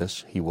will lead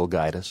us. He will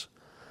guide us.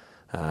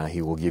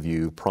 He will give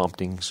you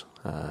promptings.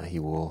 He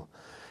will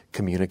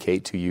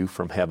communicate to you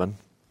from heaven,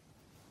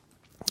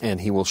 and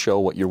He will show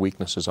what your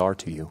weaknesses are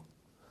to you.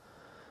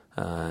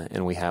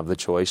 And we have the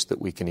choice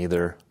that we can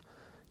either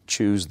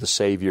choose the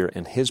Savior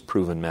and His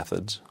proven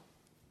methods,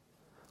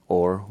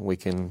 or we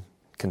can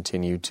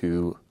continue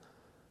to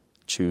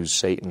choose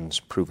Satan's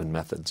proven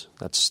methods.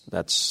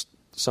 That's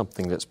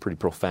something that's pretty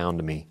profound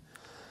to me,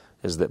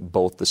 is that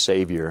both the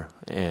Savior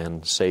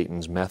and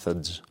Satan's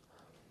methods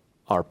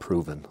are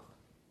proven.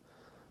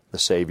 The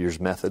Savior's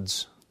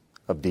methods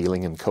of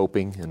dealing and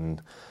coping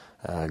and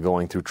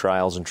going through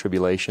trials and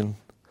tribulation,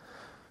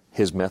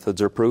 His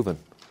methods are proven.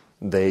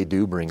 They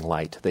do bring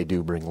light, they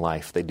do bring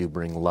life, they do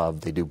bring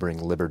love, they do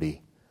bring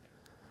liberty.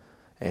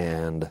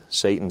 And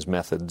Satan's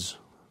methods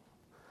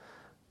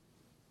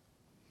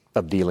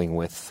of dealing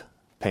with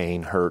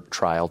pain, hurt,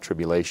 trial,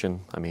 tribulation,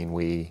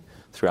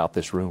 throughout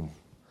this room,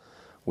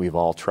 we've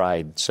all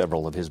tried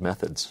several of his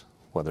methods,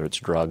 whether it's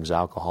drugs,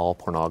 alcohol,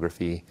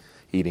 pornography,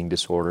 eating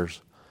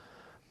disorders.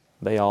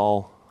 They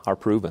all are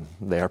proven.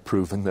 They are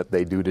proven that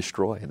they do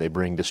destroy. They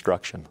bring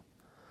destruction.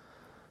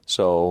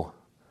 So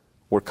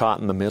we're caught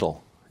in the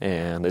middle,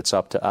 and it's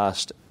up to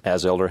us,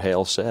 as Elder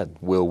Hale said,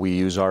 will we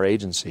use our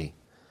agency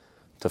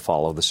to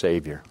follow the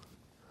Savior?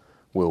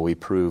 Will we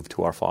prove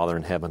to our Father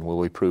in heaven, will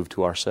we prove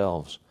to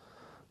ourselves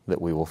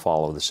that we will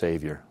follow the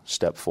Savior?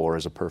 Step 4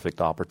 is a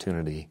perfect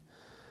opportunity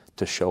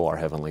to show our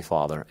Heavenly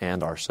Father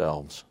and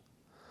ourselves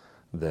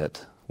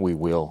that we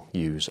will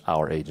use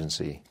our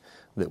agency,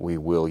 that we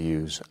will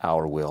use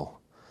our will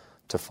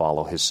to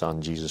follow His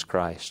Son, Jesus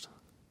Christ.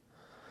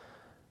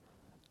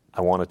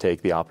 I want to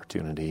take the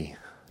opportunity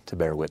to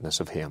bear witness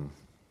of Him.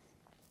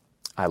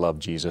 I love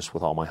Jesus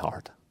with all my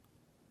heart.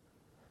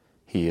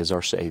 He is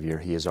our Savior.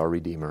 He is our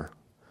Redeemer.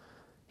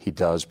 He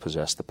does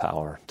possess the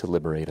power to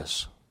liberate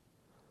us.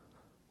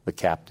 The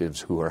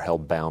captives who are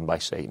held bound by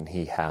Satan,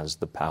 He has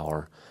the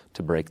power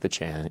to break the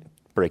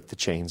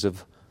chains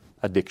of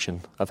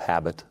addiction, of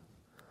habit,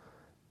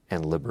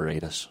 and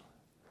liberate us.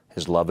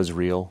 His love is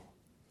real.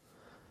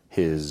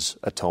 His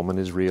atonement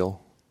is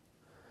real.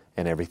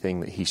 And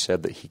everything that He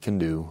said that He can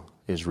do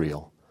is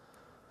real.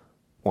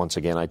 Once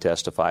again, I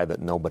testify that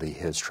nobody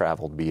has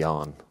traveled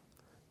beyond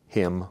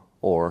Him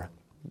or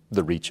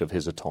the reach of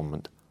His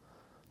atonement.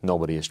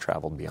 Nobody has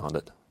traveled beyond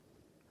it.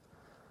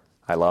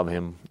 I love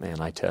Him, and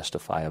I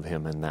testify of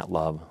Him in that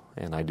love,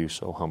 and I do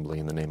so humbly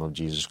in the name of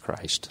Jesus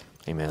Christ.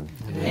 Amen.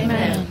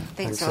 Amen.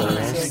 Thanks, Elder.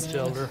 Thanks,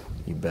 Elder.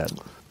 You bet.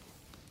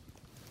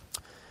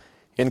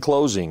 In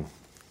closing,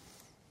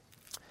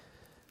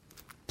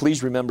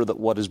 please remember that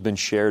what has been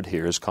shared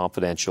here is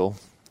confidential,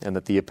 and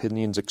that the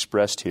opinions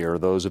expressed here are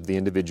those of the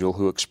individual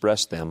who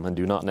expressed them and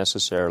do not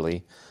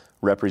necessarily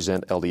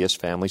represent LDS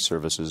Family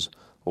Services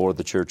or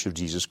the Church of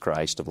Jesus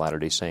Christ of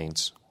Latter-day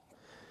Saints.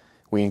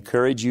 We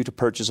encourage you to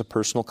purchase a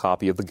personal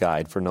copy of the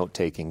guide for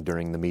note-taking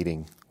during the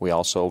meeting. We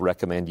also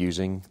recommend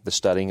using the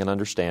studying and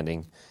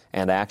understanding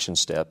and action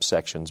step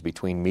sections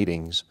between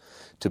meetings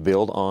to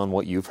build on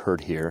what you've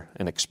heard here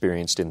and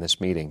experienced in this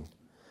meeting.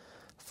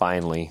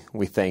 Finally,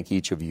 we thank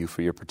each of you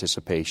for your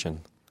participation.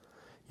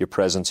 Your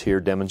presence here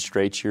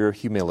demonstrates your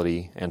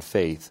humility and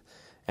faith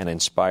and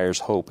inspires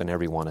hope in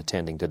everyone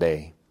attending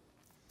today.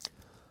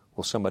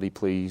 Will somebody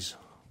please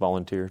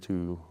volunteer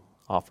to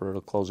offer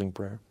a closing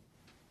prayer?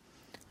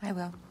 I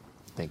will.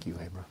 Thank you,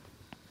 Abra.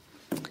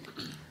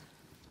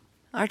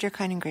 Our dear,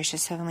 kind, and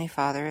gracious Heavenly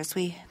Father, as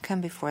we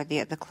come before Thee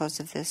at the close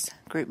of this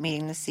group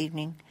meeting this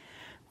evening,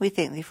 we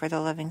thank Thee for the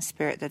loving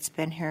Spirit that's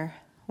been here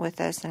with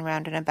us and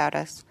round and about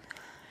us.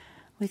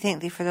 We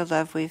thank Thee for the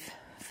love we've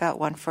felt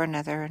one for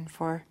another and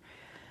for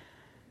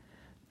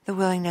the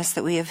willingness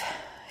that we have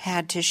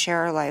had to share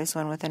our lives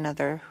one with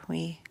another.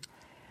 We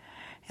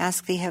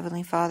ask Thee,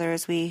 Heavenly Father,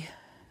 as we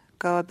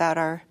go about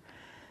our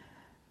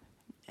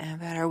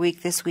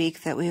week this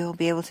week, that we will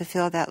be able to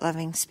feel that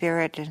loving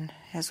Spirit, and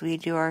as we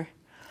do our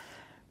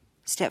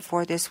step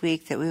 4 this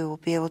week, that we will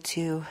be able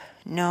to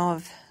know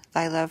of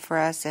Thy love for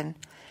us and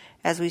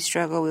as we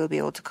struggle, we will be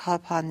able to call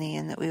upon Thee,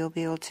 and that we will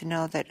be able to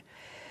know that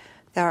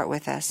Thou art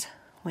with us.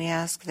 We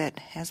ask that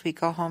as we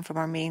go home from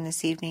our meeting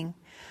this evening,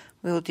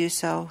 we will do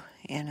so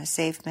in a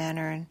safe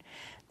manner, and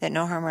that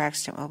no harm or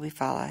accident will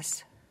befall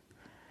us.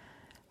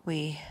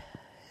 We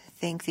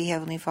thank Thee,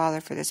 Heavenly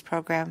Father, for this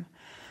program,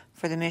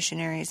 for the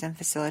missionaries and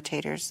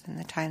facilitators, and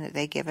the time that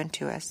they give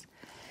unto us.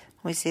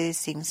 We say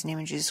these things in the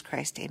name of Jesus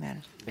Christ.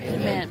 Amen.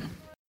 Amen.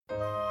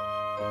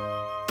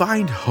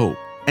 Find hope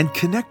and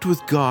connect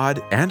with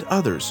God and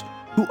others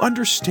who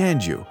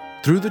understand you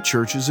through the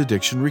church's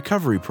addiction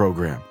recovery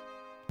program.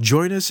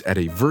 Join us at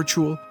a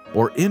virtual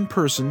or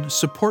in-person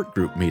support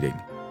group meeting.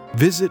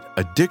 Visit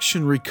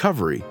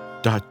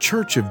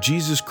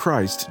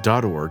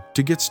addictionrecovery.churchofjesuschrist.org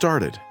to get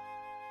started.